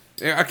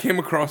yeah, I came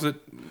across it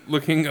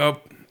looking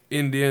up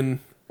Indian.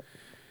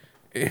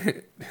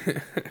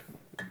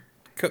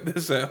 Cut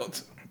this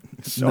out.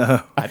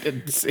 No. I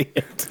didn't see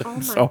it. Oh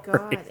my Sorry.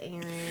 God,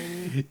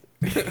 Aaron.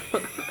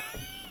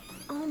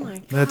 Oh my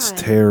God. That's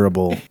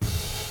terrible.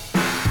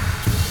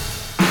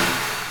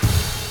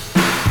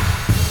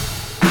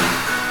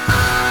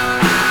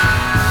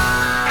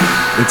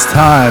 It's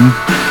time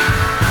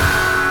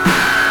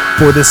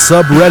for the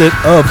subreddit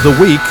of the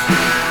week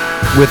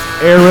with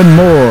Aaron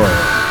Moore.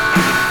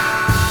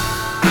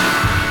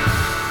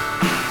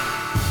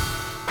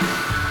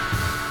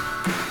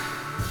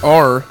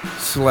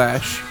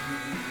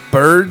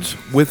 r/birds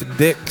with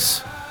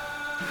dicks.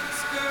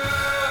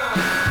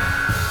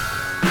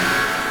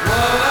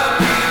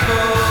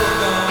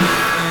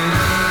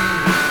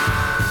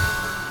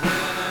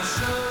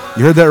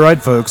 You heard that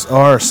right, folks.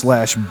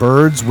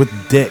 r/birds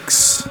with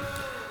dicks.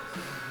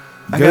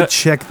 Go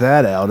check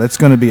that out. That's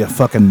going to be a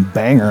fucking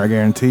banger. I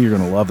guarantee you're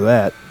going to love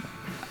that.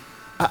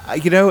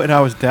 And I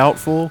was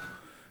doubtful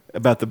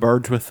about the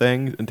birds with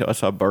things until I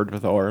saw birds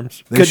with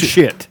arms. They Good should-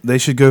 shit. They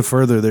should go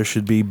further. There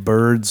should be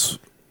birds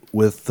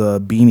with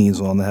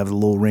beanies on. They have the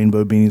little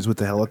rainbow beanies with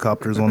the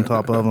helicopters on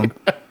top of them.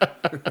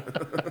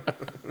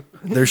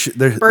 There's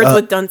Birds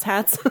with dunce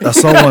hats.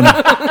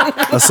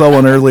 I saw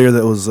one earlier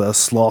that was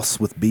sloths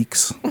with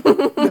beaks.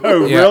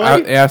 Oh,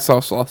 Yeah, I saw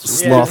sloths.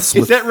 Sloths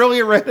Is with that really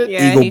a Reddit?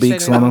 Yeah, eagle he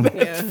beaks should on have. them.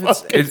 Yeah,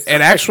 It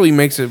actually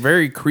makes a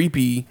very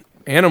creepy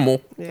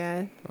animal.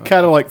 yeah.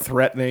 Kind of like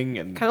threatening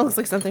and Kind of looks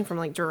like something from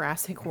like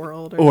Jurassic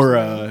World or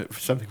something.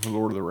 something from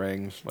Lord of the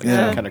Rings, like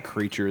Yeah. some kind of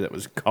creature that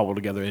was cobbled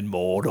together in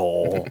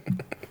Mordor.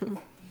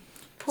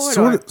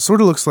 Poor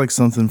Sort of looks like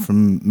something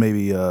from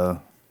maybe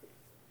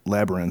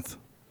Labyrinth.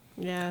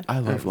 Yeah. I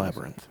love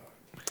Labyrinth.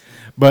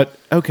 But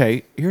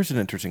okay, here's an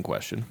interesting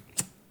question,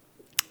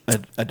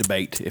 a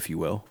debate, if you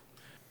will: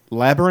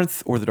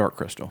 Labyrinth or the Dark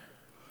Crystal?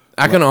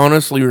 I can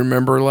honestly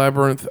remember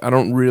Labyrinth. I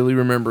don't really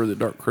remember the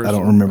Dark Crystal. I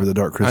don't remember the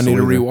Dark I Crystal. need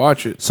to either.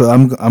 rewatch it. So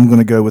I'm going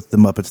to go with the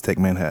Muppets Take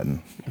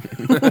Manhattan.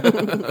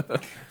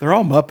 They're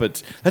all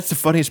Muppets. That's the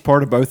funniest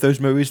part of both those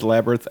movies,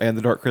 Labyrinth and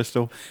the Dark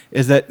Crystal,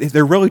 is that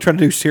they're really trying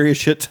to do serious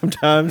shit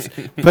sometimes,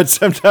 but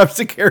sometimes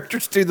the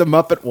characters do the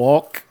Muppet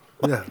walk.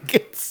 Yeah.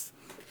 It's,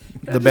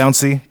 The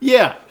bouncy.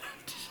 yeah.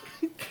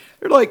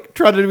 They're like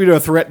trying to do a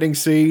threatening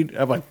scene.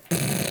 I'm like,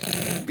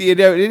 you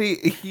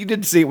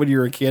didn't see it when you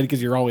were a kid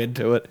because you're all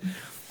into it.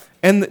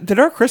 And the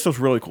Dark Crystal's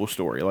a really cool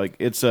story. Like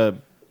it's a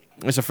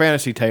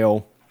fantasy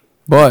tale.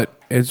 But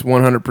it's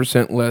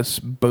 100% less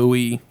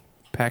Bowie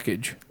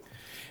package.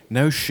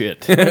 No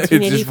shit. It's just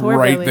 1984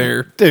 right Bowie.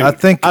 there. Dude, I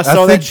think- I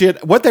saw I that think-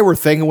 shit. What they were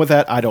thinking with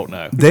that, I don't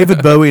know.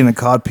 David Bowie in a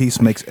codpiece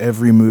makes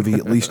every movie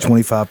at least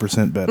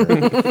 25% better.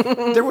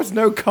 There was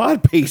no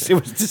cod piece. It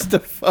was just a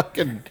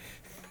fucking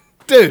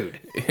dude.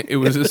 It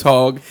was this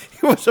hog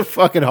It was a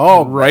fucking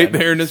hog. right man.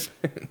 there in his.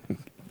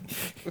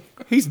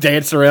 He's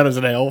dancing around as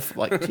an elf.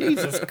 Like,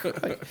 Jesus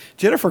Christ.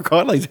 Jennifer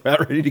Connelly's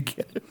about ready to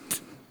get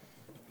it.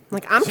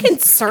 Like, I'm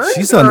concerned.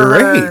 She's for her.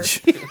 underage.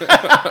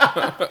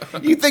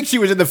 You think she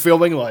was in the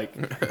filming like,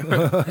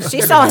 She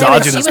saw him and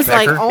Dodging she his was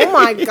like, pecker. oh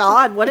my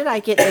God, what did I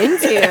get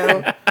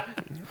into?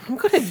 I'm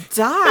going to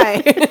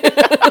die.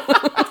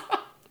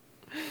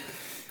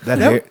 That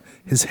hair,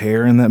 his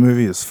hair in that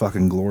movie is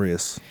fucking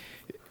glorious.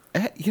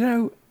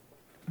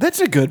 that's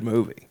a good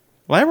movie.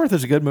 Labyrinth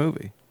is a good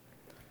movie.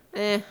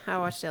 I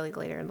watched Ellie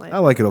Glader in life. I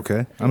like it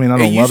okay. I mean, I It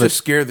don't used love to it.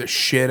 scare the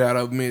shit out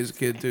of me as a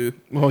kid too.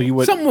 Well, you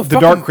would. Something with The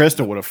Dark fucking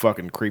Crystal would have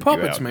fucking creeped you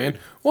Puppets, out. man.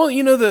 dude. Well,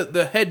 you know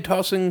the head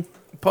tossing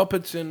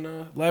puppets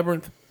in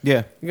Labyrinth.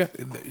 Yeah.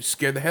 They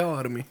scared the hell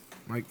out of me.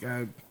 Like,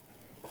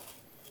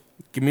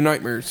 give me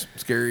nightmares.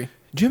 Scary.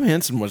 Jim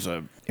Henson was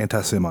a.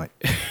 Anti-Semite.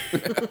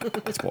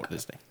 It's Walt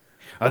Disney.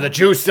 Are the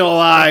Jews still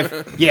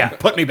alive? Yeah,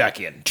 put me back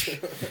in.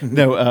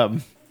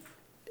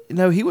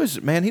 No, he was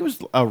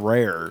a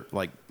rare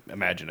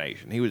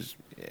imagination. He was,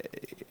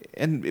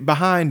 and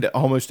behind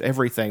almost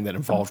everything that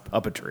involved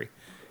puppetry,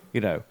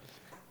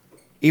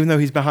 Even though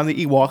he's behind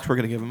the Ewoks, we're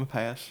gonna give him a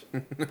pass.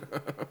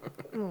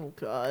 Oh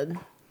God.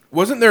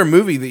 Wasn't there a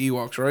movie, The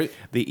Ewoks, right?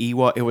 The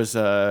Ewok, it was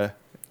A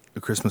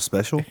Christmas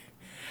special?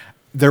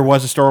 there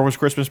was a Star Wars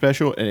Christmas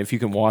special, and if you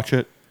can watch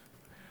it,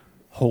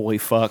 holy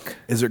fuck!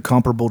 Is it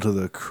comparable to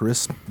the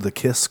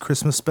Kiss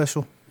Christmas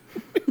special?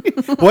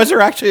 Was there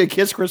actually a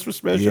Kiss Christmas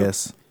special?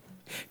 Yes.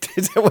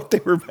 Is that what they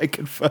were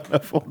making fun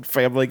of on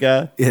Family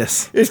Guy?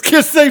 Yes. It's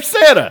Kiss Save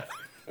Santa.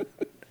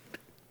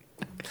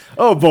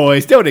 Oh,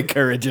 boys, don't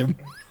encourage him.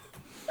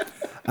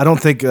 I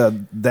don't think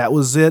that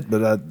was it,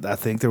 but I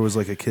think there was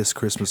like a Kiss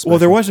Christmas special. Well,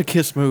 there was a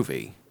Kiss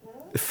movie,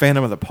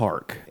 Phantom of the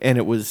Park, and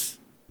it was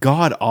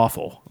god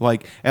awful.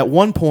 Like, at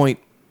one point,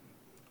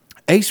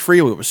 Ace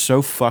Frehley was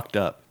so fucked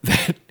up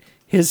that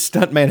his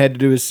stuntman had to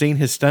do his scene.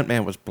 His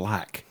stuntman was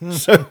black,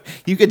 so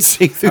you could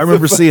see through. I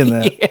remember seeing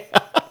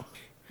that.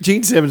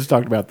 Gene Simmons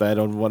talked about that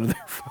on one of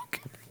their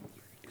fucking.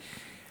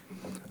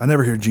 I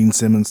never hear Gene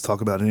Simmons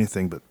talk about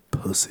anything but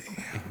pussy.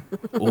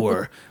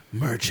 Or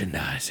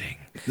merchandising,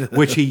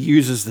 which he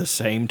uses the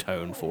same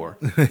tone for.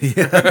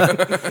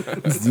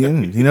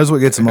 Yeah, he knows what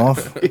gets him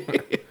off.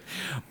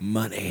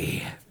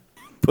 Money.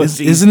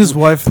 Isn't his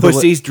wife the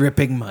Pussy's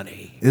dripping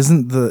money.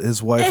 Isn't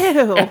his wife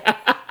Ew.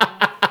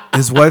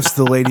 his wife's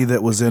the lady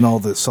that was in all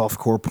the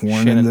softcore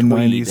porn in the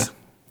Tweed. 90s?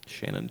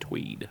 Shannon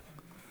Tweed.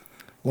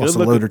 Lost a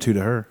Good load looking- or two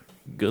to her.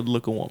 Good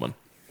looking woman.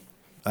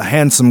 A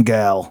handsome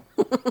gal.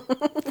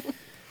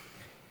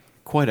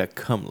 Quite a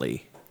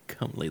comely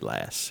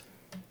lass.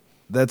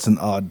 That's an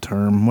odd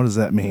term. What does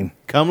that mean?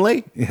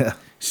 Comely? Yeah.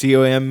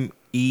 Comely?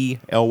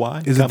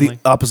 Is it the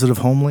opposite of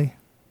homely?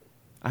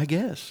 I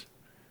guess.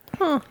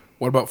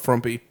 What about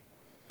frumpy?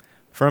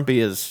 Frumpy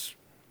is.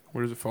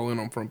 Where does it fall in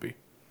on frumpy?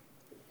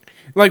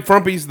 Like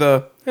frumpy's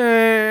the.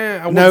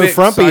 I wouldn't No, be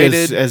frumpy is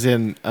excited. as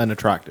in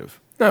unattractive.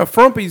 No,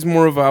 frumpy's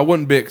more of a. I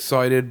wouldn't be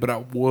excited, but I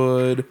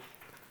would.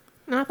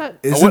 No, I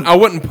thought I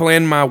wouldn't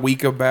plan my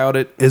week about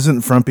it.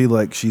 Isn't frumpy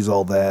like she's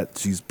all that?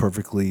 She's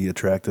perfectly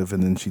attractive,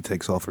 and then she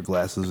takes off her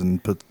glasses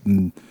and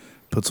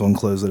puts on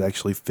clothes that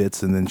actually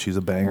fits, and then she's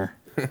a banger.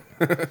 she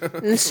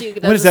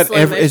What is does a that? slow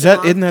Is motion that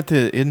walk.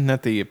 isn't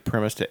that the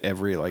premise to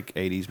every like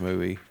 80s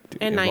movie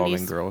And involving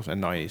 90s. girls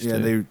and 90s Yeah,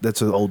 too?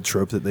 that's an old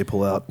trope that they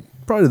pull out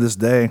probably to this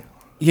day.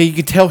 Yeah, you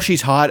can tell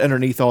she's hot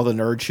underneath all the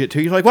nerd shit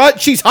too. You're like, what?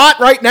 She's hot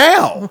right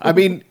now. I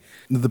mean,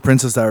 The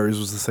Princess Diaries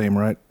was the same,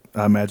 right?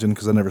 I imagine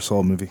because I never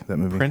saw that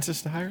movie.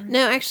 Princess Diaries.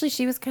 No, actually,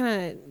 she was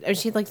kind of.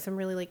 She had like some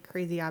really like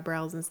crazy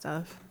eyebrows and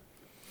stuff.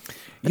 But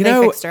You they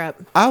know, fixed her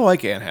up. I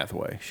like Anne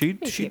Hathaway. She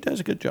too. does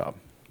a good job.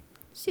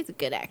 She's a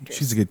good actress.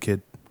 She's a good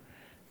kid.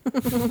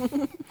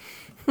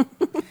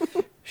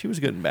 She was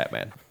good in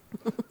Batman.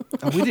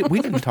 We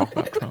didn't talk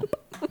about Trump.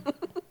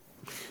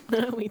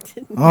 No, we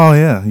didn't. Oh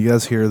yeah, you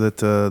guys hear that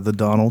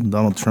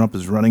Donald Trump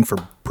is running for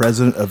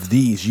president of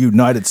these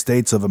United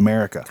States of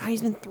America? God,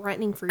 he's been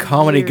threatening for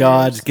Comedy years.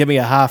 gods, give me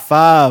a high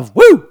five.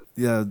 Woo!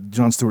 Yeah,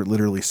 Jon Stewart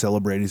literally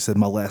celebrated. He said,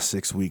 "My last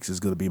 6 weeks is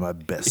going to be my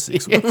best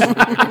 6 weeks."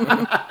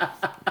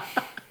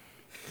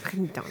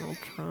 Fucking Donald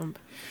Trump.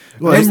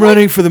 I'm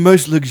running for the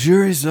most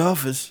luxurious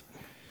office.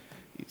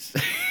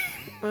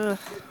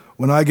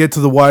 When I get to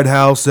the White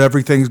House,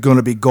 everything's going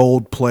to be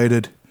gold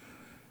plated.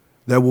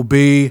 There will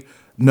be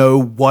no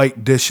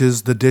white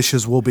dishes. The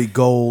dishes will be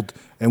gold,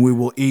 and we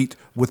will eat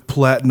with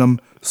platinum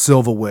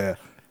silverware.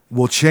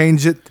 We'll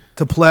change it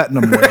to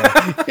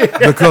platinumware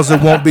because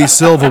it won't be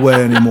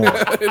silverware anymore.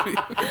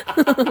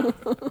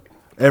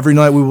 Every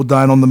night we will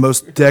dine on the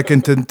most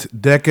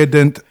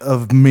decadent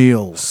of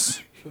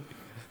meals.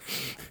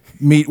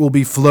 Meat will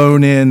be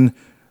flown in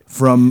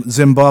from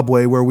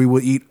Zimbabwe, where we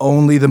will eat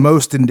only the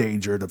most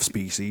endangered of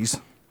species.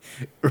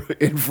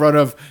 In front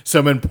of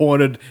some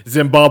appointed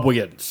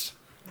Zimbabweans.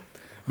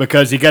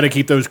 Because you got to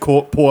keep those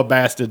poor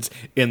bastards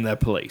in their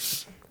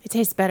place. It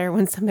tastes better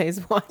when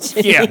somebody's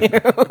watching. Yeah. you.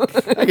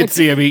 I can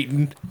see him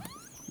eating.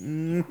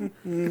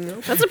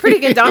 That's a pretty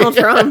good Donald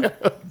Trump.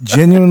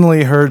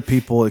 Genuinely heard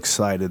people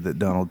excited that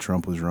Donald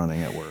Trump was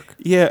running at work.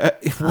 Yeah.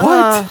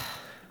 What?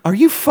 Are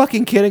you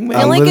fucking kidding me?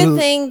 The only literally- good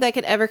thing that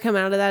could ever come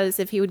out of that is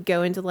if he would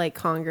go into like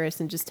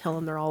Congress and just tell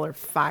them they're all are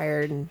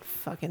fired and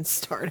fucking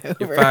start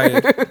over.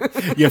 Fired.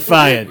 You're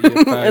fired.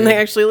 And they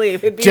actually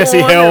leave. It'd be Jesse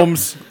wonderful.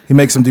 Helms, He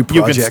makes them do you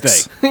can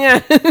projects. stay.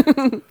 Yeah.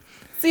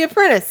 It's The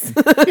Apprentice.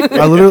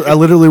 I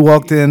literally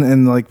walked in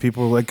and like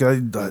people were like,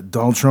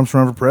 Donald Trump's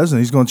running for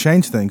president. He's going to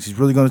change things. He's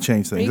really going to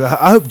change things.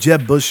 I hope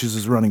Jeb Bush is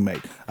his running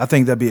mate. I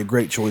think that'd be a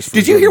great choice. For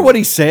Did you hear what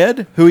he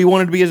said? Who he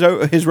wanted to be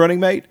his running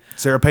mate?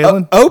 Sarah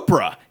Palin?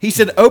 Oprah. He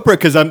said Oprah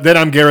because then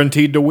I'm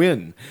guaranteed to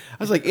win.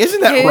 I was like, isn't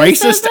that Who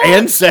racist said that?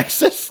 and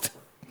sexist?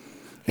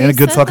 And a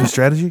good said fucking that?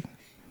 strategy?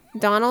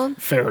 Donald.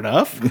 Fair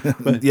enough.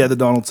 Yeah, the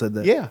Donald said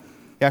that. Yeah.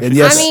 And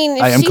yes, I mean,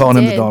 if I am she calling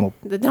him the did- Donald.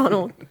 The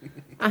Donald.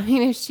 I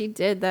mean, if she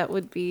did, that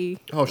would be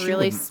Oh, she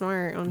really wouldn't.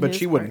 smart on But his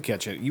she wouldn't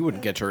part. catch it. You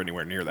wouldn't catch her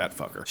anywhere near that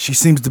fucker. She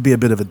seems to be a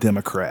bit of a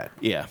Democrat.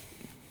 Yeah.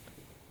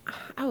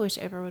 I wish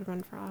Oprah would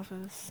run for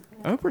office.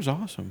 Oprah's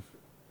awesome.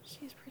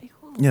 She's pretty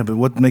cool. Yeah, but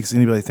what makes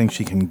anybody think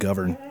she can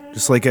govern?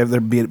 Just like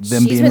them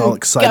She's being been all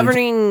excited.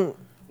 governing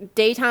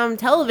daytime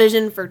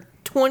television for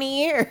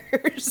 20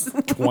 years.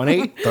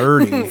 20?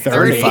 30,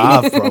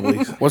 35 probably.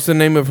 What's the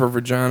name of her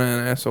vagina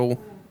and asshole?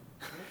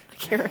 I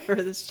can't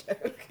remember this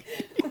joke.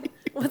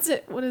 What's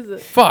it? What is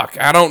it? Fuck,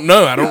 I don't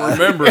know. I don't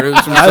remember. It was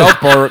from South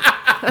Park.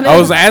 I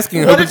was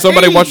asking, hoping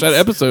somebody watched that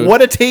episode.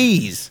 What a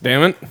tease.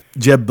 Damn it.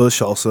 Jeb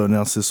Bush also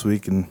announced this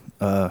week in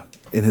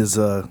his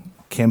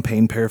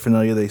campaign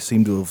paraphernalia, they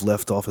seem to have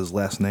left off his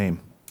last name.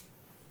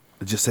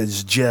 It just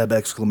says Jeb !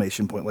 Like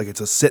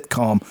it's a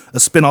sitcom, a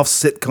spin-off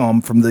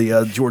sitcom from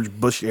the George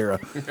Bush era.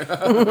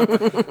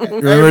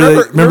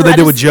 remember they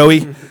did with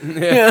Joey?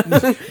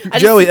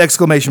 Joey! !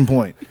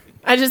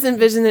 I just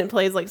envision it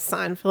plays like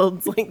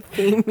Seinfeld's like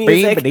theme Bing,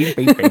 music. bing,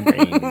 bing, bing,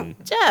 bing.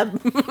 Jeb.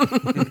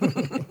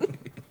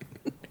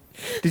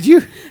 Did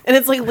you? And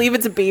it's like, leave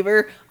it to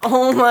Beaver.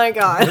 Oh my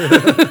God.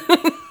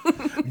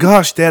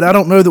 Gosh, Dad, I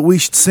don't know that we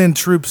should send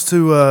troops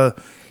to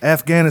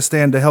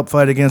Afghanistan to help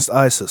fight against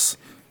ISIS.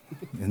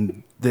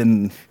 And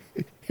then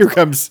Here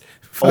comes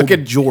old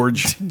fucking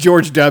George.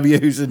 George W.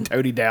 who's in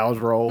Tony Dow's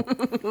role.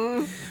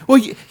 Well,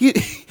 you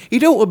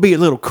don't want to be a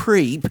little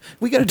creep.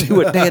 We got to do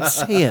what Dad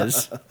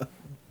says.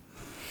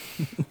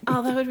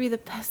 Oh, that would be the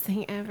best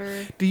thing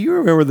ever. Do you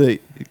remember the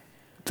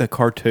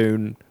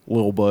cartoon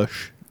Lil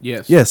Bush?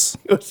 Yes. Yes,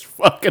 It was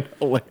fucking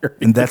hilarious.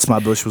 and That's My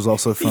Bush was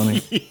also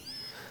funny.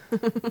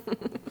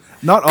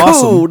 Not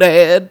awesome. Cool,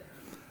 Dad.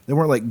 They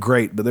weren't like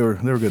great, but they were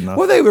good enough.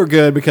 Well, they were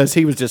good because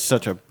he was just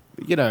such a,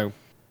 you know.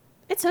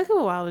 It took him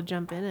a while to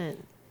jump in it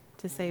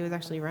to say he was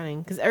actually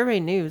running because everybody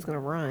knew he was going to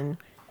run.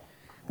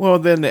 Well,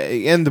 then,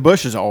 and the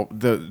Bushes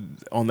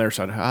on their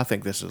side. I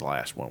think this is the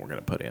last one we're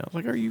gonna put in. I was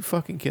like, are you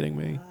fucking kidding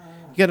me?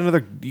 You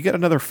got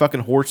another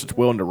fucking horse that's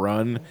willing to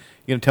run. You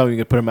gonna tell me you're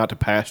gonna put him out to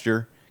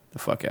pasture? The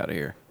fuck out of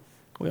here.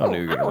 We all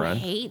knew you were I gonna don't run.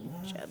 hate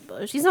Jeb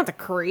Bush. He's not the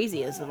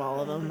craziest of all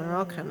of them. They're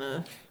all kind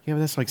of. Yeah, but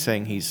that's like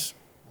saying he's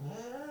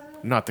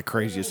not the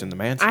craziest in the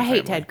Manson I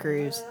hate family. Ted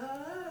Cruz.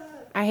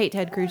 I hate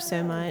Ted Cruz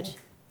so much.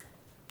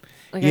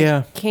 Like,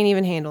 Yeah. I can't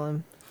even handle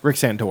him. Rick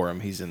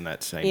Santorum, he's in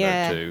that same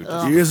Yeah. boat too.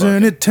 Ugh.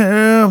 Isn't it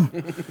time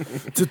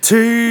to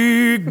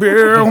take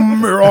Bill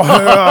Merrill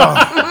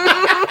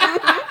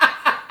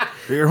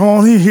here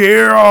on the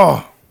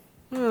air?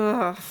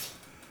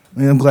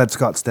 Man, I'm glad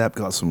Scott Stapp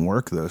got some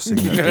work though.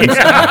 Singing that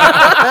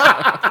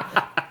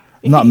piece.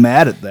 I'm not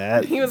mad at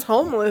that. He was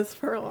homeless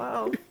for a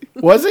while.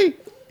 Was he?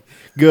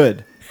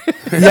 Good. He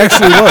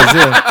actually was.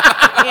 Yeah.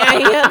 Yeah,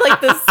 he had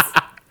like this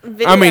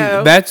video. I mean,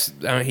 that's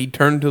he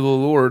turned to the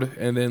Lord,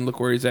 and then look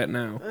where he's at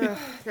now.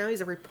 Now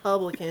he's a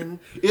Republican.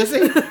 Is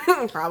he?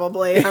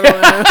 Probably. I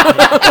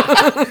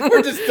don't know.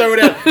 We're just throwing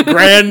out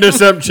grand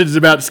assumptions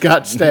about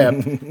Scott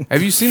Stapp.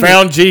 Have you seen?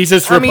 Found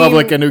Jesus I mean,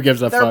 Republican. Who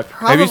gives a They're fuck?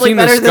 probably Have you seen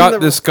the better Scott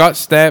than the Scott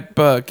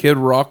Stapp Kid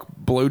Rock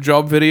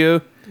blowjob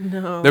video?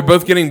 No. They're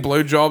both getting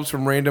blowjobs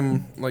from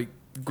random like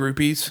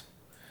groupies,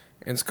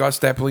 and Scott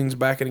Stapp leans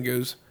back and he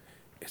goes,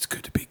 "It's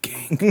good to be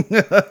king."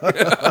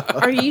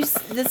 Are you?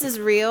 This is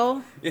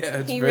real. Yeah,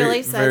 it's He very,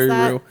 really says very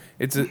that? real.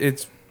 It's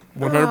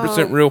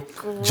 100% real.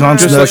 Jon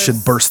Gross. Snow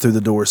should burst through the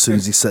door as soon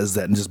as he says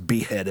that and just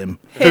behead him.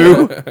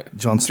 Who?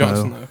 Jon Snow.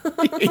 Jon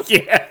Snow.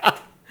 Yeah.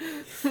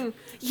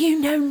 You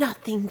know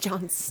nothing,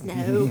 Jon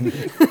Snow.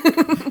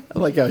 I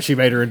like how she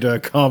made her into a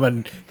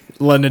common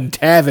London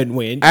tavern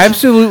wench.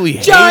 Absolutely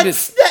hated. Jon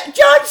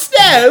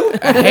Snow.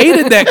 I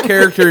hated that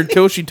character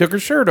until she took her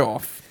shirt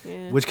off.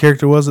 Which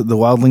character was it? The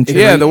wildling chick?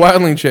 Yeah, the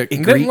wildling chick.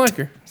 Didn't Ygritte. like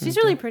her. She's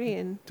really pretty,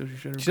 and Until she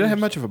showed her She doesn't have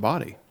much of a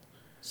body.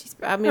 she's.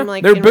 I mean,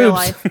 like They're in real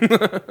boobs.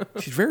 life.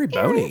 She's very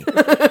bony.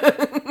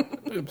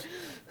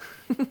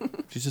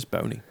 She's just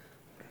bony.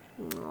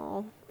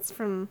 Oh, it's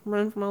from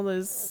running from all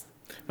those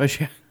But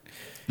she,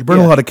 You burn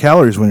Yeah. a lot of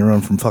calories when you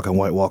run from fucking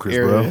White Walkers,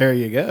 there, bro. there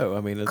you go.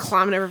 I mean, it's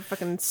climbing over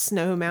fucking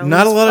snow mountains.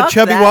 not a lot of Fuck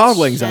chubby that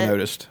wildlings I shit.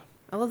 noticed.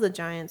 I love the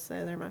giants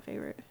though; they're my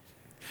favorite.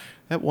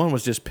 That one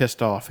was just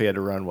pissed off. He had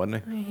to run,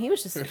 wasn't I mean, he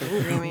was just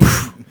angry,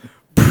 man.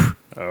 he?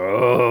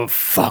 Oh,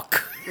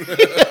 fuck.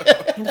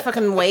 He'd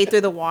fucking wade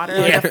through the water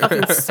like a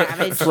fucking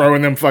savage.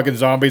 Throwing them fucking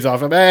zombies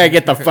off him. Hey,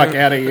 get the fuck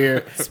out of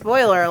here.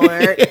 Spoiler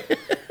alert.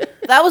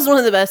 That was one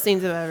of the best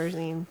scenes I've ever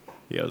seen.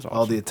 Yeah, it was awesome.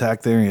 All the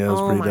attack there, yeah, it was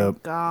Oh pretty my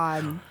dope.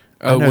 god.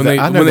 Oh, when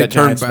I know they that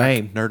turned giant's back.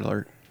 name. Nerd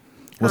alert.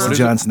 What's the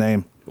giant's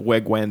name?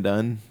 Weg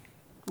Wandun.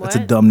 That's a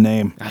What? dumb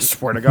name. I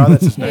swear to God,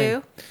 that's his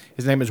name. Who?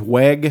 His name is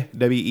Weg,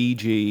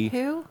 W-E-G,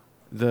 Who?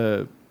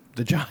 the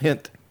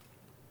giant.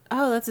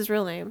 Oh, that's his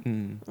real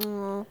name.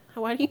 Oh,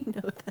 why do you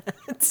know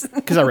that?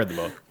 Because I read the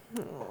book.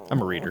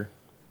 I'm a reader.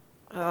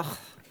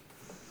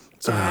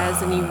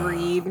 Jazz and you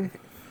read.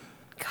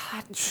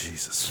 God,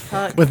 Jesus.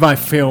 fuck. With my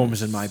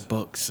films and my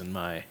books and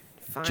my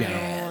Final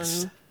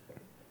jazz.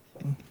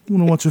 one. You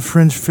want to watch a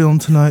French film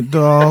tonight,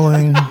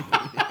 darling?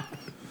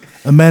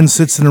 A man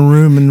sits in a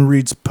room and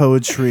reads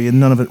poetry, and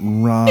none of it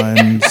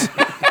rhymes.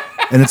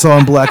 And it's all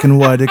in black and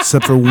white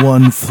except for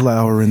one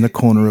flower in the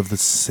corner of the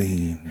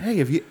scene. Hey,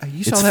 have you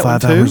saw It's that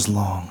 5 one too? hours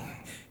long.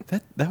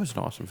 That was an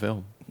awesome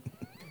film.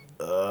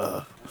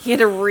 He had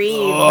to read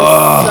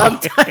the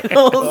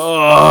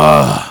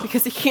subtitles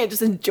because he can't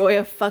just enjoy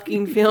a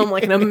fucking film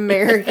like an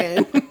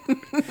American.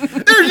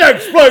 There's no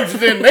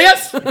explosions in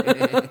this.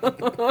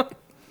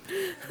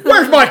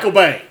 Where's Michael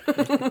Bay?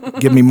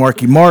 Give me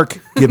Marky Mark,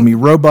 give me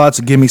robots,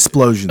 and give me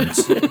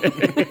explosions.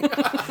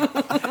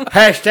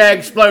 Hashtag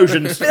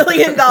explosions. $1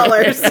 billion.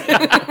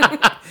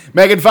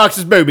 Megan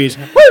Fox's boobies.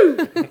 Woo!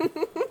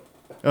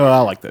 Oh, I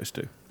like those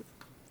two.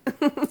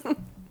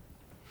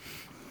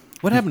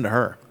 What happened to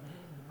her?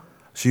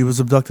 She was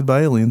abducted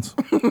by aliens.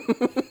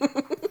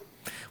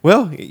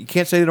 Well, you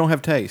can't say they don't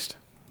have taste.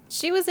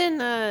 She was in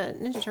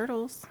Ninja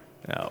Turtles.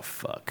 Oh,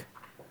 fuck.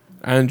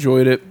 I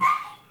enjoyed it.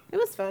 It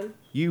was fun.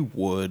 You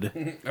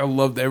would. I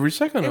loved every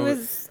second It of it.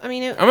 was. I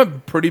mean, it I'm a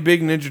pretty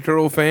big Ninja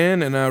Turtle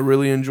fan, and I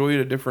really enjoyed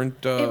a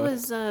different.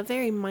 was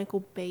very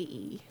Michael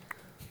Bay-y.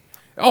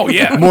 Oh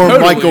yeah, More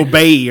totally. Michael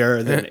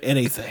Bayer than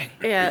anything.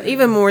 Yeah,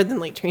 even more than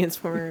like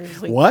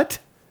Transformers. Like, What?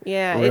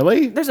 Yeah.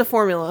 Really? There's a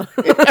formula.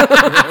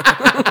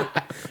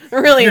 It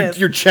really is.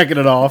 You're checking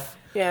it off.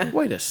 Yeah.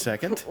 Wait a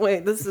second.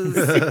 Wait, this is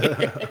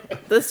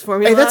this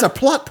formula. Hey, that's a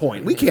plot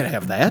point. We can't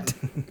have that.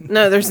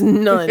 no. There's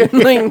none.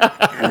 Like,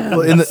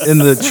 Well, in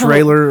the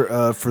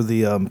trailer for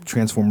the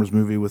Transformers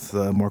movie with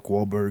Mark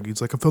Wahlberg, he's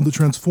like, "I found the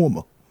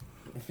Transformer."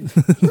 I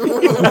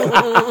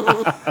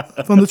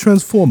found the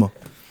Transformer.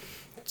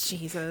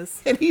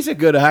 Jesus. And he's a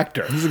good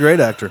actor. He's a great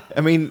actor.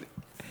 I mean,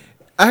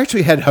 I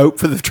actually had hope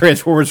for the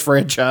Transformers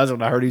franchise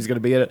when I heard he was going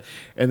to be in it,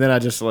 and then I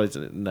just like,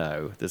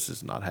 no, this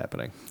is not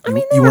happening. I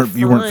mean, You they weren't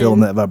were fun. feeling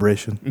that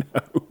vibration.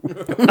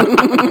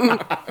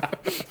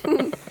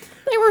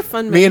 They were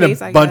fun Me and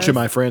movies, a I bunch guess. of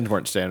my friends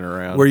weren't standing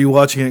around. Were you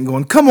watching it and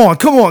going, "Come on,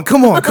 come on,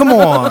 come on, come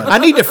on, I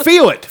need to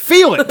feel it.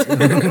 Feel it.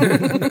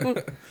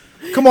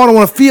 come on! I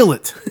want to feel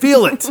it,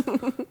 feel it."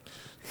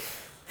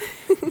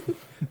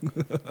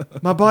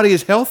 My body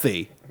is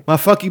healthy. My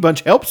fucky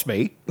bunch helps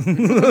me.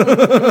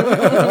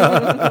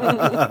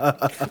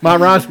 My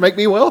rhymes make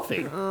me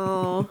wealthy.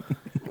 Oh,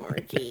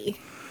 Marky.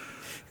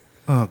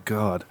 Oh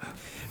God.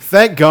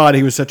 Thank God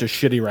he was such a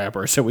shitty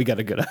rapper, so we got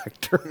a good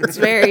actor. It's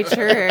very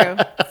true.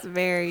 It's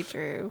very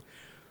true.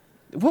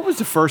 What was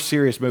the first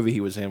serious movie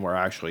he was in where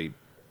I actually...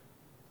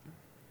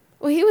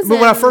 Well, he was. But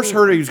when I in- first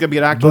heard he was going to be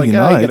an actor, Boogie like, oh, he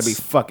got to Nights. be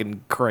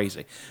fucking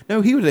crazy. No,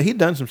 he'd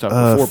done some stuff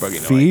before Boogie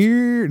Nights.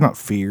 Fear, not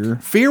Fear.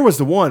 Fear was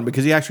the one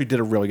because he actually did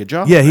a really good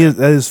job. Yeah,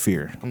 that is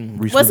Fear.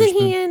 Reese wasn't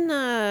Witherspoon. he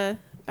in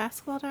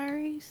Basketball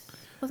Diaries?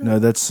 Wasn't No, he?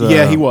 that's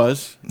Yeah, he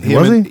was. Was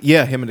him he?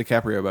 Yeah, him and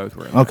DiCaprio both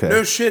were in it. Okay.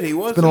 No shit, he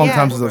was. It's been a long Yeah.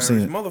 time since I've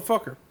seen it.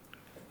 Motherfucker.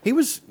 He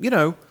was,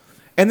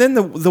 and then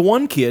the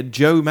one kid,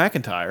 Joe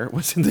McIntyre,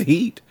 was in The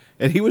Heat,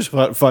 and he was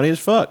funny as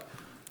fuck.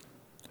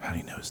 How do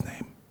you know his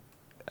name?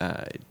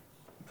 I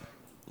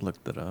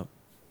looked it up.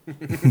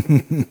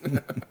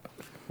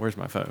 Where's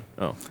my phone?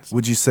 Oh,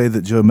 Would you say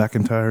that Joe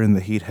McIntyre in the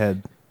Heat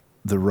had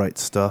the right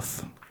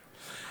stuff?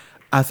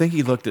 I think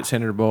he looked at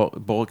Senator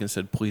Bullock and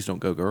said, "Please don't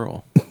go,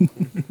 girl." Do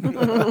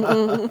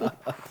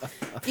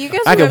you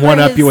guys I can remember one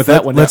up his- you with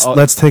that one.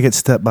 Let's take it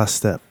step by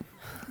step.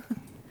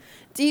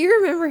 Do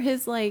you remember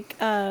his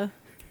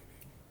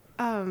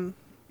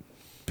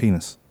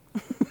Penis.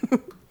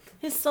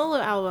 his solo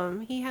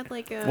album? He had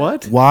like a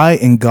What? Why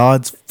in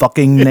God's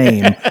fucking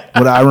name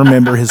would I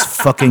remember his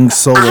fucking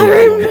solo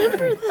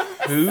album?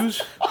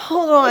 Who's?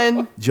 Hold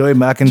on. Joey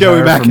McIntyre, Joey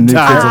from New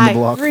McIntyre. Kids on the I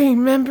Block.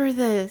 remember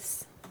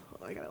this.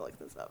 Oh, I gotta look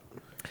this up.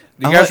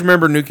 Do you guys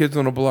remember New Kids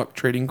on the Block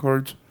trading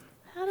cards?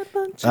 Had a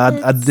bunch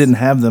of I didn't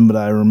have them, but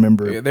I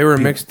remember. Yeah, they were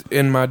mixed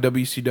in my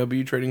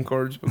WCW trading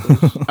cards.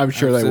 Because I'm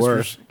sure they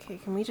were. sisters. Okay,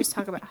 can we just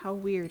talk about how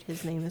weird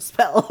his name is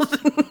spelled?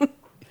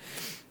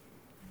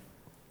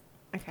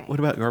 Okay. What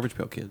about Garbage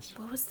Pail Kids?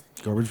 What was the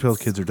Garbage Pail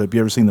Kids are dope. You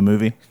ever seen the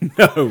movie?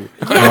 No.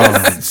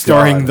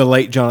 Starring the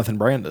late Jonathan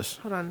Brandis.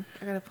 Hold on.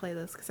 I gotta play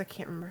this because I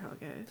can't remember how it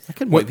goes. I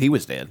couldn't believe he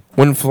was dead.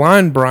 When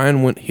Flying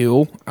Brian went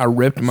heel, I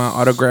ripped my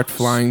autographed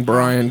Flying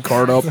Brian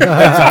card up.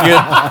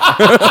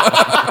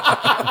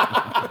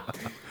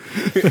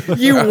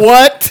 You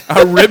what?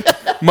 I ripped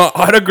my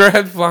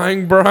autographed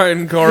Flying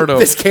Brian card up.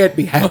 This can't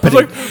be happening.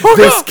 like, oh,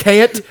 This no.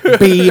 can't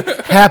be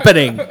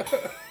happening. Hold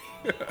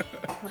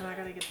on, I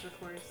gotta get to the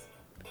chorus.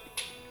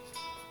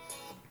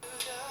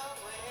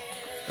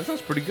 That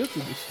sounds pretty good to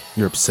this.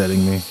 You're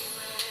upsetting me.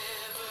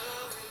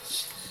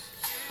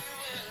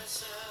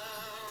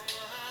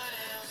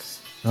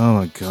 Oh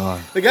my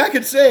God. The guy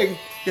could sing.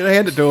 Get a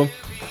hand it to him.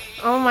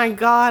 Oh my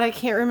god, I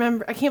can't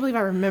remember. I can't believe I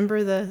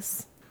remember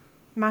this.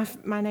 My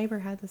neighbor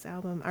had this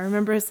album. I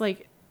remember it's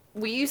like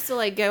we used to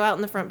like go out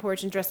in the front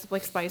porch and dress up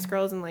like Spice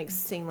Girls and like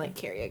sing like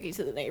karaoke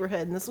to the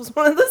neighborhood, and this was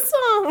one of the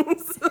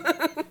songs.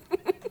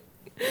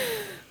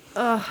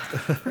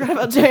 Forgot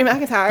about Joey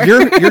McIntyre.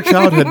 Your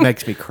childhood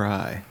makes me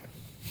cry.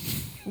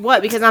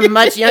 What? Because I'm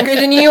much younger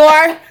than you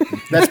are?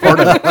 That's part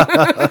of it.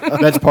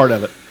 That's part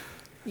of it.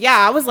 Yeah,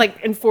 I was like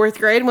in 4th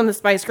grade when the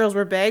Spice Girls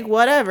were big.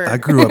 Whatever. I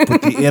grew up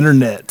with the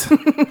internet.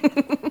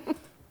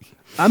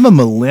 I'm a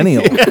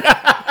millennial.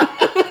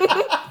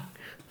 I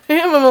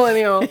am a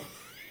millennial.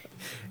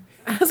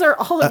 As are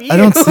all of you. I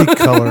don't see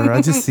color. I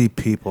just see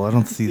people. I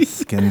don't see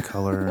skin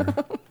color.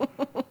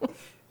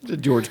 The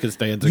George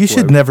Costanza You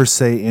should quote. never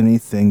say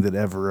anything that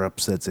ever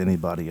upsets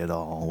anybody at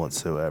all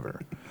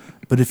whatsoever.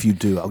 But if you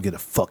do, I'll get a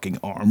fucking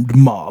armed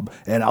mob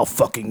and I'll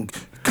fucking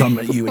come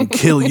at you and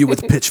kill you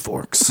with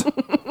pitchforks.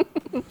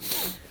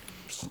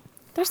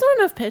 There's not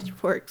enough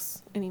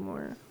pitchforks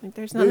anymore. Like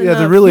there's not Yeah, enough.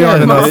 there really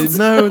aren't no, enough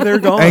no, they're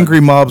gone. angry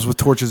mobs with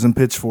torches and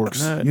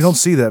pitchforks. No, You don't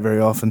see that very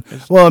often.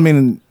 Well, I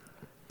mean,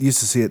 you used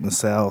to see it in the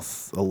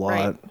South a lot.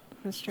 Right.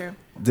 That's true.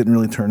 Didn't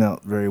really turn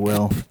out very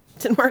well.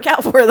 Didn't work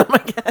out for them, I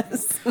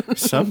guess.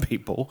 Some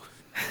people.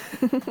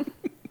 God,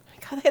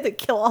 they had to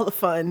kill all the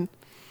fun.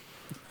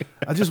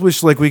 I just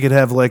wish like we could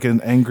have like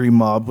an angry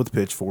mob with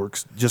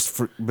pitchforks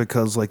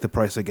because like the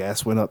price of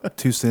gas went up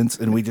 2 cents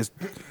and we just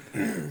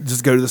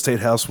go to the state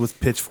house with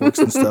pitchforks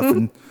and stuff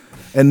and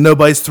and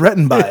nobody's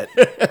threatened by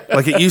it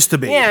like it used to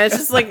be. Yeah, it's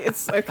just like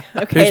it's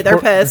okay. They're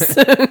pissed.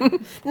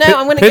 No,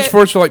 I'm gonna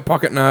Pitchforks are like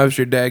pocket knives.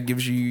 Your dad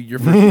gives you your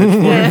first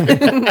pitchfork.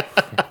 Yeah.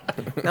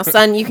 Now,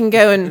 son, you can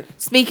go and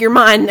speak your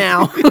mind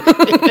now.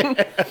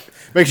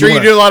 Make sure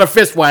you do a lot of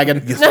fist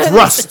wagging. You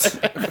thrust.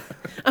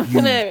 I'm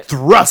gonna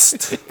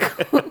Thrust.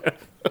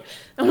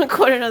 I'm gonna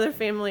quote another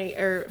Family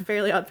or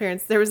Fairly Odd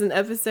Parents. There was an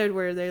episode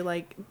where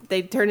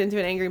they turned into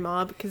an angry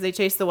mob because they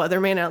chased the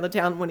weatherman out of the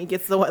town when he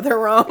gets the weather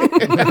wrong.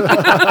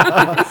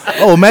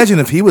 Oh, imagine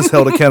if he was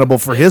held accountable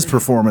for his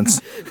performance.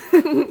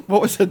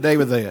 What was the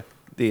name of the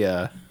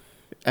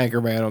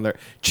anchor man on there?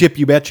 Chip,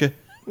 you betcha.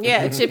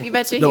 Yeah, Chip, you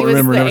betcha. Don't He was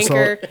remember, the never saw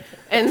anchor,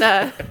 and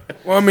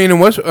Well, I mean,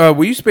 and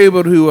we used to be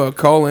able to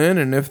call in,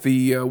 and if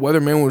the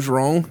weatherman was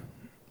wrong,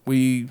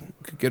 we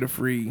could get a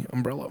free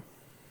umbrella.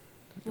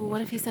 well,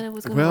 what if he said it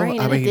was going Well, to rain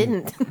I and mean- it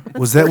didn't?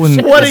 Was that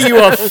when? What are you,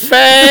 a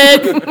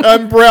fag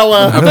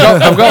umbrella?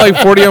 I've got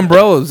like 40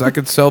 umbrellas. I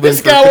could sell them.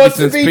 This for guy 50 wants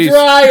to cents be piece.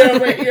 dry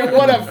over here.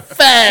 What a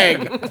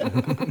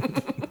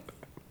fag.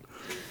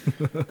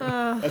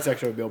 That's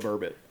actually a Bill Burr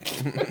bit.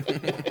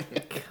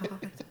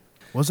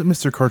 Was it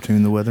Mr.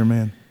 Cartoon, the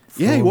weatherman?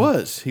 Yeah, he From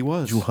was. He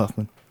was. Jewel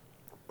Huffman.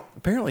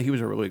 Apparently, he was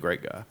a really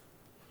great guy.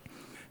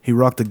 He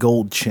rocked a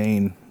gold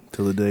chain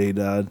till the day he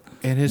died.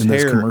 And his in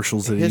hair, those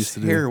commercials that he used to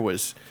his hair do.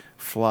 was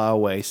fly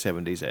away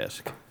 70s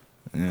esque.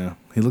 Yeah,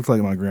 he looked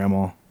like my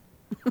grandma.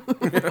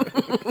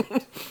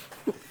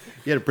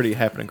 You had a pretty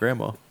happening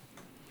grandma.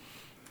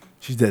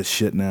 She's dead as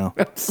shit now.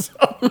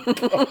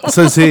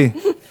 So's he.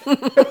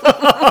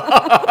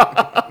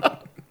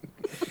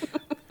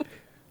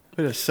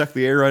 Way to suck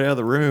the air right out of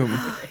the room.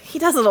 He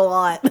does it a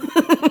lot.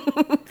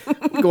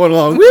 Going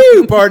along,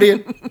 woo,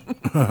 partying.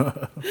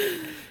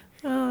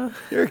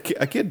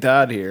 A kid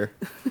died here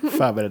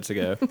 5 minutes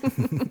ago.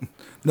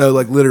 No,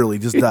 like literally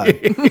just died.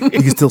 You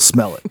can still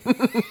smell it.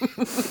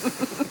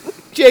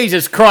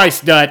 Jesus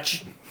Christ,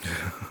 Dutch.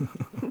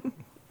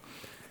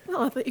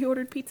 Oh, I thought you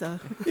ordered pizza.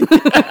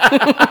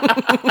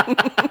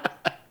 I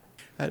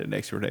had a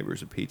next door neighbor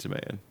who's a pizza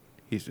man.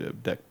 He used to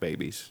abduct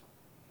babies,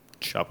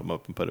 chop them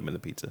up, and put them in the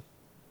pizza.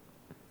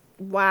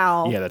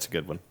 Wow. Yeah, that's a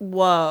good one.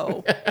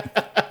 Whoa.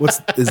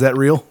 Is that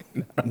real?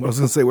 I was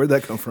gonna say, where'd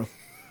that come from?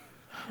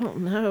 I don't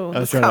know. I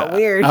was That's got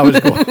weird.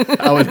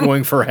 I was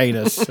going for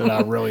heinous, and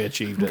I really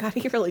achieved it. God,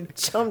 he really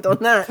jumped on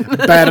that.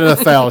 Batted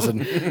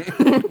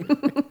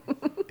 1,000.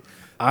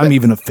 I'm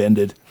even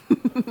offended.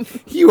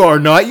 You are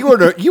not. You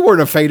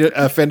weren't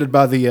offended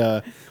by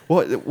the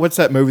what's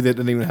that movie that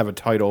didn't even have a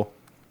title?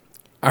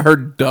 I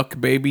heard duck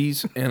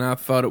babies, and I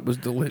thought it was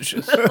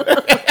delicious.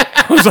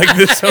 I was like,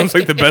 this sounds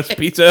like the best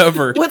pizza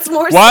ever. What's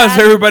more Why is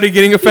sad- everybody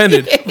getting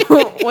offended?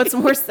 What's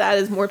more sad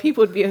is more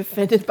people would be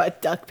offended by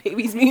duck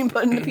babies being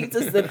put in the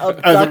pizzas than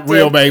abducted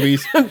Real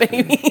babies.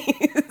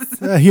 babies.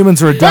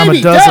 Humans are a dime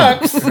a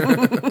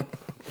dozen.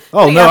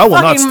 Oh Like no, a I will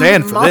not fucking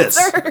stand for this.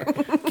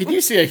 monster. Can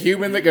you see a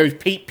human that goes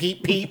peep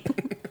peep peep?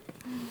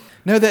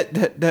 No,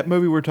 that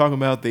movie we're talking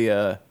about,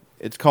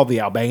 it's called the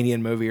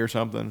Albanian movie or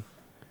something.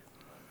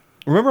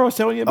 Remember I was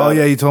telling you about? Oh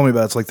yeah, it? you told me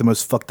about it. It's like the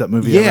most fucked up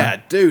movie Yeah,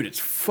 ever. dude, it's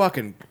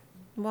fucking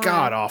Why?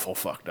 god awful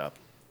fucked up.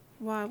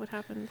 Why? What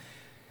happened?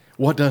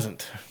 What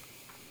doesn't?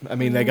 I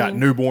mean, they got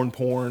newborn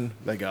porn.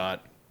 They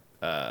got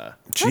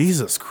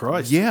Jesus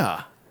Christ.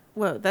 yeah.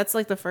 Whoa, that's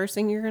like the first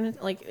thing you're gonna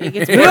like. It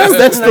gets No,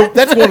 worse.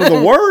 that's one of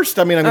the worst.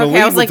 I mean, I'm going to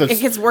Okay, I lead was with like, this.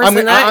 it gets worse I mean,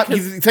 than that, you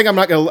 'cause- think I'm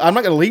not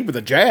going to lead with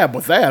a jab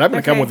with that? I'm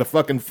going to come Okay. with a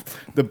fucking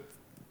the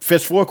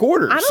fistful of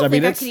quarters. I don't mean,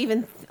 think I it's- could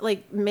even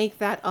like make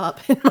that up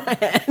in my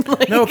head.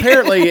 Like, No,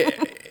 apparently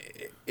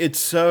it's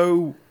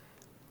so.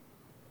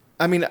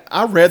 I mean,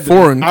 I read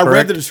Foreign, I read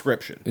correct? the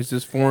description. Is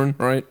this foreign,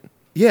 right?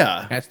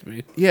 Yeah, Has to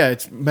be. yeah.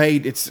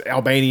 It's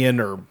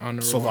Albanian or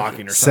never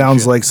Slovakian or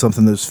Sounds something. like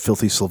something those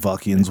filthy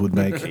Slovakians would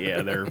make.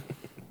 Yeah, they're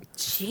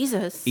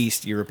Jesus.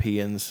 East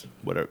Europeans.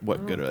 What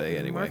good are they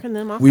anyway? Marking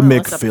them off We my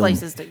make list of film.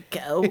 places to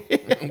go.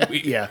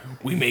 Yeah,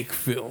 We make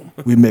film.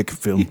 We make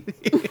film.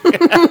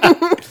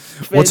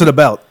 What's it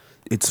about?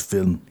 It's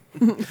film.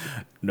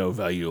 no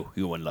value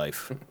human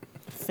life.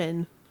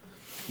 Finn.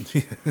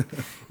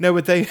 No,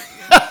 but they.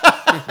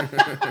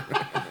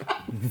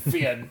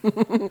 Finn.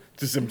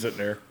 Just him sitting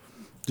there.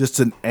 Just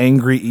an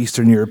angry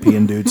Eastern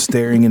European dude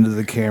staring into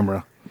the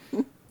camera,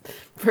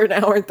 For an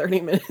hour and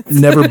 30 minutes.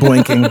 never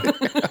blinking.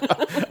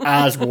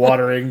 Eyes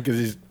watering because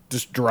he's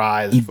just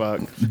dry as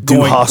fuck.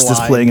 Du Hast is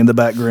playing in the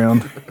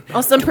background.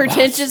 Oh, some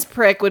pretentious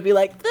prick would be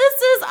like,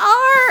 "This is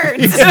art."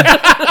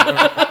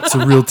 It's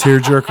a real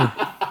tearjerker.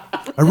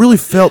 I really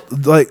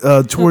felt like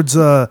towards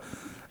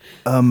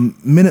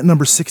minute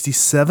number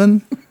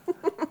 67,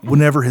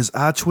 whenever his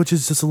eye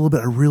twitches just a little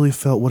bit, I really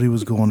felt what he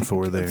was going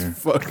for there.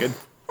 Fucking.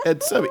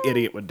 And some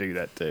idiot would do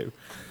that too.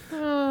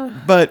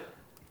 But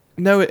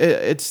no,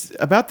 it's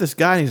about this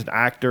guy. He's an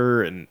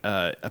actor, and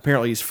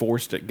apparently he's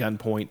forced at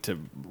gunpoint to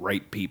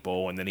rape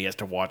people, and then he has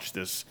to watch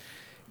this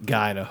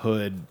guy in a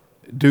hood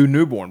do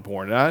newborn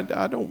porn. And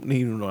I don't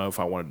even know if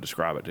I want to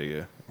describe it to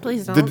you.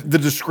 Please don't. The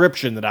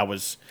description that I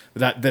was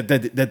that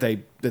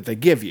they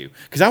give you,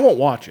 because I won't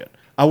watch it.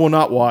 I will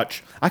not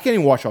watch. I can't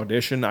even watch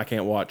Audition. I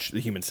can't watch The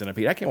Human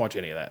Centipede. I can't watch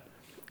any of that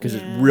because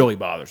it really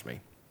bothers me.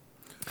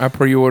 I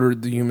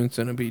pre-ordered the Human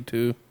Centipede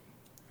 2.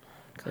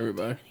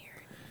 Everybody.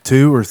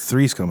 2 or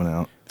 3's coming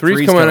out.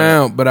 Three's coming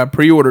out, but I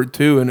pre-ordered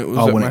 2, and it was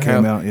at when my it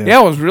came house. out, yeah. Yeah,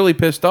 I was really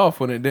pissed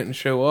off when it didn't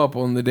show up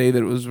on the day that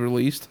it was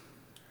released.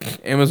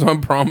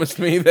 Amazon promised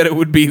me that it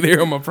would be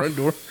there on my front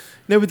door.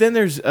 No, but then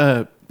there's,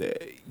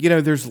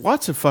 there's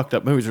lots of fucked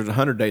up movies. There's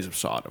 100 Days of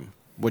Sodom,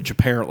 which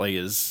apparently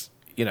is,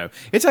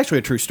 it's actually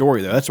a true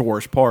story, though. That's the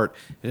worst part.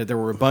 Is that there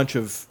were a bunch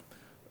of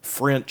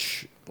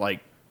French,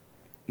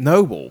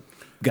 noble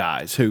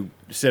guys who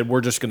said,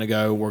 we're just going to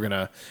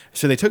go,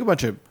 So they took a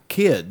bunch of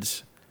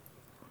kids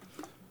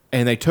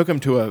and they took them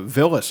to a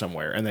villa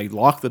somewhere and they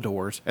locked the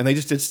doors and they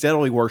just did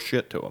steadily worse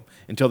shit to them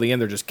until the end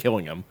they're just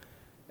killing them.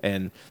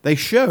 And they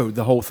showed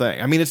the whole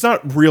thing. I mean, it's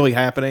not really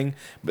happening,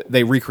 but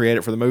they recreate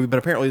it for the movie. But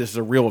apparently, this is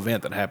a real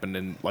event that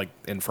happened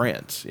in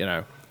France.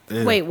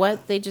 Wait,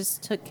 what? They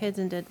just took kids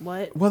and did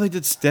what? Well, they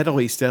did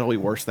steadily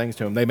worse things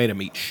to them. They made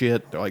them eat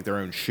shit, their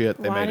own shit.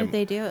 Why did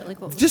they do it?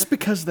 What was just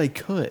because they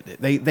could.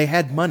 They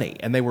had money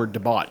and they were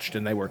debauched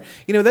and they were.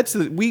 That's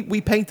we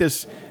paint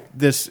this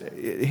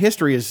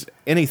history as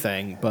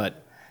anything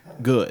but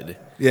good.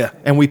 Yeah.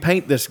 And we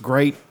paint this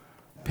great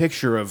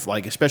picture of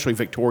especially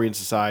Victorian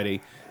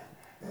society.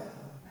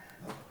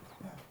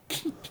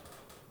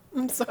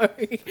 I'm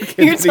sorry.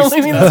 You're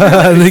telling me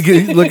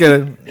this. Look at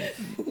it.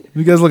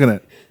 You guys looking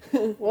at?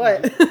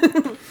 What?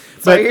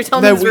 Sorry, you're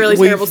telling me this really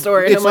terrible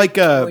story. It's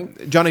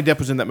Johnny Depp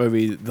was in that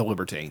movie, The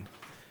Libertine.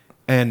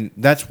 And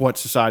that's what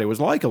society was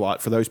like a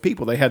lot for those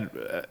people. They had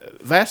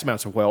vast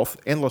amounts of wealth,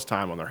 endless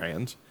time on their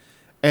hands,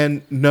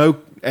 and no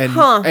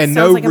sounds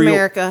no like real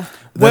America.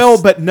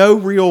 But no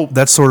real.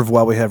 That's sort of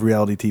why we have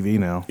reality TV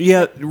now.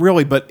 Yeah,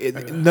 really, but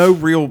no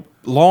real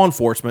law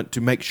enforcement to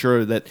make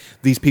sure that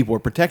these people were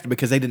protected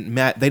because they didn't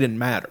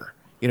matter.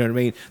 You know what I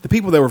mean? The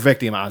people they were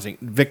victimizing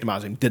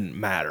didn't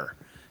matter.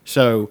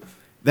 So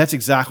that's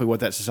exactly what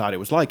that society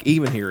was like,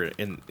 even here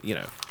in.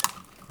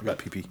 I got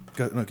pee.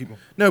 No, keep going.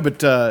 No, but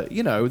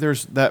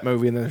there's that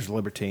movie, and then there's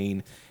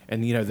Libertine,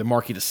 and the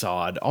Marquis de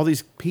Sade. All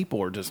these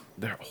people are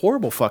they're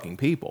horrible fucking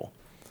people,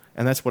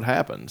 and that's what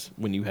happens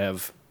when you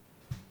have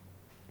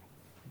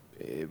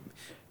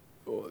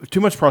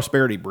too much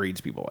prosperity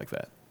breeds people like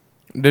that.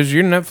 Does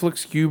your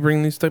Netflix queue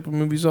bring these type of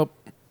movies up?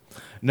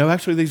 No,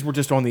 actually, these were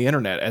just on the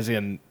internet, as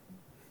in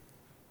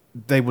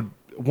they would.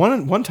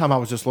 One time I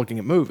was just looking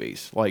at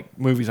movies, like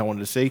movies I wanted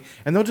to see,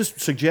 and they'll just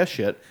suggest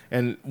shit.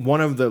 And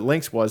one of the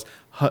links was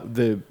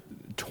the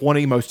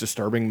 20 most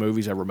disturbing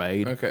movies ever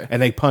made. Okay.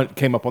 And they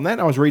came up on that,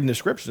 and I was reading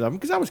descriptions of them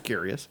because I was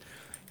curious.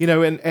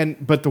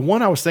 But the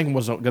one I was thinking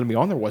was going to be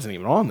on there wasn't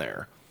even on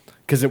there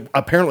because it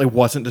apparently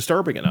wasn't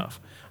disturbing enough.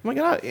 I'm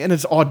like, and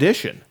it's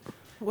Audition.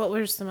 What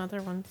were some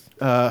other ones?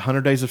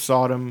 100 Days of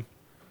Sodom.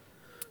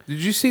 Did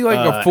you see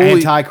a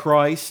fully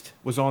Antichrist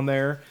was on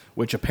there,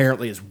 which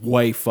apparently is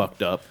way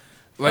fucked up.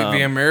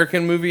 the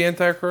American movie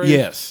Antichrist?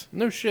 Yes.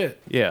 No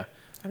shit. Yeah.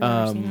 I've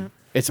never seen that.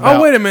 It's about.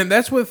 Oh wait a minute,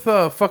 that's with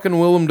fucking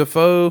Willem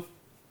Dafoe.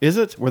 Is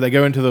it where they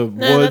go into the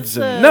woods?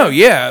 that's No,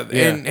 yeah,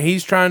 Yeah. and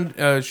he's trying.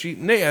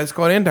 It's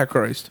called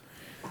Antichrist.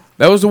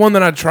 That was the one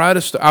that I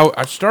tried to.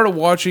 I started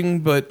watching,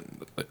 but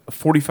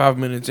 45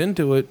 minutes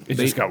into it, It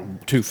just got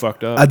too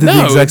fucked up. I did the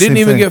no, it exact didn't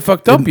same even thing. get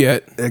fucked up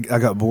yet. I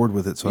got bored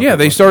with it. So I Yeah, kept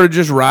they watching. started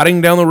just riding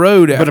down the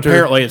road after. But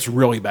apparently it's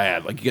really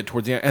bad. Like you get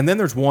towards the end. And then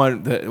there's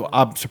one that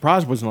I'm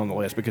surprised wasn't on the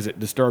list because it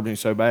disturbed me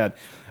so bad.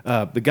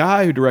 The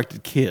guy who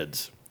directed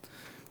Kids.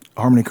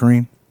 Harmony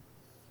Korine.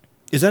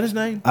 Is that his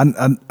name? I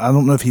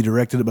don't know if he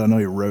directed it, but I know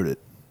he wrote it.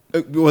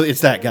 Well,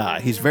 it's that guy.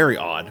 He's very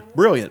odd.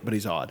 Brilliant, but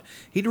he's odd.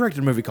 He directed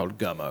a movie called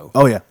Gummo.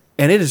 Oh yeah.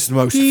 And it is the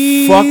most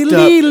fucked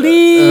up.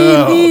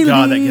 Oh,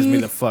 God, that gives me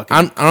the fucking.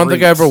 I don't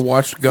think I ever creeps.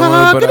 watched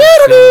Gummo, but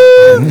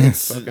I've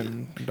seen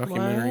fucking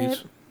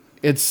documentaries.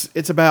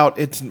 It's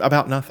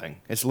about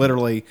nothing. It's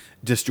literally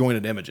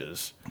disjointed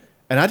images.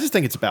 And I just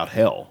think it's about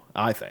hell,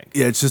 I think.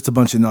 Yeah, it's just a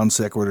bunch of non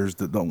sequiturs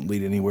that don't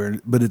lead anywhere,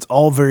 but it's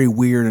all very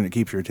weird and it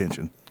keeps your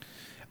attention.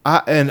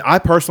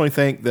 I personally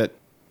think that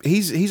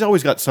he's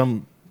always got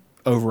some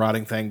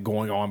overriding thing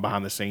going on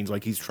behind the scenes,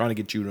 like he's trying to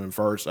get you to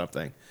infer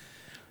something.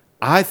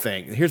 I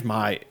think here's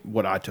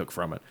what I took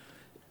from it.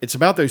 It's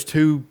about those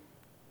two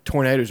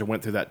tornadoes that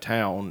went through that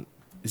town,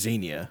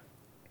 Xenia,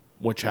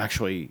 which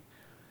actually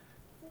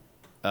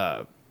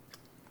I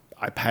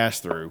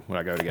pass through when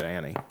I go to get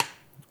Annie,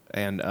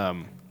 and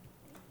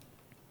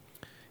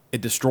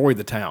it destroyed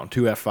the town.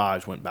 2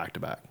 F5s went back to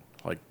back.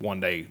 Like one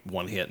day,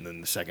 one hit, and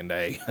then the second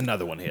day,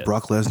 another one hit.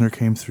 Brock Lesnar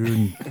came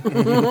through.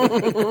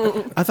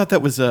 And I thought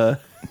that was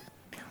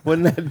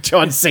wasn't that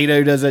John Cena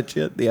who does that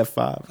shit? The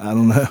F5. I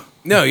don't know.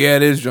 No, yeah,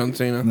 it is John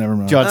Cena. Never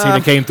mind. John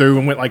Cena came through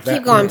and went like that.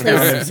 Keep going, Down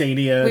please. in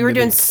Xenia, We were and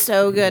doing then-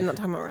 so good not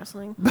talking about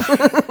wrestling.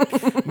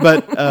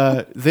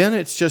 But then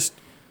it's just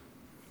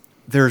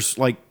there's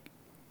like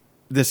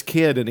this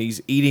kid and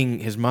he's eating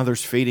his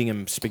mother's feeding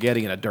him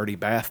spaghetti in a dirty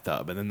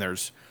bathtub, and then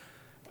there's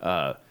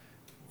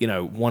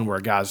one where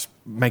a guy's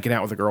making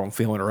out with a girl and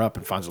feeling her up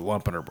and finds a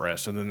lump in her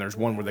breast, and then there's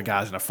one where the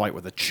guy's in a fight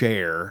with a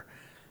chair,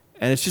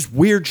 and it's just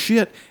weird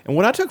shit. And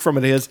what I took from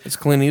it is It's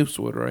Clint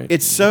Eastwood, right?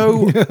 it's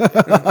so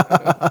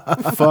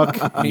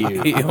fuck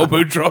you. He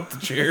elbow dropped the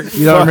chair.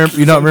 You don't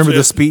remember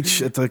the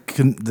speech at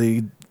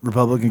the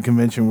Republican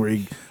convention where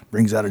he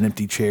brings out an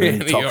empty chair and he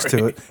And he talks to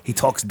already- it. He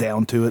talks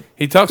down to it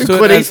He talks to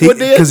Clint it as Eastwood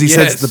did? because he Yes.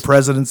 says the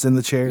president's in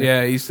the chair.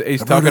 Yeah, he's I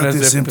brought talking out as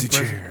this if empty the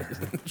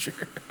president- chair.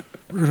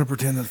 We're gonna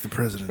pretend that's the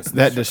president's.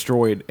 That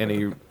destroyed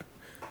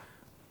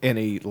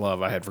any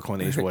love I had for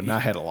Clint Eastwood, and I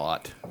had a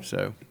lot.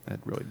 So that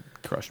really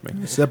crushed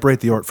me. Separate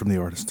the art from the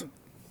artist,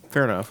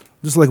 Fair enough.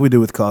 just like we do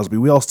with Cosby.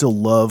 We all still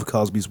love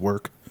Cosby's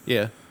work.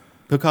 Yeah.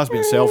 Bill Cosby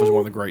himself is one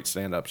of the great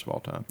stand-ups of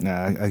all time. Nah,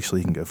 actually,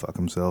 he can go fuck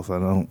himself. I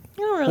don't.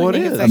 I don't really Well, it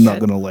think is. it's that I'm not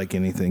good. gonna like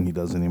anything he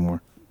does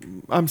anymore.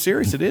 I'm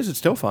serious. It is. It's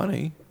still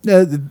funny.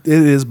 Yeah, it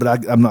is,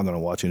 but I'm not gonna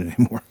watch it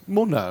anymore.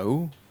 Well,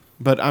 no,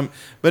 but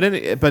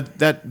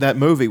that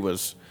movie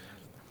was.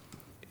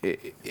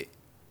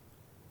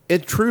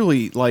 It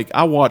truly, like,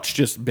 I watched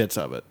just bits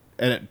of it,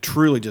 and it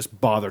truly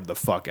just bothered the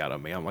fuck out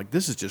of me. I'm like,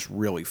 this is just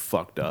really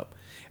fucked up.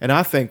 And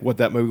I think what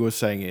that movie was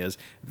saying is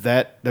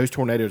that those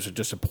tornadoes are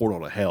just a portal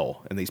to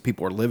hell, and these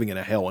people are living in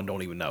a hell and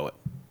don't even know it,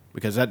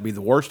 because that'd be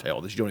the worst hell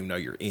that you don't even know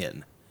you're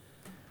in.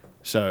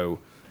 So,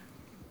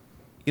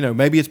 you know,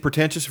 maybe it's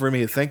pretentious for me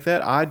to think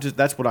that.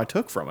 That's what I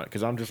took from it,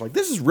 because I'm just like,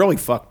 this is really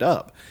fucked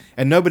up,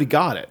 and nobody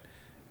got it.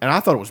 And I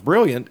thought it was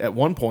brilliant at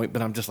one point,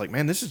 but I'm just like,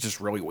 man, this is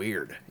just really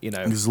weird, you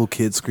know? This little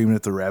kid screaming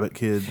at the rabbit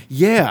kid.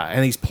 Yeah,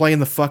 and he's playing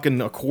the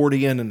fucking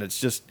accordion, and it's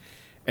just,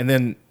 and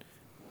then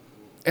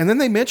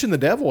they mention the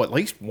devil at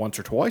least once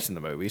or twice in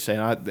the movie,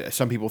 saying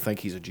some people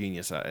think he's a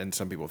genius, and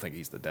some people think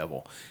he's the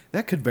devil.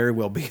 That could very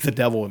well be the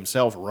devil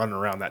himself running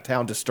around that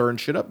town just stirring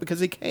shit up because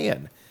he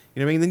can. You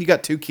know what I mean? Then you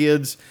got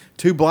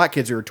two black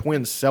kids who are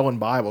twins selling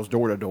Bibles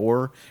door to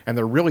door, and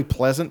they're really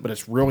pleasant, but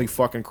it's really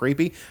fucking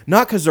creepy.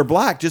 Not because they're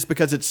black, just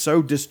because it's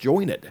so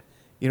disjointed.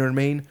 You know what I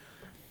mean?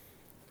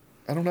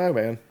 I don't know,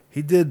 man.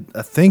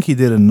 I think he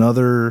did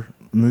another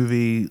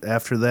movie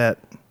after that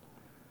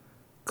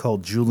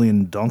called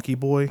Julian Donkey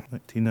Boy,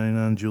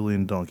 1999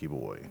 Julian Donkey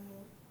Boy.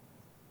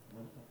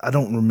 I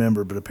don't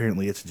remember, but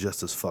apparently it's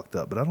just as fucked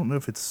up. But I don't know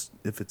if it's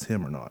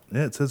him or not.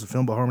 Yeah, it says a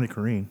film by Harmony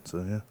Korine,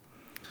 so yeah.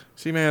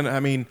 See, man, I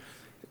mean,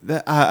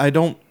 that I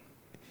don't.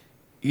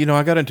 You know,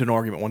 I got into an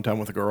argument one time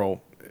with a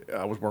girl.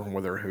 I was working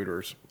with her at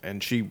Hooters,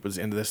 and she was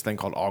into this thing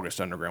called August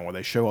Underground, where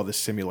they show all this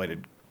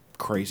simulated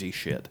crazy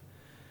shit.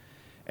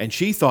 And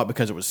she thought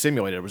because it was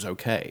simulated, it was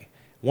okay.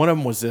 One of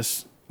them was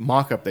this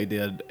mock-up they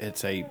did.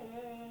 It's a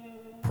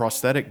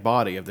prosthetic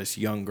body of this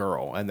young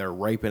girl, and they're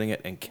raping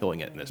it and killing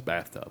it in this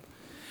bathtub.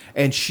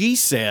 And she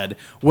said,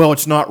 well,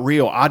 it's not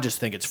real. I just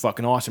think it's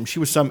fucking awesome. She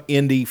was some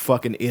indie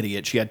fucking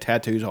idiot. She had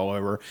tattoos all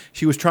over her.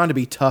 She was trying to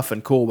be tough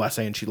and cool by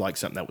saying she liked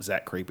something that was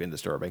that creepy and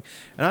disturbing.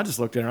 And I just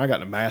looked at her and I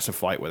got in a massive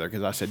fight with her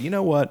because I said, you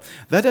know what?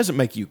 That doesn't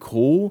make you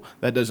cool.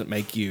 That doesn't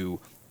make you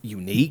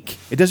unique.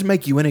 It doesn't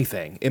make you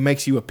anything. It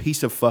makes you a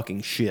piece of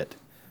fucking shit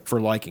for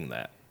liking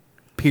that.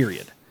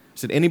 Period. I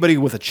said, anybody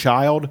with a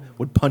child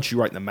would punch you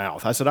right in the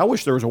mouth. I said, I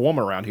wish there was a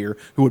woman around here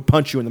who would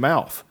punch you in the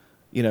mouth,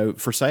 you know,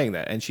 for saying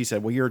that. And she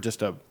said, well, you're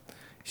just a...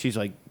 She's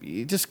like,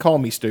 you just call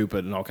me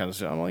stupid and all kinds of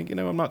stuff. I'm like, you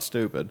know, I'm not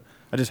stupid.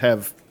 I just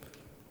have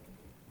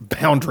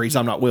boundaries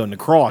I'm not willing to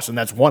cross, and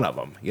that's one of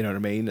them. You know what I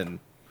mean? And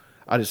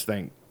I just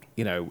think,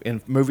 you know,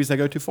 in movies they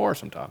go too far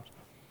sometimes.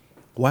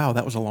 Wow,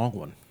 that was a long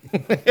one.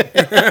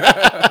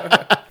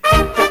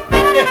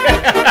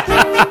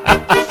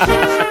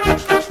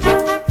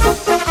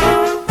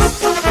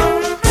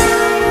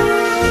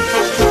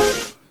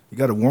 You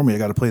got to warn me. I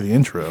got to play the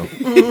intro.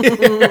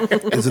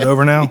 Is it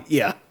over now?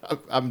 Yeah,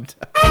 I'm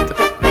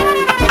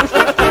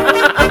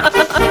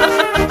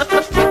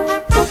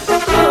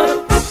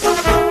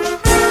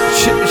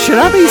Should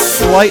I be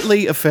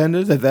slightly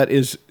offended that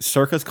is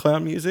circus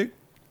clown music?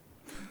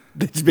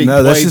 That's being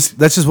No, played?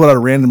 that's just what I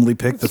randomly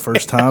picked the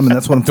first time, and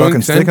that's what I'm fucking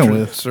Doink's sticking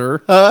entrance, with. sir.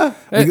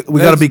 We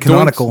got to be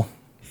canonical.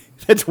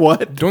 That's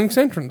what? Doink's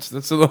entrance.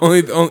 That's the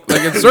only like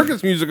it's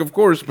circus music, of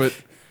course, but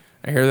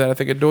I hear that I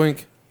think of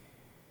Doink.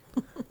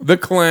 The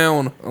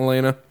clown,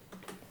 Elena.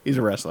 He's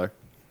a wrestler.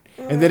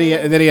 And then he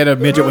had a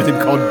midget with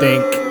him called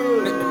Dink.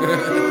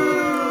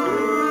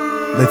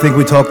 They think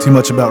we talk too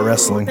much about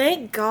wrestling.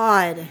 Thank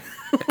God.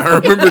 I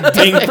remember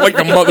Dink like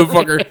a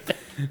motherfucker.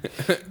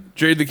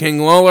 Jade the King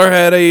Lawler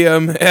had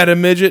a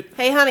midget.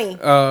 Hey, honey.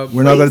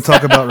 We're not going to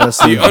talk about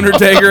wrestling. The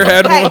Undertaker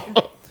had Hey. one.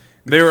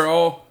 They were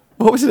all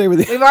What was the name of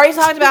the... We've already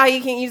talked about how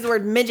you can't use the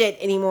word midget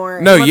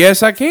anymore. no.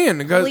 Yes, I can.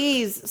 Because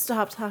Please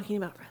stop talking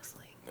about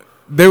wrestling.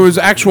 there was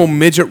actual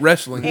midget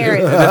wrestling.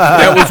 Aaron.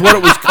 That was what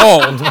it was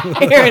called.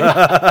 Aaron.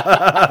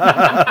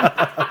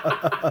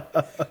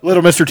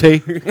 Little Mr. T.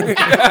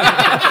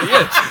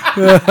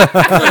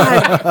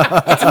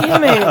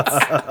 Damn it.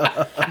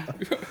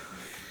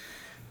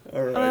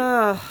 All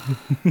right.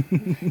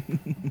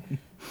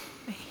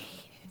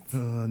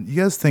 You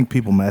guys think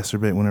people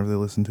masturbate whenever they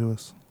listen to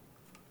us?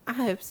 I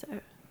hope so.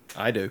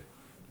 I do.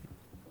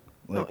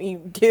 Oh, you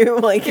do?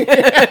 Like, You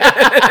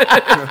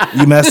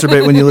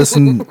masturbate when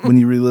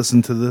you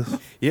re-listen to this?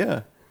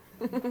 Yeah.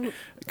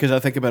 Because I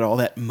think about all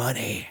that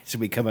money should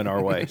be coming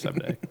our way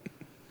someday.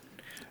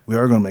 We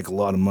are going to make a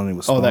lot of money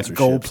with sponsorships. Oh, that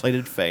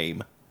gold-plated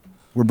fame.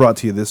 We're brought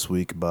to you this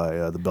week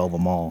by the Belleville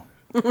Mall.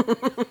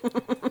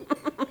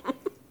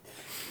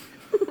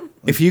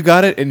 If you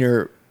got it and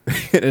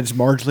it's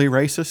marginally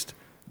racist,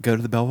 go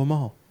to the Belleville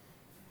Mall.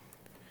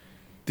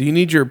 Do you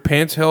need your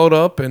pants held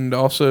up and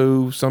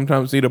also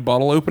sometimes need a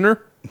bottle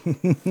opener?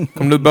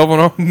 Come to the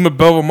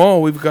Belleville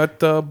Mall. We've got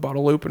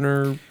bottle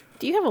opener.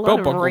 Do you have a lot Belt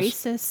of buckles.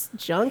 racist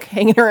junk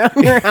hanging around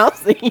your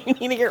house that you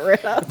need to get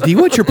rid of? Do you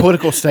want your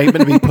political statement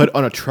to be put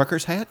on a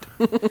trucker's hat?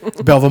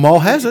 Belleville Mall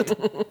has it.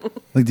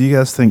 Like, do you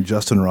guys think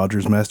Justin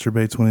Rogers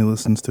masturbates when he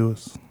listens to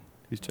us?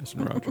 He's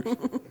Justin Rogers.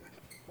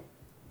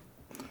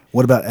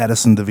 What about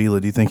Addison Davila?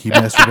 Do you think he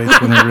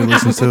masturbates whenever he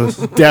listens to us?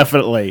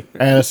 Definitely.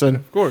 Addison.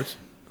 Of course.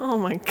 Oh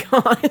my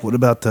god. What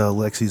about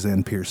Lexi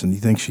Zan Pearson? Do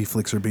you think she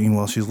flicks her bean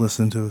while she's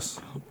listening to us?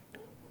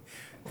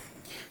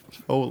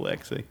 Oh,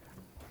 Lexi.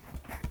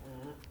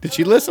 Did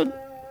she listen?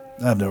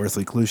 I have no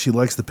earthly clue. She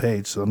likes the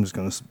page, so I'm just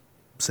going to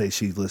say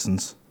she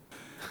listens.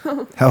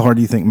 How hard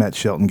do you think Matt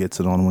Shelton gets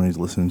it on when he's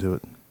listening to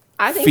it?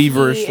 I think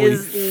Feverishly. he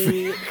is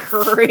the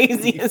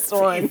craziest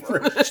one.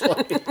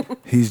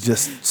 He's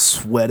just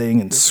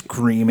sweating and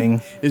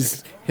screaming.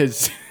 His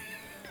There's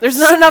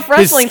not enough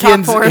wrestling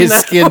talk for him. his though.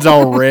 skin's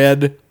all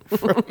red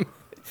from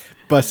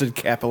busted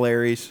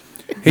capillaries.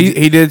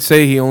 He did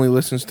say he only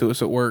listens to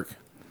us at work.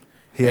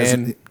 He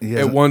And he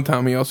at one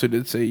time, he also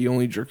did say he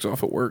only jerks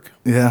off at work.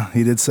 Yeah,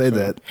 he did say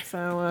that.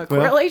 So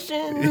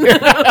correlation.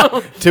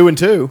 2 and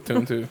 2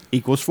 Too.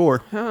 equals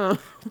 4.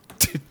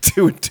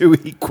 2 and 2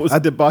 equals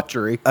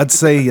debauchery. I'd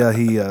say he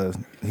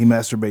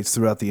masturbates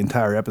throughout the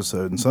entire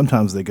episode, and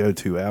sometimes they go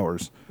 2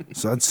 hours.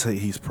 So I'd say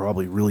he's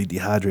probably really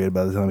dehydrated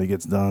by the time he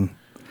gets done.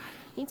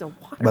 Needs a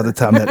water. By the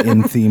time that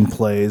end theme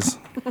plays.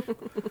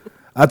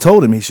 I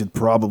told him he should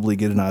probably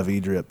get an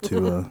IV drip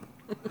to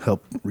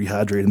help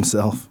rehydrate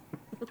himself.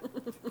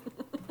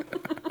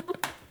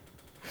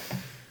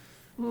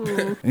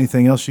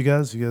 Anything else, you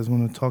guys? You guys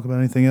want to talk about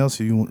anything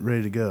else? Or you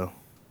ready to go?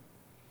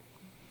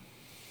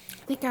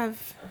 I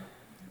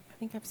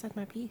think I've said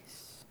my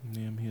piece.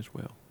 Yeah, me as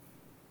well.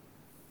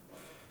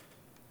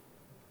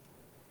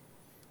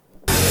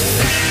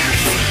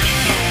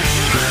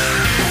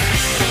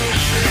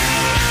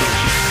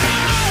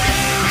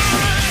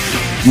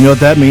 You know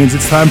what that means?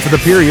 It's time for the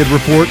period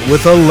report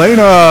with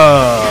Elena.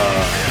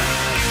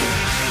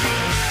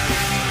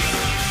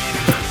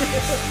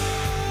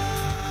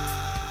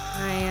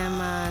 I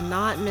am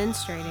not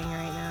menstruating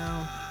right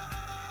now.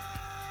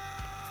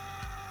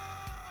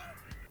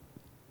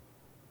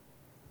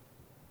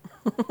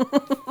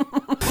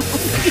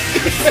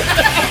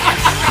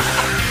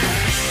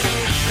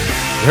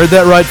 You heard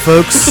that right,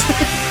 folks.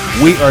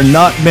 We are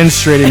not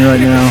menstruating right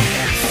now.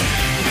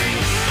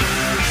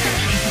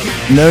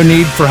 No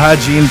need for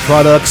hygiene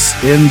products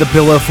in the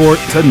Pillow Fort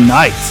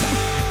tonight.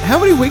 How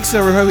many weeks in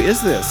a row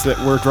is this that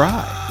we're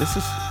dry? This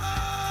is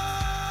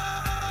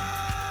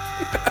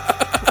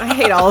I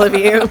hate all of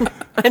you.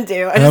 I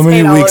do. I How just many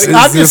hate all weeks of you.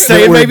 is I'm this just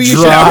saying that we're maybe you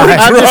should. dry?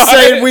 I'm just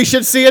saying we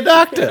should see a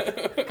doctor.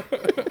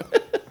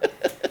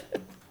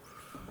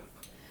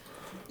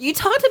 You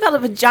talked about a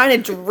vagina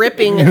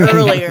dripping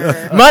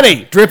earlier.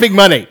 Money, dripping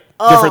money,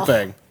 different Oh.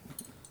 thing.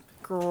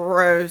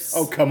 Gross.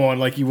 Oh come on,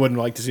 like you wouldn't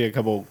like to see a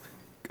couple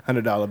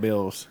 $100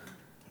 bills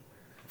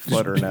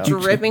fluttering out.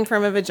 Dripping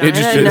from a vagina?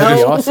 just- That'd be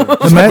no. awesome.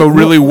 A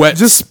really wet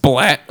just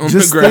splat on the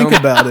Just ground. think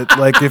about it.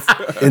 Like if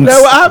in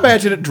No, I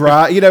imagine it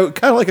dry. You know,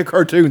 kind of like a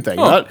cartoon thing.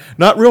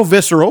 Not real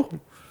visceral.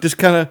 Just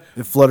kind of.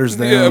 it flutters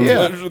down.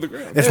 Yeah. to the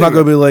ground. It's not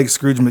going to be like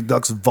Scrooge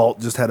McDuck's vault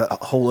just had a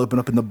hole open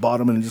up in the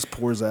bottom and it just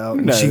pours out.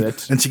 And, No,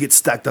 that's- and she gets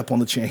stacked up on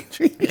the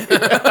change.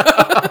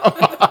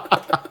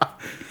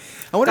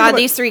 I wonder God,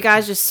 these three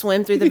guys just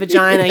swim through the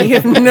vagina. You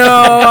have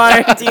no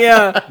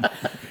idea.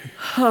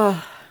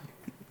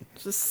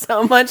 Just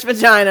so much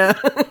vagina.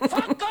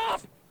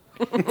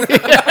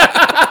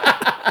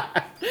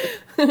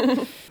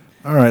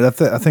 All right, I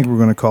think we're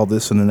going to call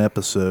this an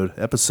episode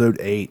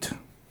 8.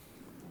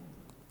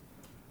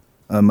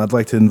 I'd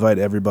like to invite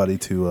everybody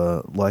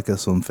to like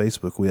us on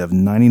Facebook. We have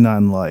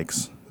 99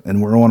 likes,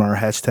 and we're on our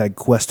hashtag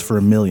quest for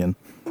 1 million.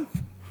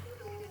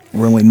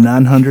 We're only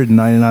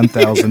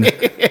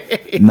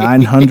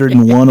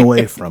 999,901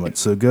 away from it.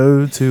 So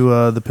go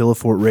to the Pillow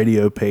Fort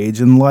Radio page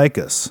and like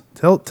us.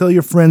 Tell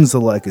your friends to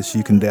like us.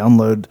 You can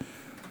download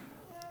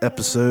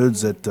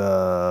episodes at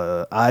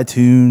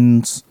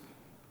iTunes,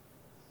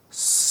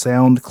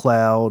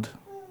 SoundCloud,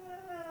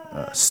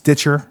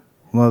 Stitcher.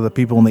 A lot of the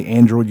people on the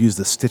Android use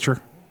the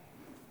Stitcher.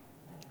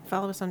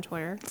 Follow us on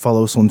Twitter.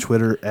 Follow us on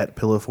Twitter at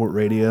Pillow Fort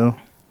Radio.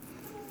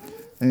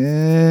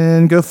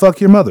 And go fuck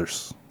your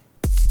mothers.